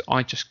be honest,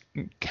 I just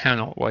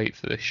cannot wait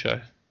for this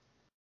show.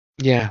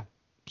 Yeah.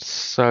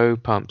 So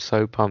pumped,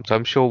 so pumped.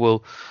 I'm sure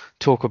we'll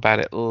talk about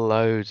it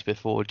loads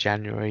before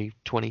January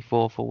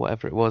 24th or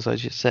whatever it was I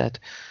just said.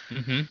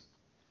 Mhm.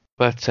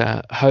 But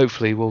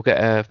hopefully we'll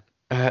get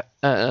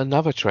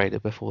another trailer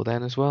before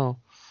then as well.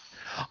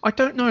 I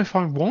don't know if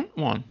I want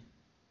one.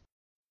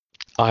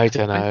 I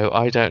don't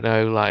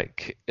know.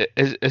 Like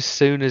as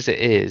soon as it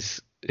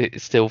is,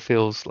 it still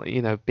feels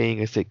like,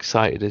 being as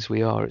excited as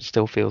we are, it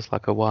still feels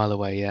like a while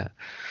away yet.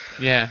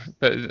 Yeah,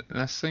 but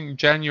that's the thing.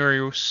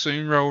 January will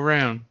soon roll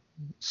around.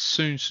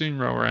 Soon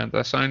roll around.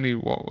 That's only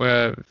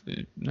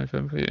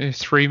November,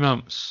 3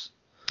 months.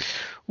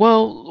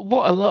 Well,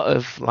 what a lot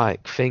of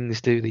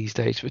things do these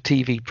days for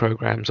TV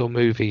programs or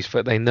movies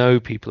that they know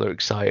people are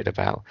excited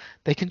about,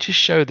 they can just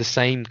show the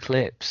same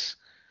clips,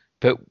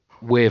 but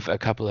with a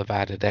couple of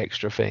added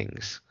extra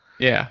things.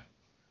 Yeah.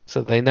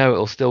 So they know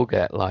it'll still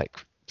get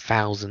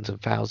thousands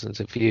and thousands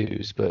of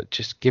views, but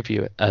just give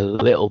you a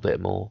little bit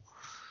more.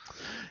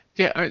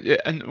 Yeah,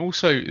 and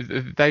also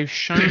they've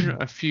shown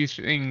a few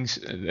things.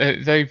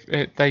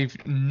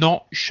 They've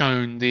not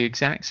shown the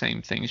exact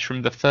same things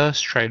from the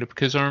first trailer,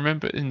 because I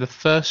remember in the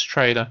first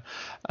trailer,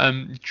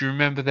 do you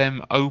remember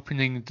them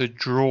opening the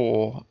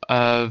drawer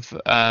of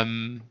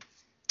the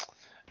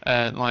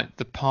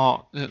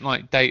part,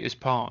 Data's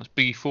parts,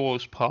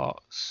 B4's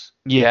parts?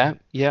 Yeah,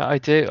 I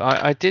do.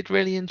 I did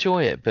really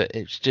enjoy it, but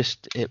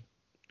it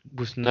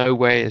was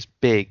nowhere as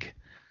big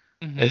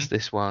as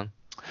this one.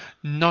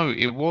 No,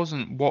 it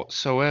wasn't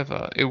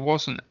whatsoever. It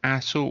wasn't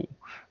at all.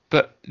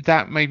 But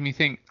that made me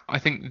think, I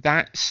think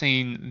that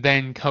scene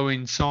then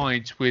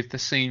coincides with the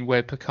scene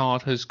where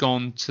Picard has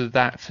gone to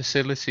that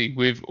facility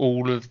with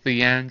all of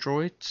the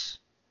androids.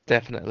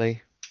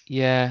 Definitely.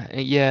 Yeah,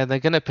 they're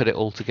going to put it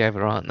all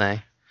together, aren't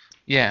they?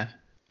 Yeah.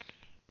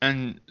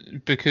 And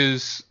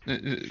because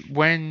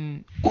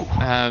when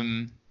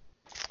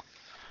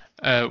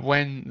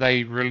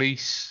they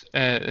release,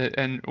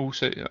 and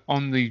also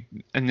on the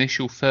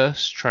initial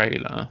first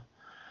trailer,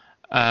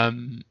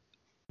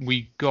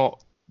 we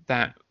got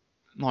that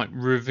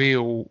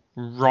reveal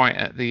right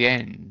at the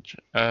end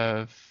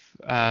of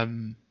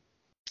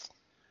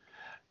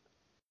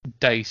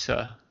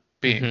Data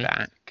being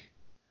back,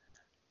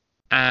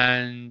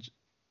 and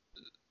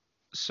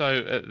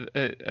so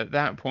at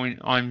that point,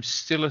 I'm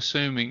still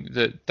assuming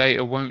that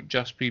Data won't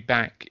just be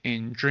back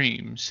in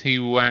dreams. He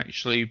will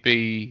actually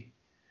be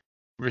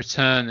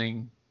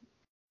returning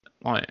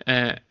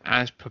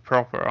as per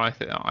proper. I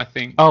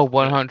think. Oh,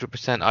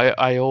 100%.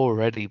 I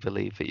already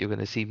believe that you're going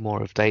to see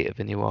more of Data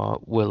than you are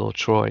Will or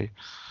Troy.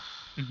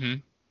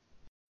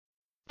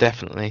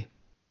 Definitely.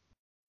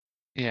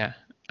 Yeah,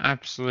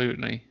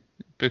 absolutely.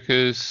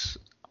 Because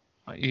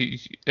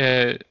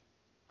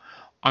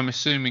I'm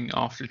assuming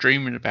after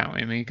dreaming about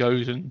him, he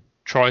goes and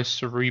tries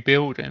to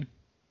rebuild him.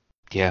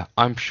 Yeah,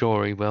 I'm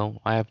sure he will.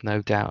 I have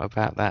no doubt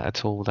about that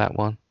at all. That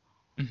one.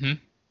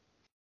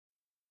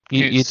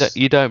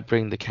 You don't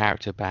bring the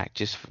character back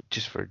just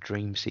for a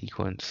dream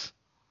sequence.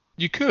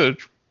 You could,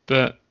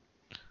 but.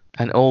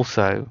 And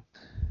also,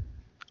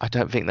 I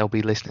don't think they'll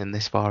be listening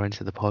this far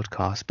into the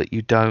podcast, but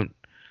you don't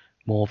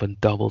more than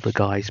double the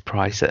guy's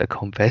price at a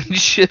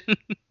convention.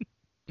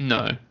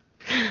 No.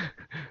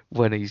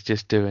 When he's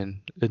just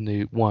doing a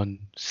new one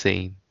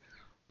scene.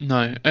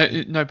 No,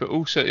 but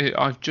also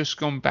I've just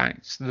gone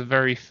back to the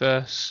very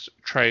first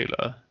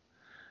trailer.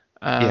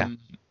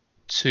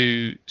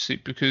 To see,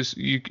 because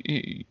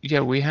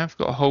we have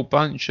got a whole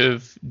bunch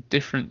of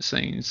different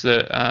scenes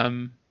that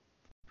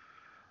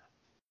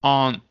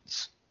aren't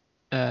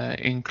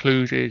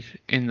included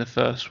in the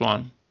first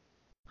one,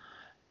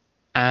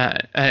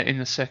 in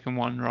the second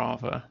one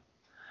rather,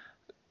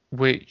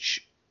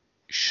 which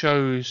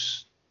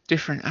shows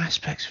different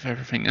aspects of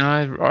everything.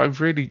 And I've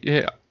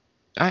really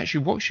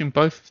actually watching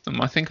both of them.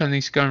 I think I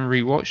need to go and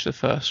rewatch the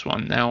first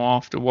one now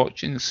after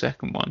watching the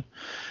second one.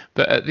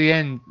 But at the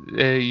end,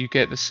 you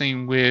get the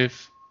scene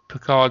with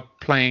Picard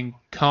playing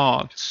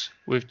cards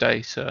with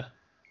Data.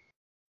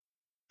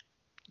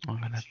 I'm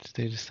gonna have to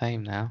do the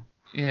same now.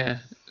 Yeah.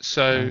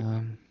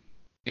 So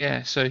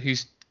so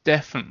he's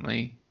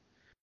definitely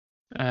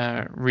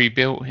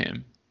rebuilt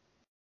him.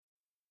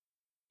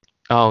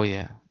 Oh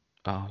yeah.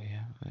 I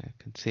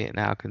can see it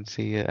now. I can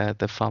see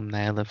the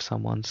thumbnail of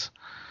someone's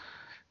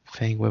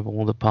thing with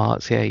all the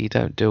parts. Yeah, you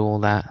don't do all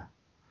that.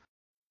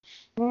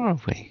 Where are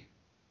we?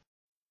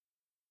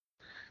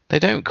 They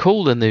don't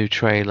call the new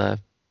trailer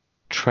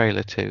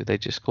 2. They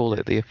just call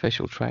it the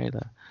official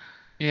trailer.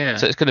 Yeah.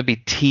 So it's going to be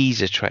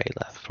teaser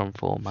trailer from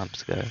 4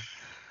 months ago.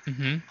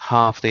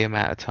 half the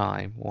amount of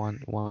time,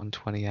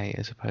 1:28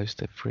 as opposed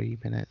to 3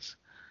 minutes.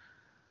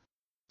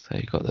 So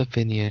you've got the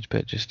vineyard,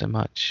 but just a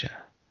much.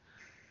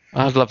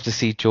 I'd love to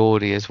see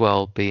Geordie as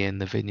well be in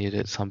the vineyard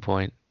at some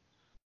point.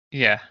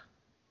 Yeah.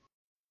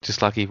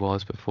 Just like he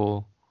was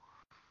before.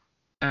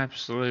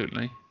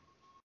 Absolutely.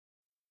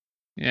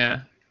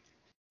 Yeah.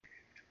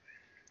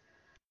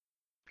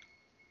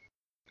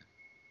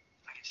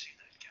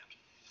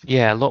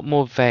 Yeah, a lot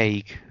more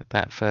vague,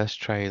 that first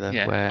trailer.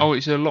 Yeah. Where... Oh,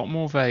 it's a lot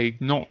more vague,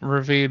 not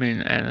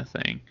revealing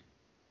anything.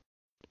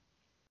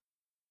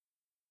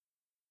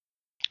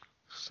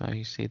 So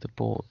you see the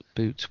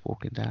boots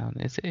walking down.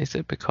 Is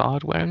it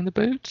Picard wearing the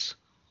boots?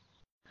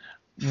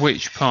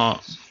 Which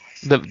part?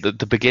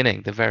 The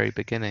beginning, the very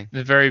beginning.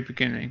 The very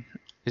beginning.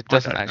 It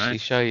doesn't actually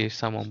show you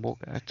someone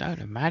walking. I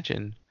don't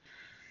imagine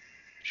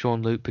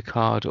Jean-Luc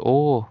Picard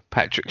or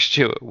Patrick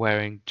Stewart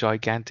wearing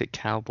gigantic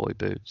cowboy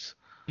boots.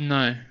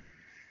 No.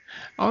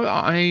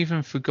 I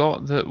even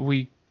forgot that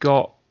we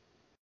got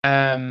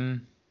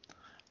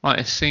like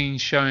a scene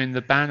showing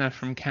the banner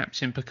from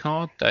Captain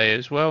Picard Day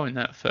as well in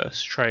that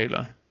first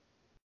trailer.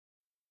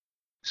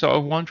 So I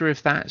wonder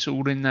if that's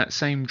all in that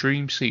same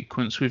dream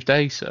sequence with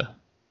Data.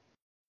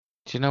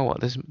 Do you know what?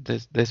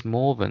 There's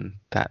more than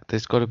that.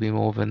 There's got to be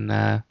more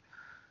than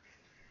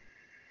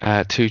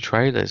 2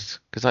 trailers,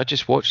 because I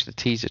just watched the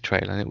teaser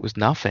trailer and it was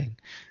nothing.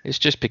 It's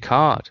just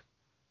Picard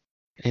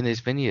in his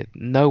vineyard.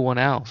 No one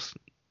else.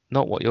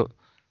 Not what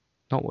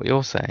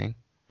you're saying.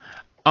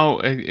 Oh,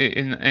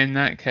 in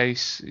that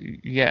case,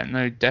 yeah,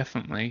 no,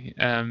 definitely.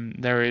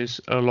 There is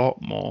a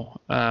lot more.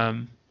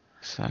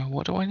 So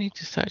what do I need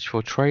to search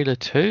for? Trailer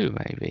 2,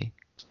 maybe.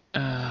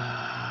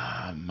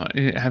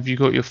 Have you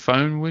got your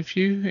phone with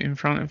you in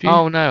front of you?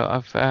 Oh no,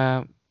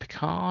 I've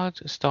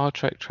Picard Star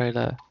Trek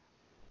trailer,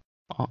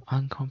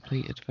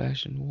 uncompleted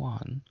version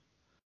 1.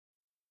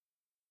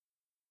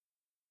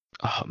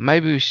 Oh,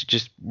 maybe we should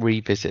just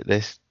revisit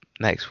this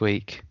next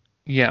week.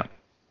 Yeah.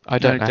 I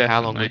don't know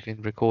how long we've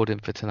been recording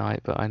for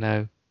tonight, but I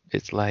know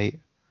it's late.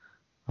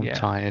 I'm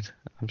tired.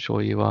 I'm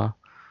sure you are.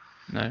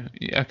 No.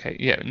 Okay.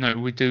 Yeah. No,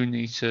 we do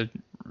need to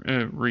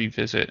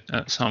revisit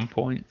at some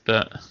point,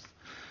 but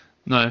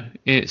no,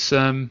 it's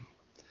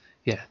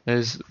yeah.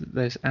 There's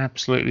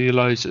absolutely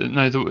loads.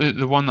 No,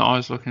 the one that I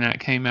was looking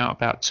at came out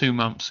about 2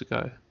 months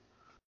ago.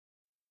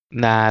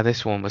 Nah,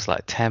 this one was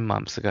like 10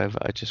 months ago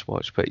that I just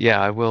watched. But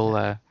yeah, I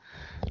will.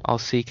 I'll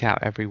seek out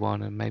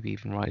everyone and maybe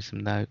even write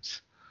some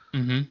notes.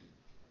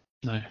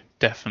 No,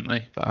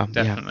 definitely. But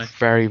definitely. Yeah,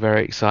 very,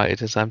 very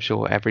excited, as I'm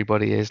sure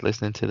everybody is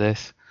listening to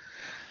this.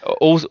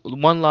 Also,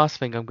 one last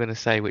thing I'm going to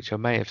say, which I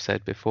may have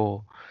said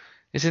before,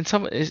 is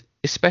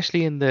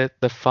especially in the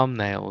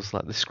thumbnails,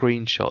 like the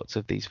screenshots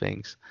of these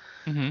things.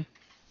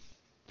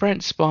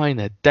 Brent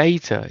Spiner,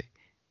 Data,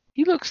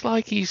 he looks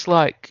like he's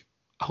like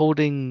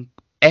holding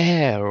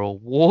air or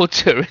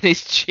water in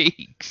his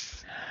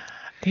cheeks.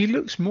 He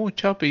looks more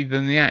chubby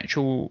than the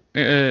actual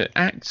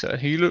actor.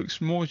 He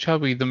looks more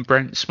chubby than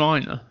Brent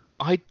Spiner.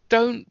 I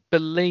don't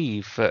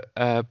believe that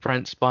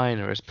Brent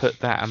Spiner has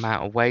put that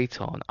amount of weight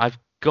on. I've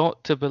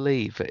got to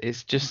believe that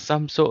it's just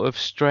some sort of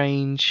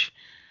strange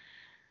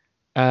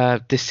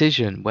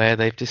decision where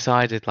they've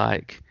decided,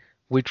 like,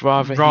 we'd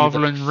rather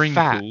than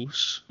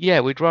wrinkles. Fat.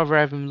 Yeah, we'd rather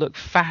have him look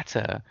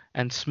fatter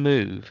and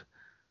smooth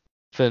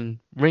than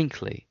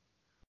wrinkly.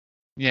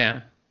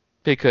 Yeah.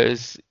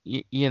 Because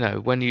you know,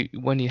 when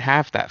you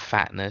have that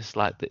fatness,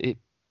 like, it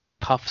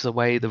puffs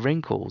away the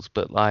wrinkles,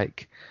 but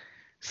like.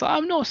 So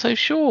I'm not so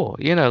sure,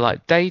 you know,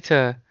 like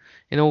Data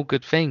in All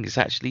Good Things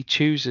actually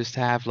chooses to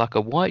have like a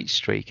white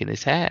streak in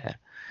his hair.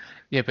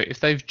 Yeah, but if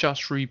they've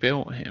just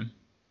rebuilt him.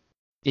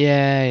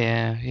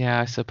 Yeah,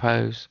 I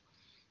suppose.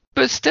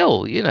 But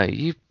still, you know,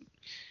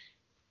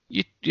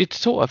 you'd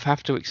sort of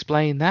have to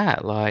explain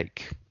that,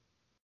 like,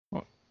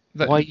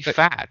 why are you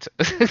fat?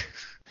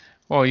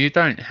 Well, you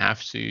don't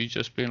have to. You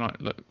just be like,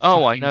 look,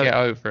 I know. Get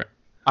over it.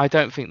 I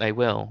don't think they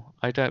will.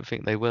 I don't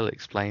think they will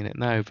explain it,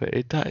 no, but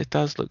it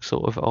does look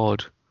sort of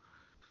odd.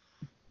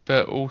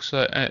 But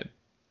also,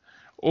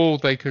 or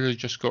they could have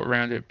just got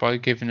around it by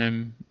giving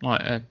him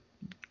like a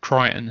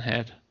Crichton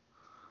head.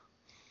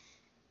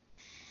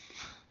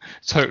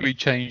 Totally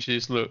changed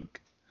his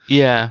look.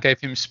 Yeah. Gave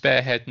him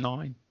spare head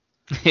 9.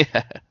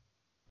 Yeah.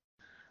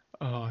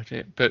 Oh,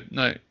 dear. But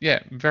no,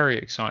 yeah, very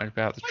excited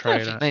about the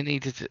trailer. I don't think they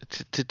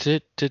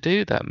needed to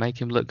do that,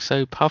 make him look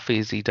so puffy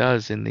as he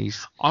does in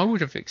these. I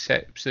would have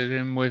accepted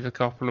him with a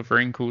couple of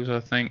wrinkles, I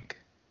think.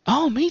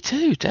 Oh, me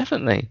too,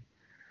 definitely.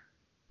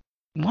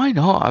 Why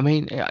not? I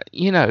mean,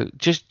 you know,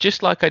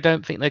 just like I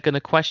don't think they're going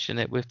to question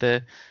it with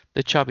the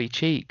chubby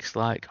cheeks.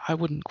 Like, I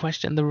wouldn't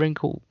question the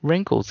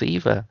wrinkles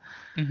either.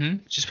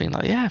 Just being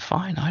like, yeah,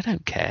 fine, I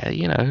don't care.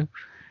 You know,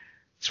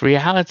 it's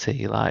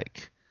reality.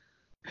 Like,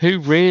 who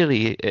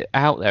really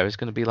out there is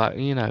going to be like,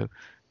 you know,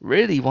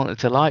 really wanted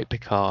to like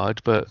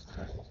Picard, but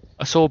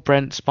I saw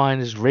Brent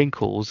Spiner's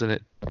wrinkles and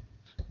it,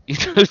 you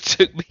know,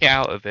 took me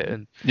out of it.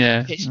 And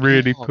yeah,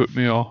 really put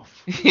me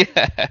off.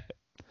 Yeah.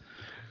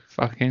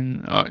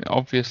 Fucking,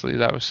 obviously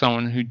that was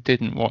someone who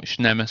didn't watch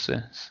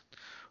Nemesis.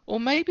 Or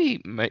maybe,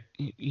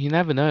 you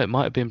never know, it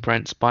might have been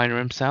Brent Spiner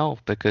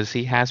himself, because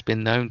he has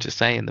been known to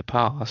say in the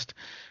past,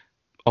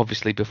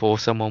 obviously before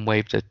someone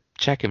waved a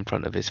check in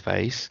front of his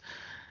face,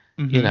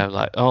 you know,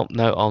 like, oh,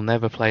 no, I'll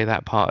never play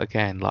that part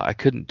again. Like, I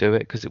couldn't do it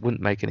because it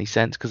wouldn't make any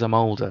sense because I'm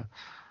older.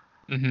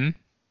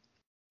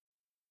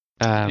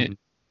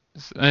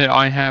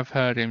 I have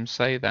heard him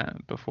say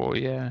that before,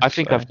 yeah. I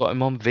think I've got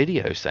him on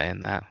video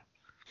saying that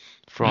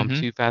from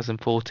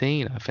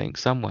 2014, I think,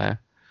 somewhere.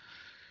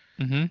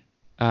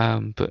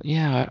 But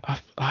yeah,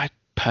 I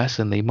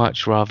personally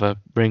much rather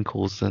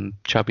wrinkles than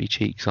chubby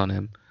cheeks on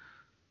him.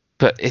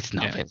 But it's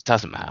nothing. Yeah. It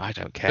doesn't matter. I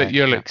don't care. But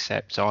you'll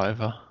accept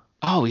either.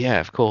 Oh yeah,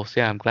 of course.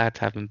 Yeah, I'm glad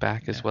to have him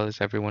back as well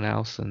as everyone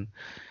else and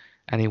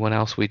anyone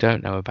else we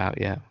don't know about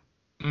yet.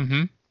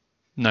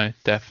 No,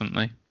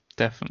 definitely.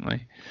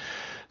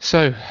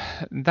 So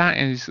that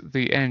is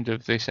the end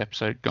of this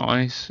episode,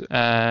 guys.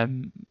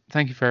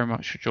 Thank you very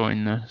much for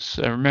joining us.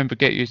 Remember,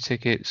 get your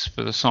tickets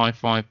for the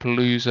Sci-Fi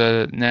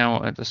Palooza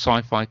now at the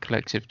sci-fi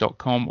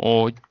collective.com,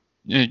 or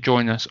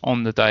join us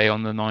on the day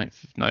on the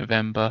 9th of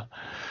November.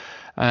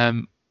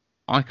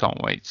 I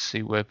can't wait to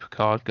see where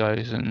Picard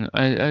goes, and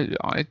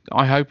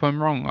I hope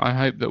I'm wrong. I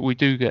hope that we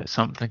do get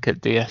something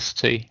at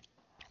DST.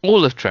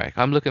 All of Trek.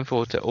 I'm looking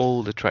forward to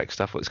all the Trek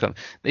stuff that's coming.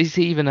 There's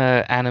even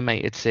an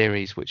animated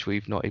series which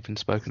we've not even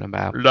spoken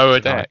about.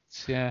 Lower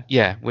Decks, yeah.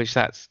 Yeah, which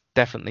that's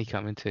definitely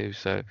coming too.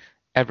 So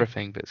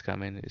everything that's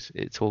coming,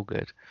 it's all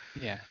good.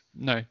 Yeah,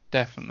 no,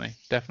 definitely.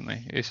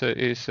 It's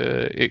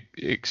a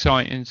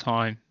exciting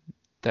time,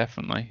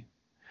 definitely.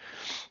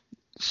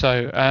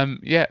 So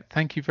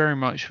thank you very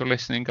much for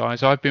listening,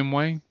 guys. I've been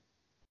Wayne.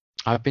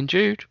 I've been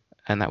Jude,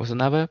 and that was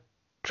another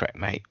Trek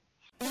Mate.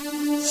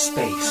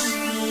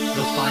 Space.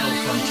 The final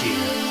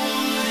frontier,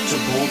 to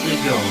boldly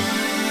go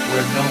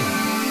where no one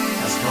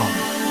has gone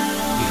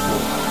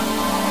before.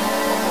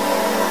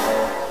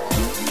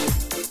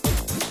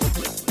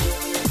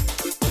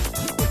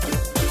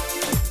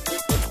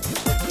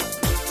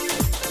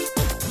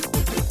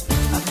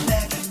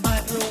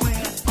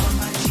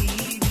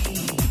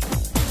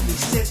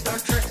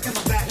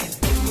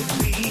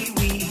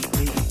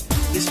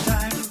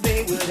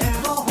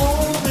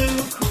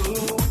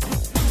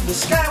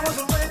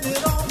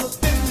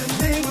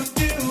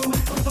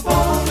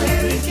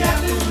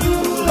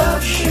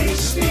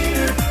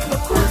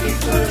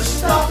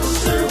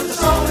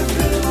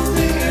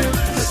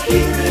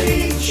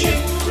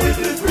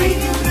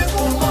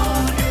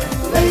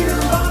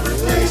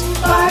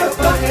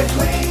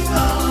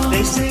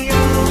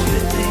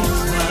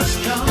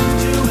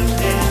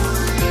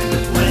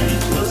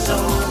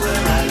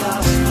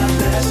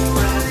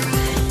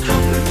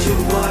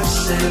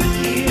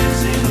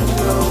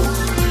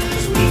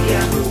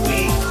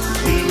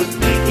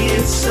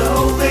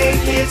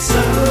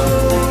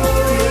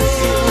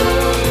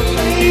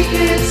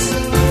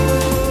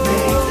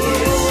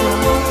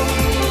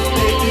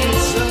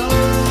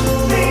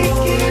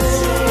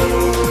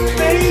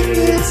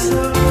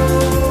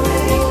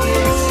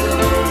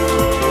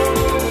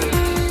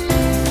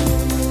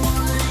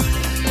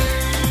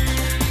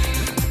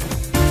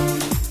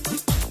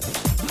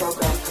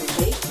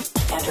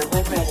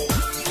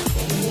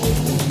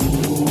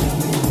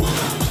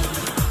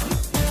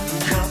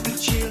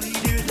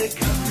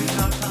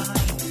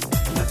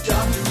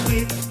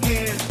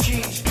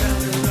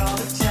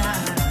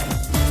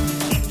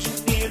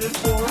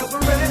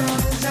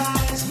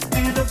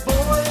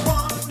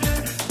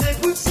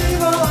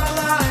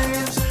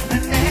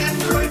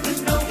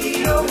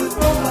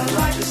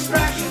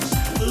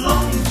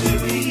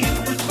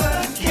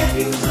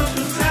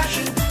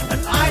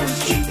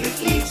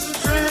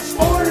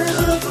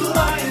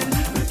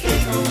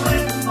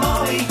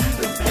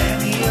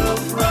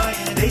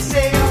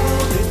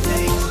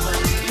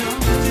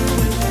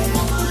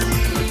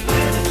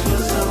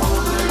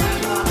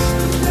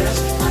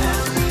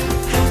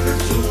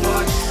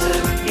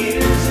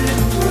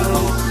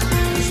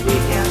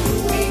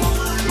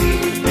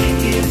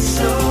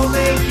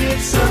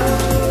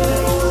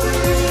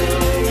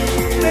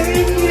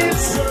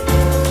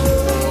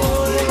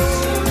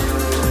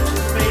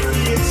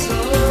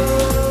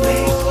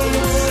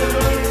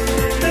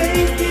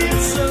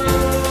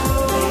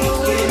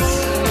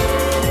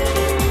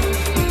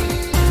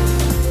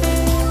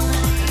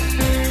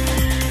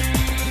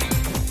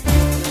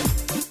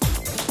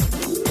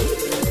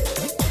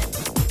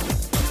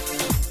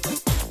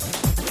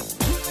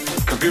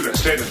 Computer,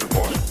 status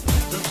report.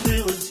 The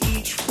villains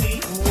each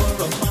week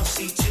were a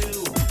must-see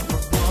too.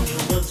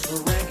 Romulans,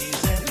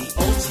 Ferengis, and the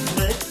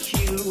ultimate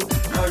Q.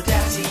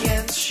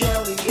 Cardassians,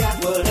 Shelley, and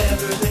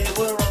whatever they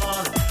were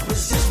on.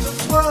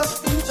 Resistance was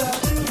futile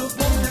to the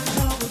bone and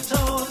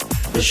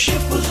Automaton. The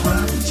ship was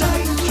run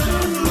tight,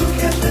 John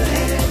Luke at the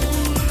head.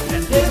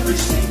 And every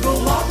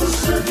single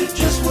officer did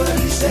just what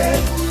he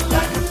said.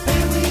 Like a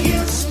family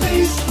in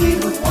space, we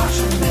would watch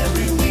them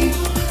every week.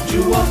 To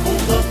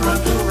uphold the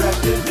prime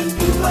directive and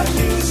do like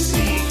to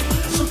see.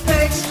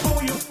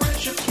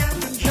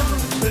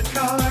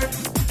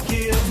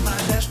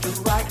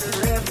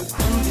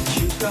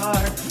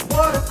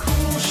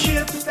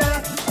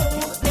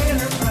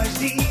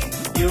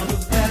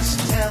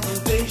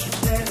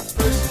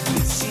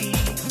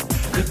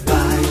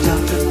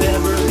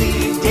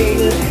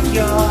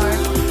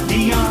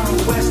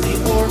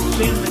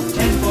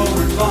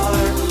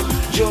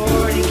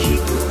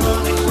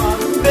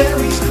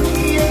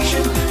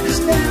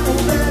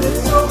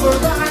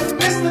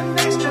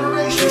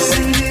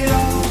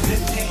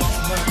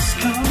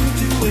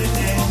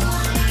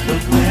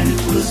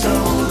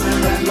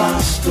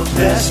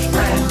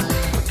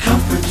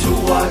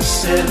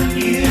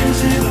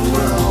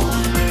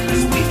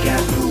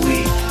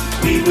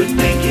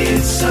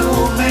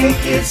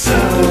 make it so.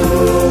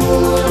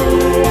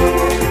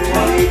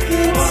 Make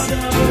it so.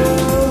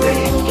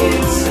 Make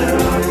it so.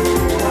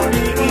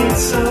 Make it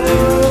so.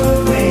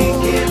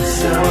 Make it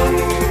so.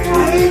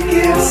 Make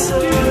it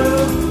so.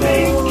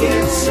 Make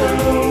it so.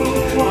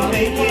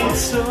 Make it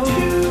so.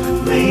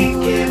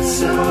 Make it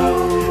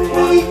so.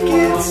 Make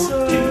it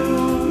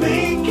so.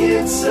 Make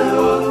it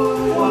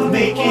so.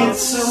 Make it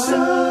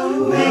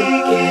so.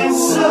 Make it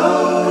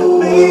so.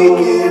 Make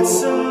it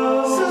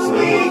so.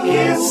 Make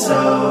it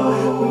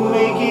so.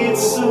 Make it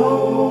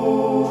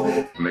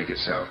so. Make it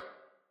so.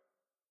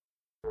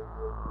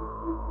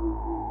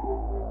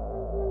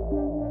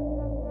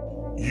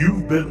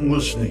 You've been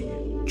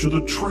listening to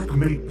the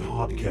TrekMate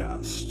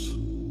Podcast.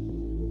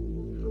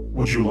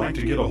 Would you like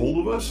to get a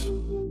hold of us?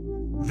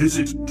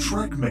 Visit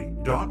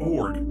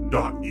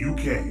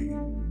trekmate.org.uk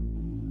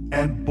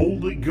and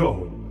boldly go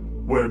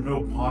where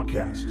no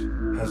podcast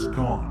has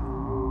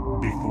gone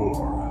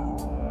before.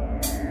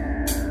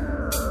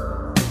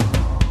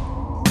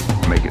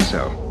 Make it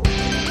so.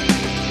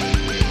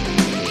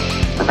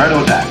 Prepare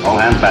to attack. All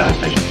hands battle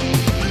station.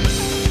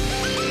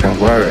 Don't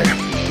worry,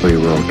 we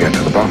will get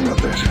to the bottom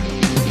of this.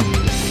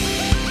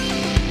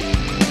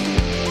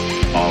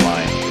 All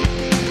right.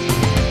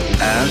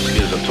 Ask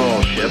is a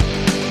tall ship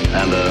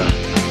and a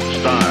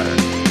star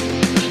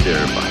to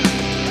steer by.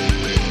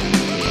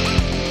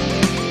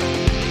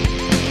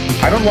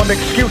 I don't want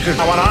excuses,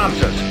 I want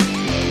answers.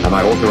 Am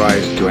I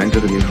authorized to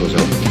enter the neutral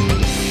zone?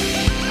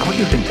 How much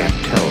do you think that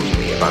tells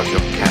me about your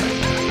character?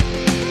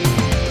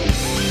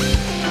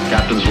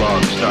 Captain's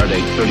log,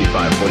 stardate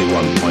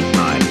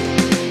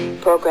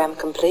 3541.9. Program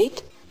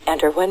complete.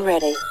 Enter when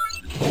ready.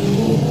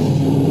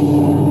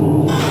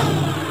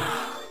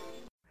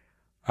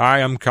 I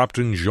am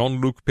Captain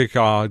Jean-Luc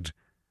Picard,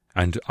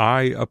 and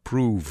I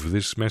approve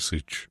this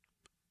message.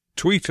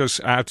 Tweet us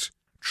at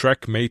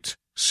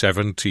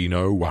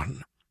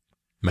TrekMate1701.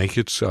 Make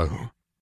it so.